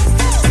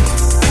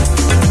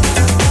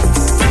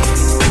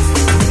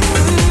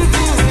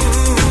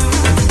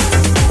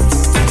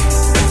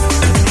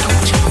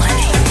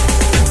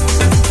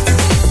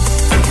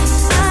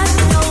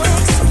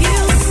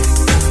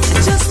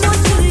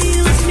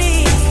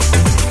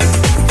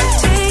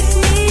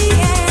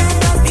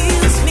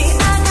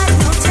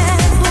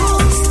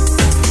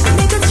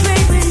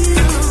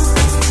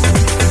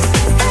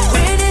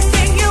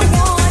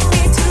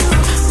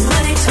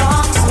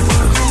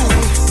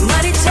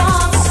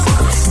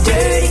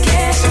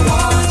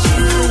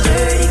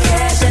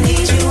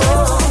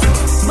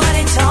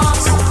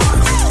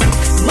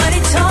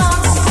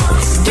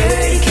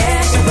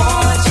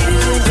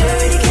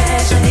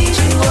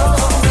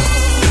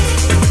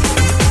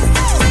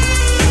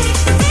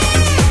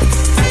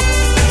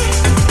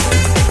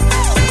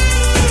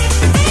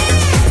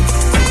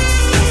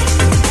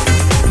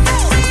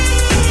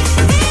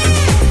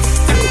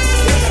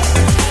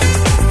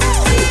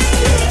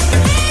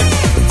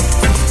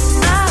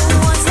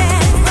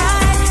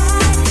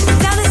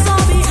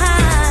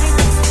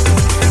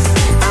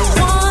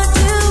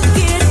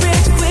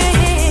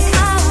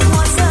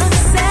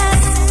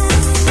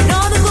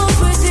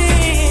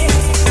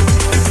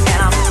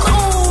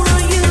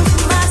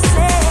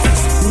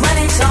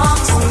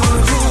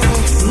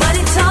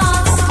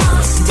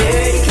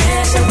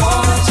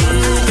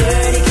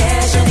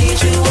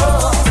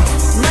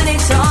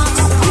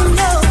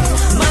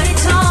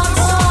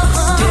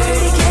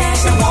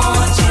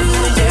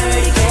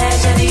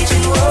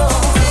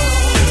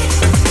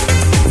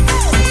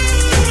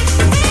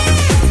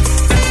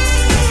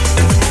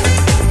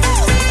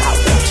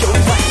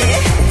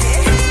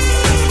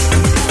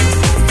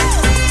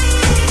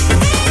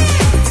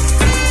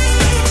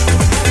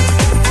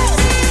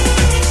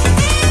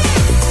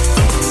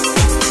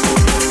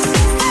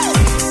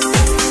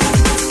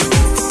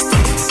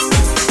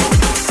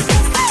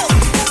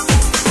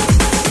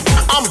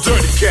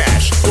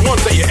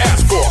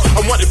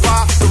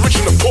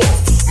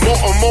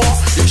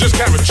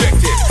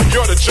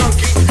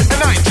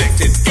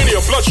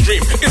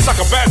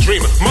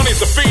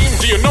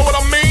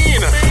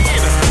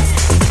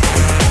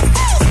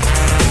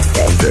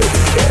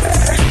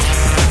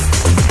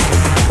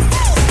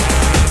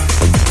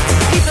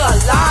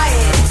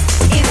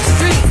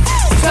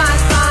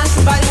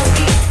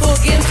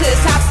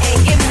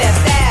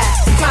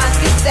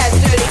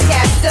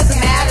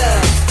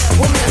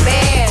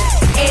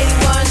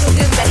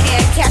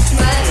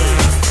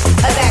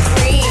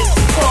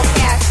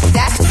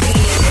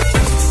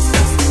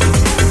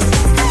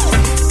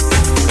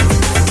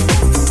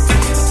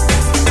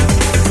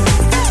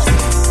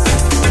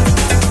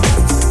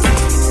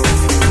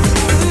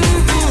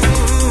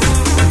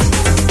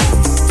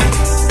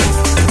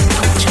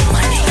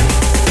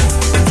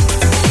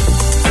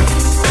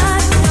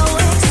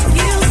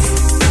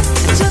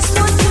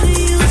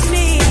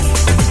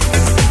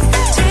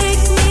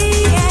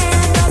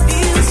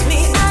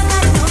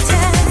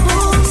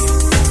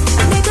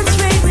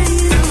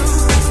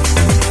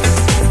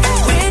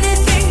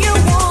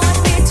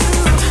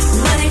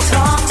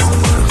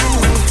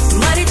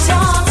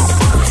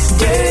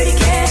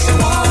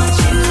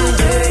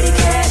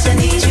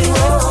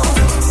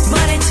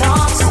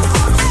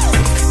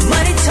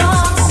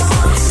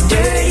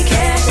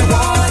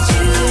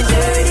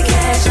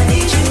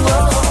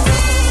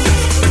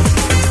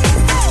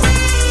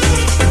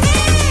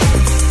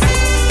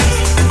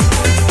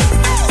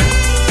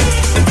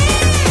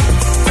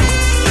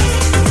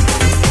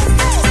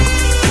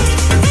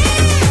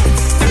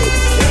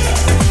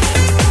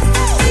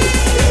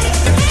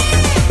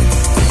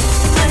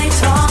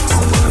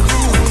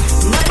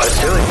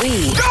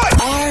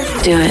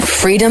 Do it.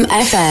 Freedom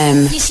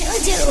FM. You sure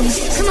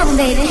do. Come on,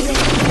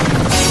 baby.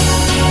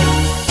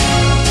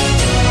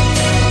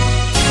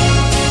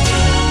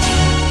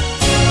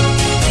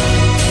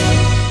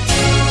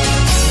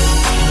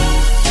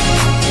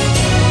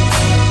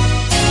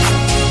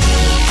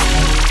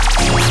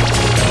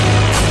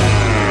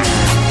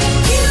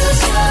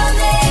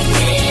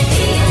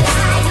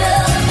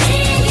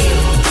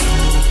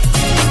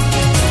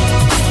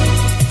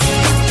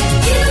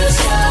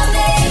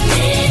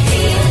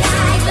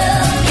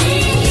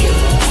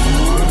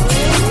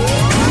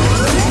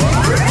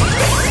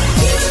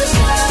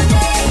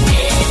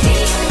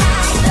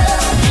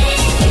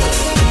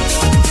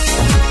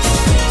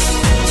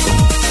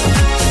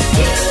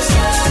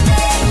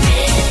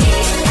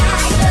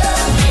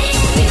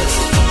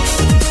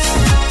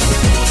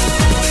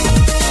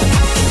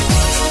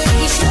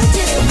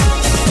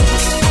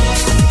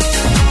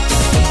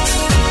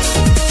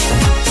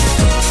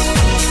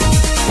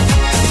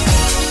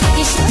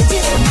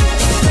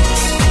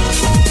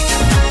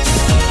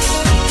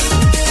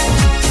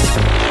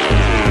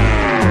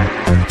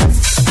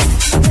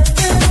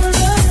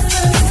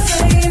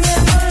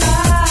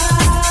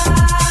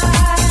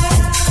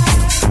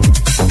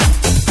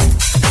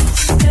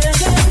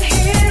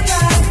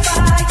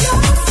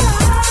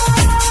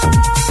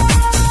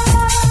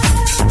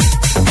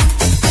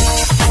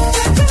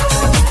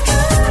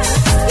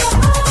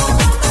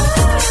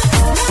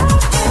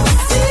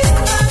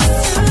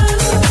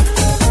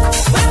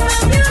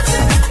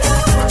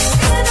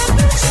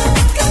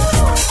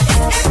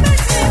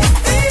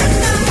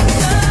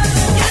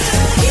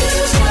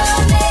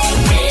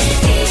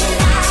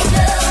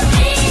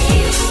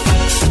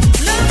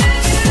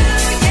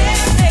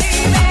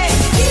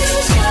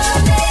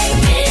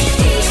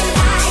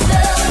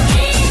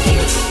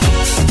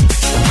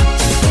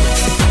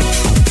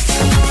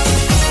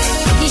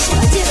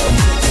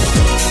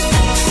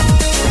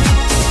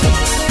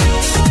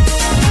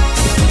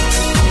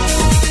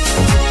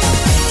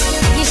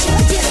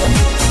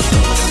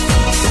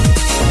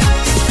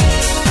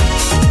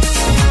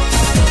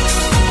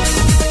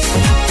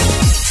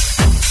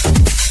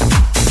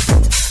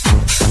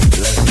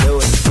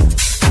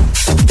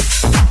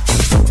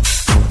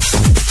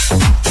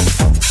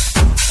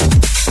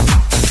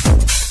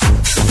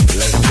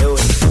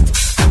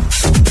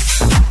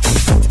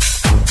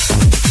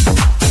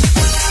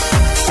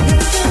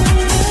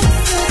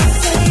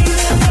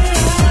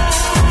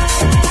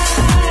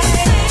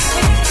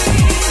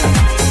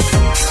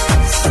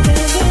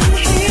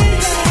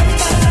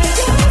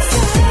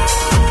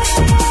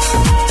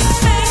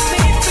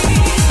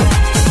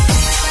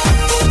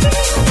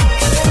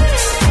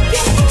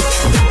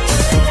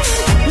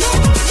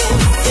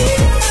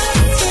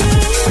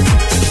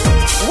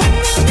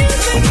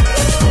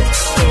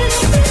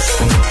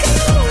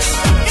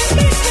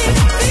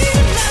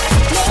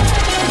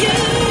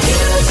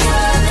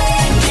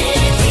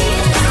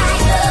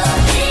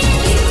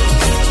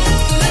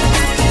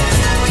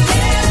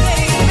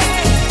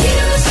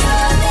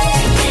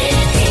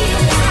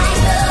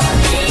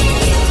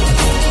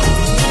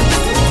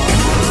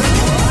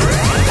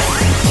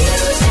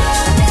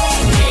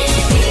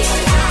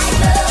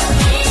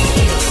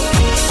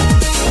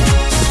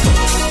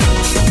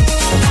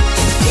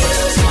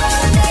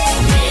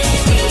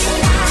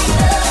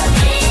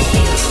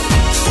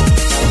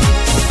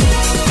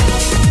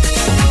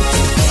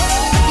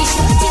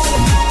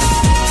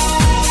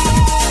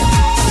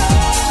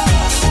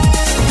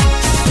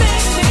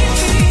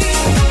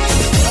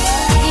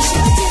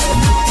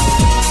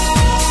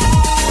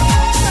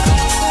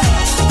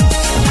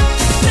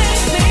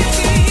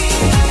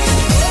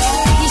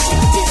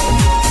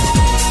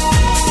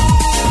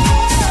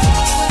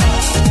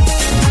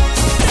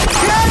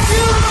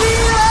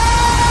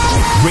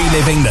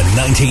 Reliving the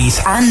 90s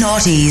and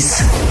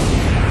noughties.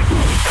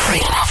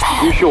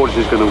 You sure this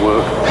is going to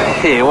work?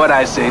 Hey, what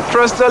I say?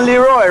 Trust on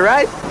Leroy,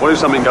 right? What if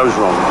something goes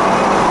wrong?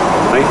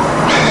 Me?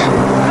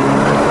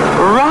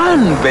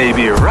 Run,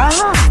 baby, run.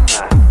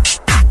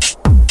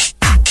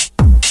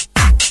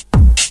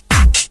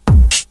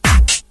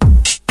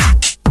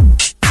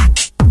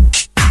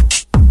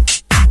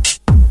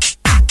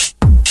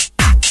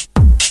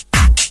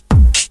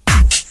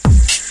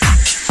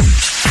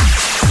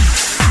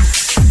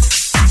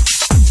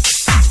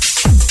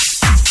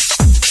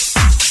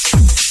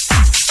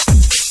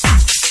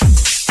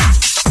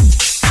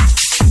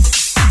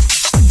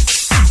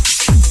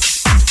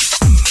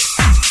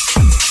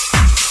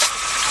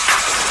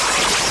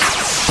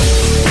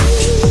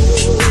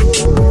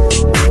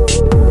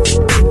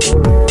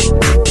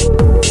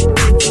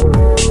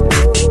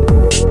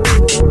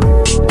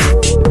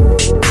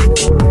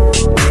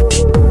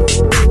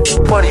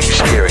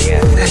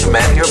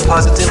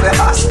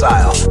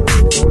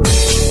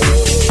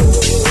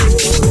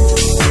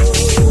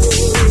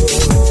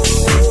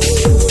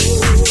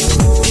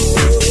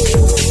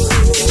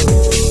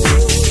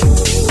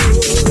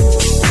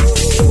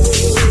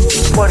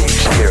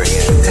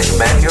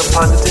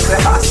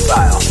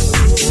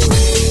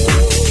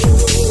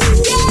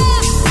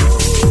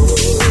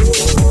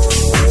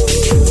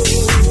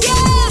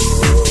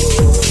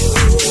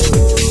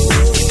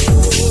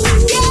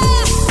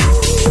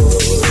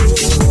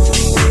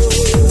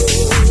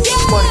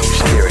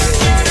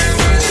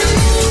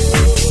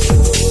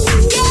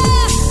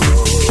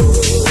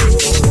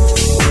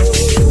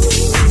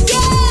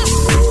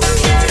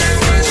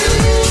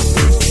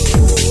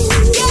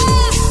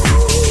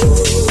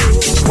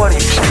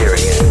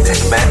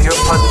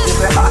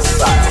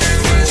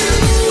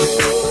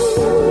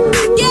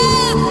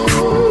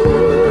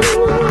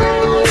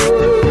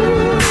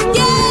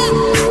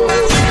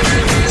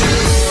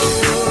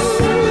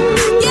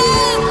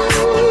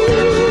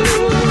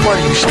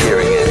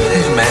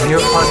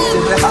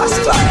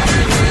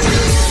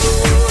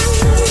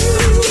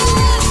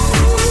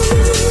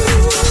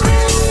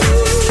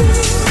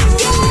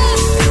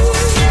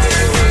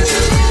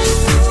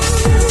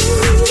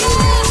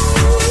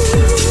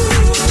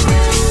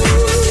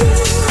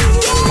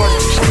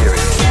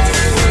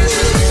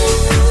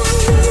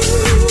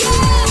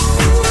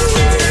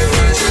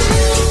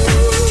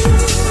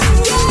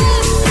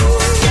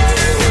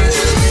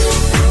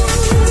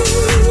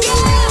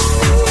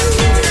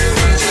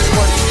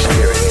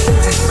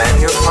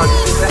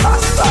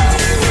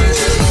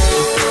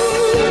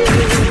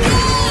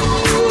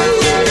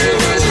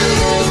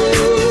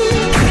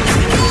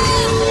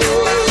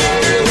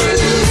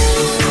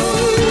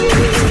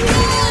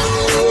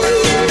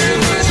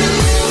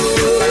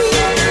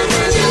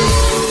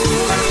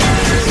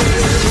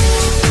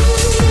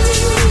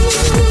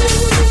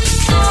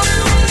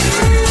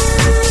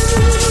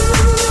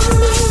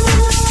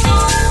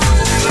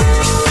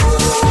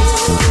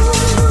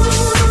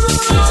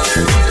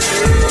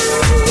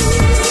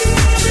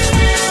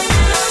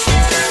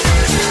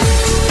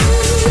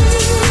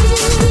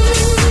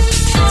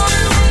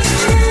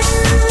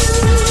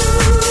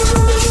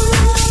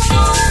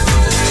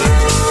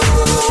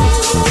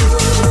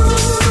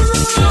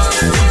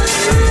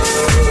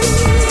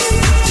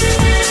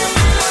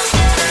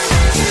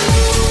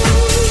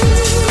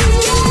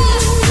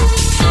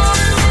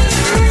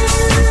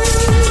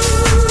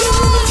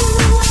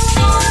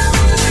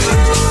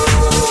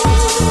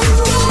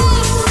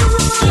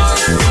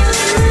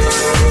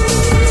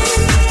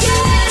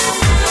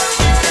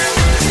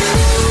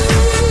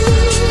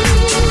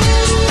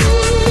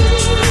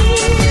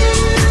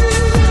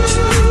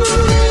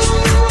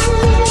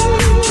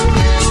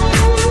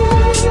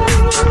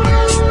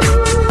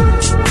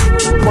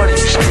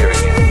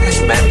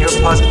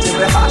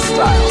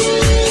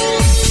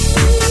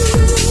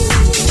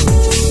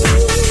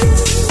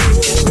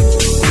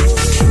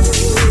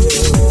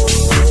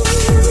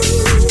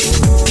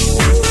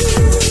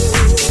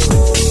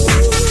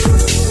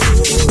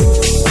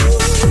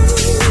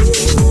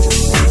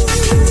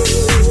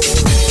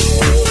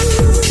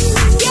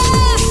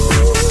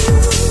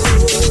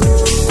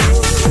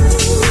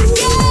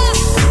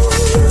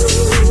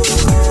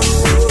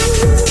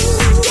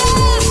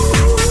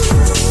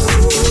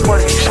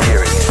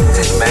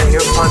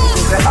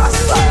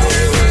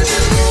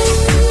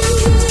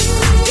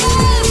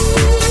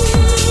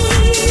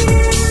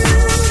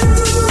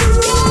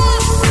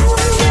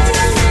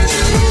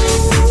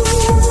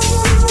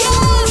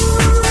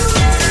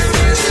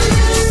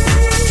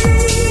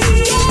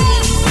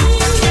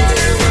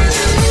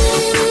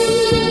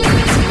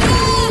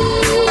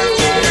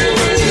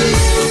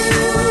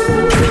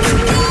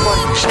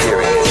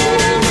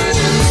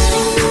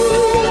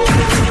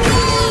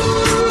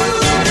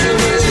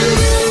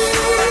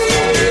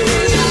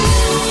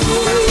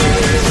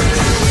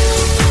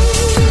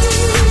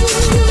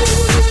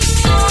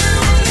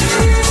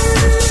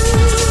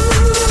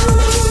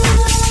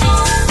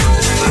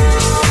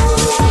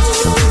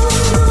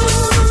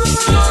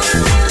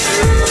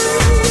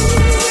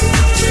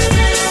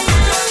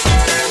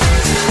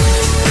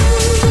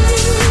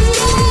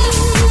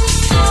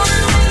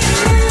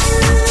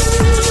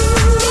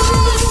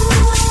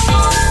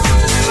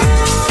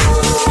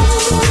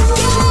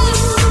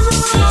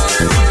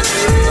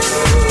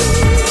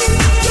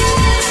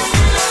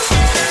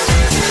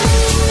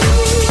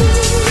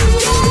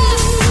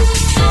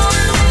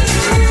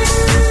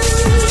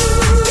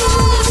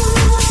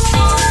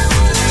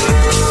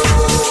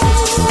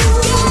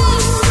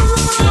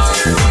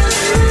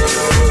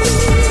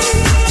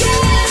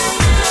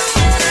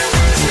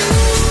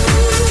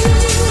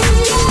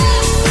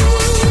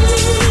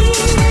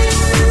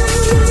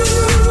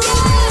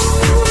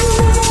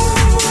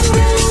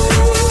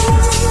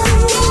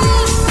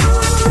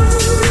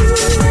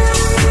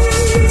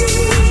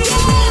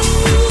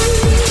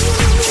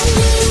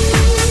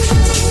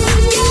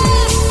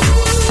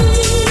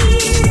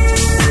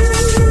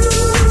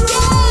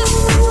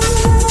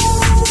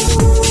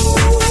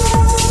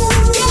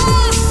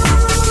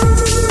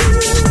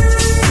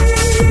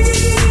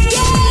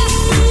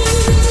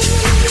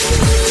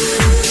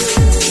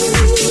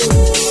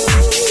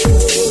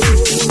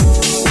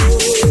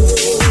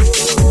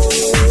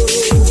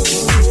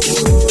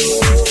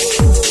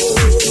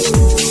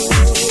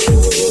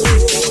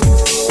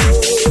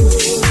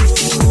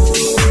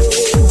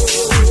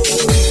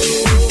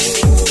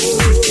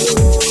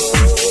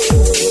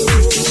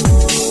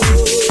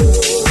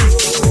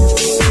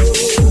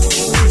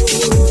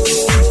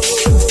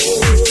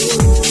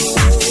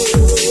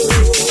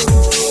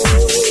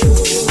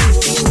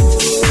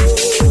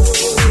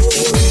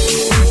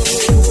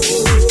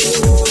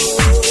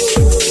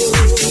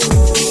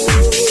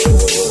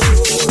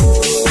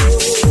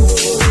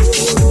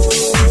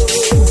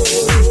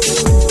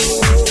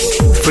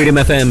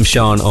 Freedom FM,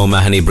 Sean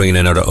O'Mahony bringing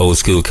another Old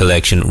School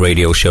Collection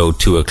radio show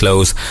to a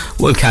close.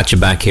 We'll catch you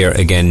back here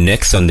again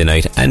next Sunday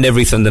night, and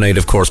every Sunday night,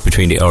 of course,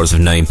 between the hours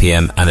of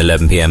 9pm and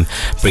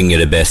 11pm, bringing you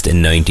the best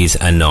in 90s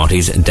and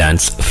noughties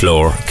dance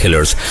floor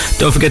killers.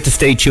 Don't forget to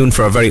stay tuned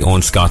for our very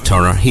own Scott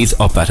Turner. He's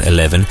up at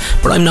 11,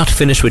 but I'm not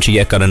finished with you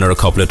yet. Got another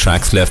couple of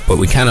tracks left, but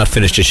we cannot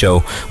finish the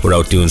show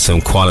without doing some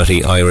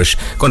quality Irish.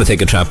 Going to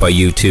take a track by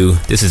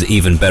U2. This is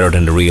Even Better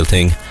Than the Real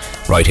Thing,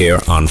 right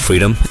here on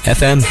Freedom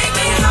FM.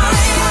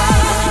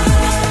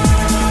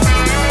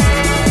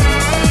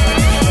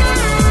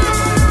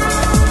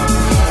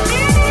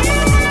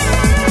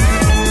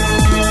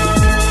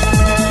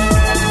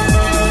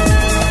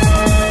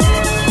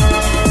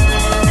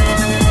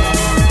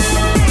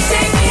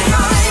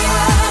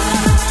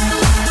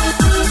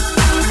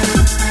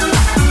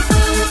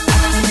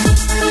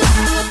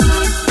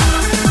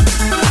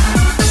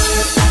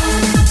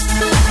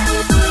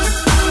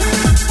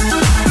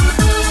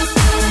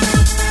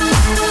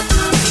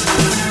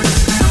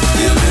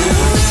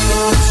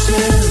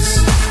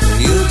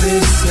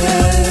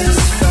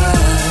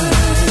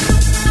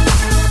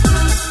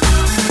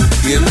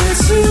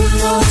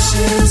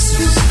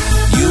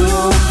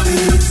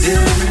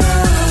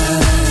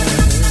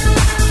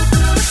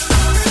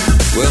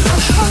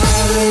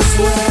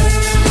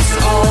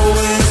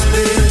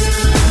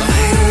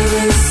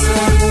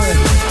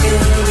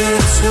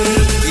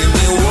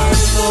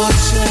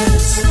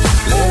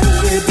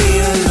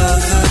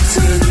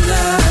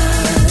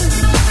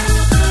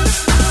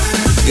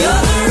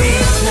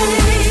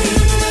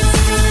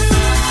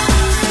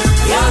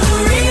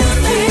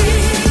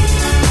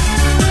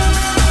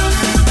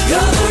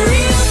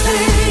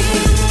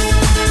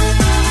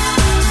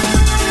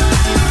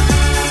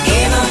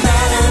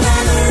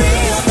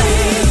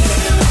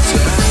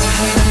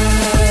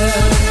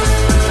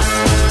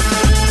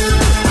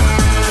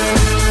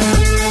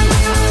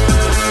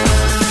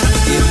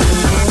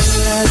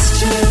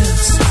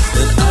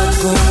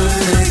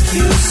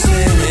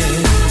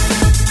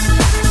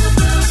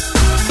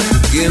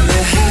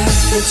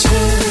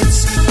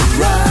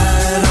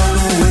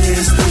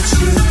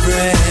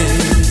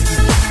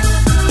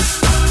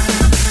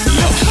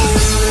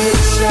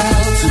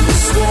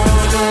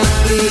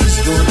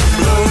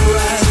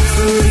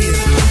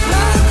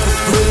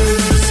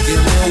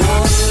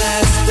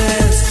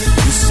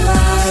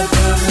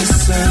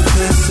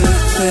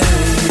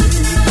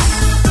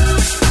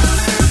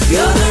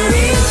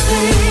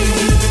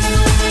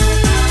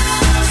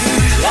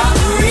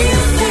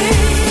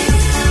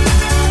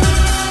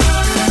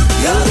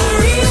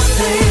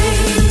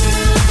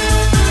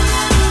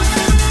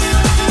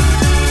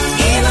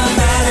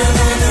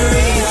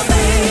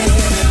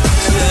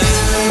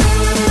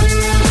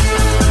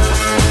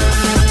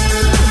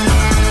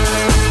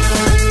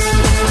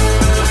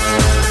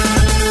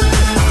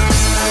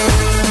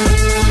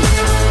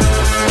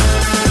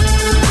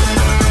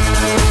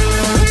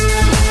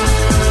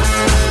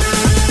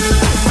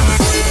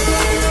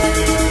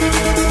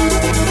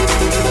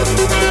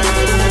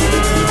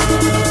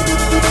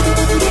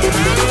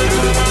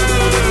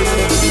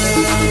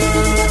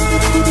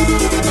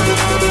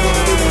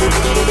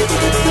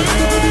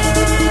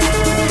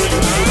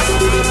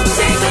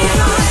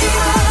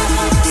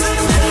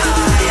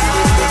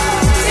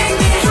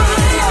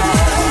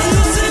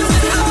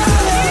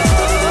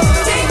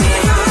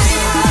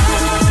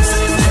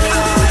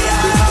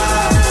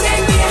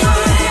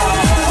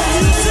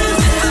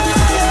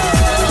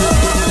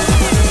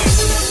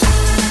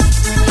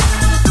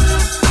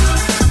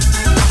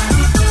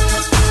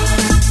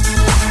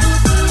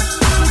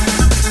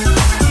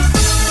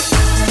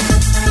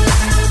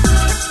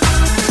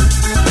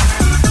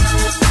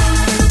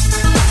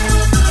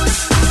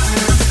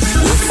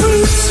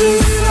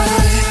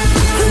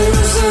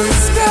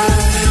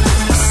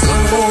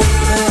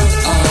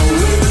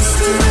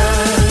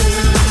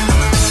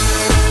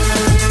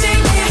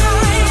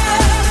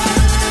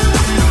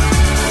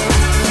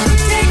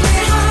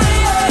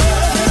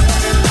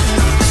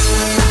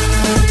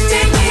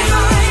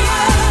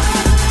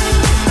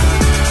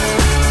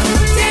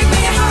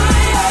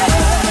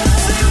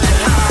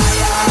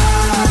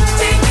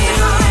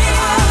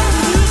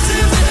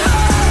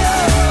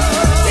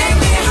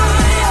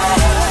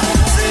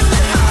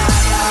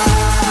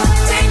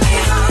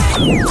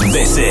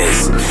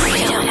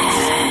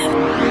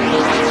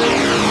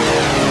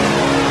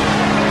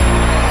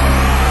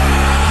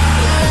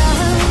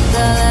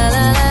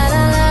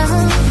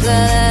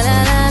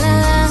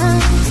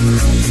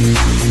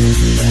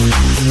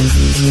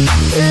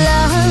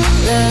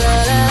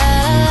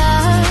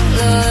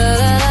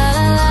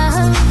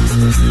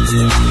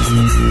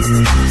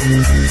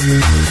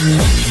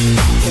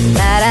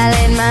 That I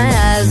laid my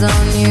eyes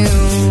on you,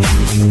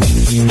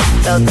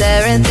 felt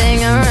everything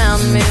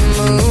around me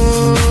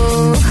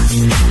move.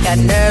 Got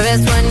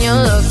nervous when you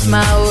looked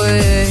my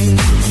way,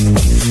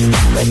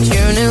 but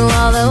you knew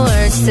all the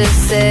words to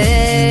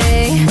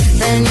say.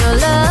 Then your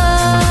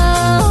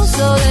love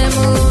slowly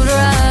moved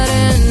right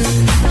in.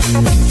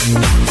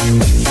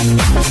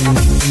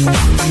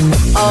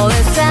 All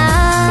this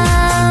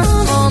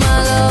time, all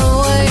my love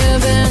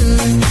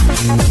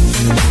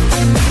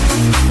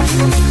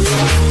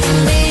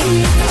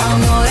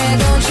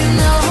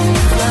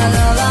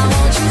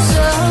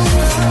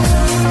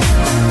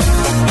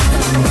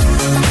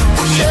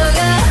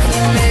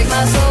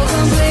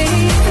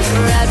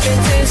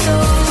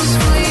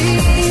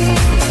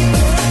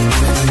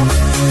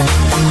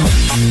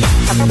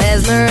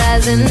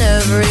lies in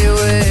every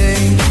way.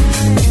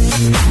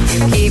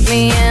 You keep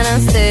me in a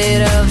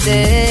state of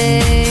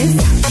daze.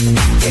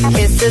 Your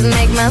kisses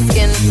make my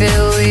skin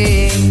feel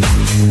weak.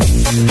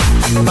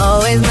 I'm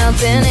always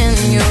melting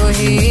in your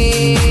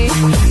heat.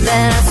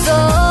 Then I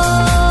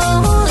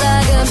soar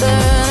like a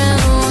bird.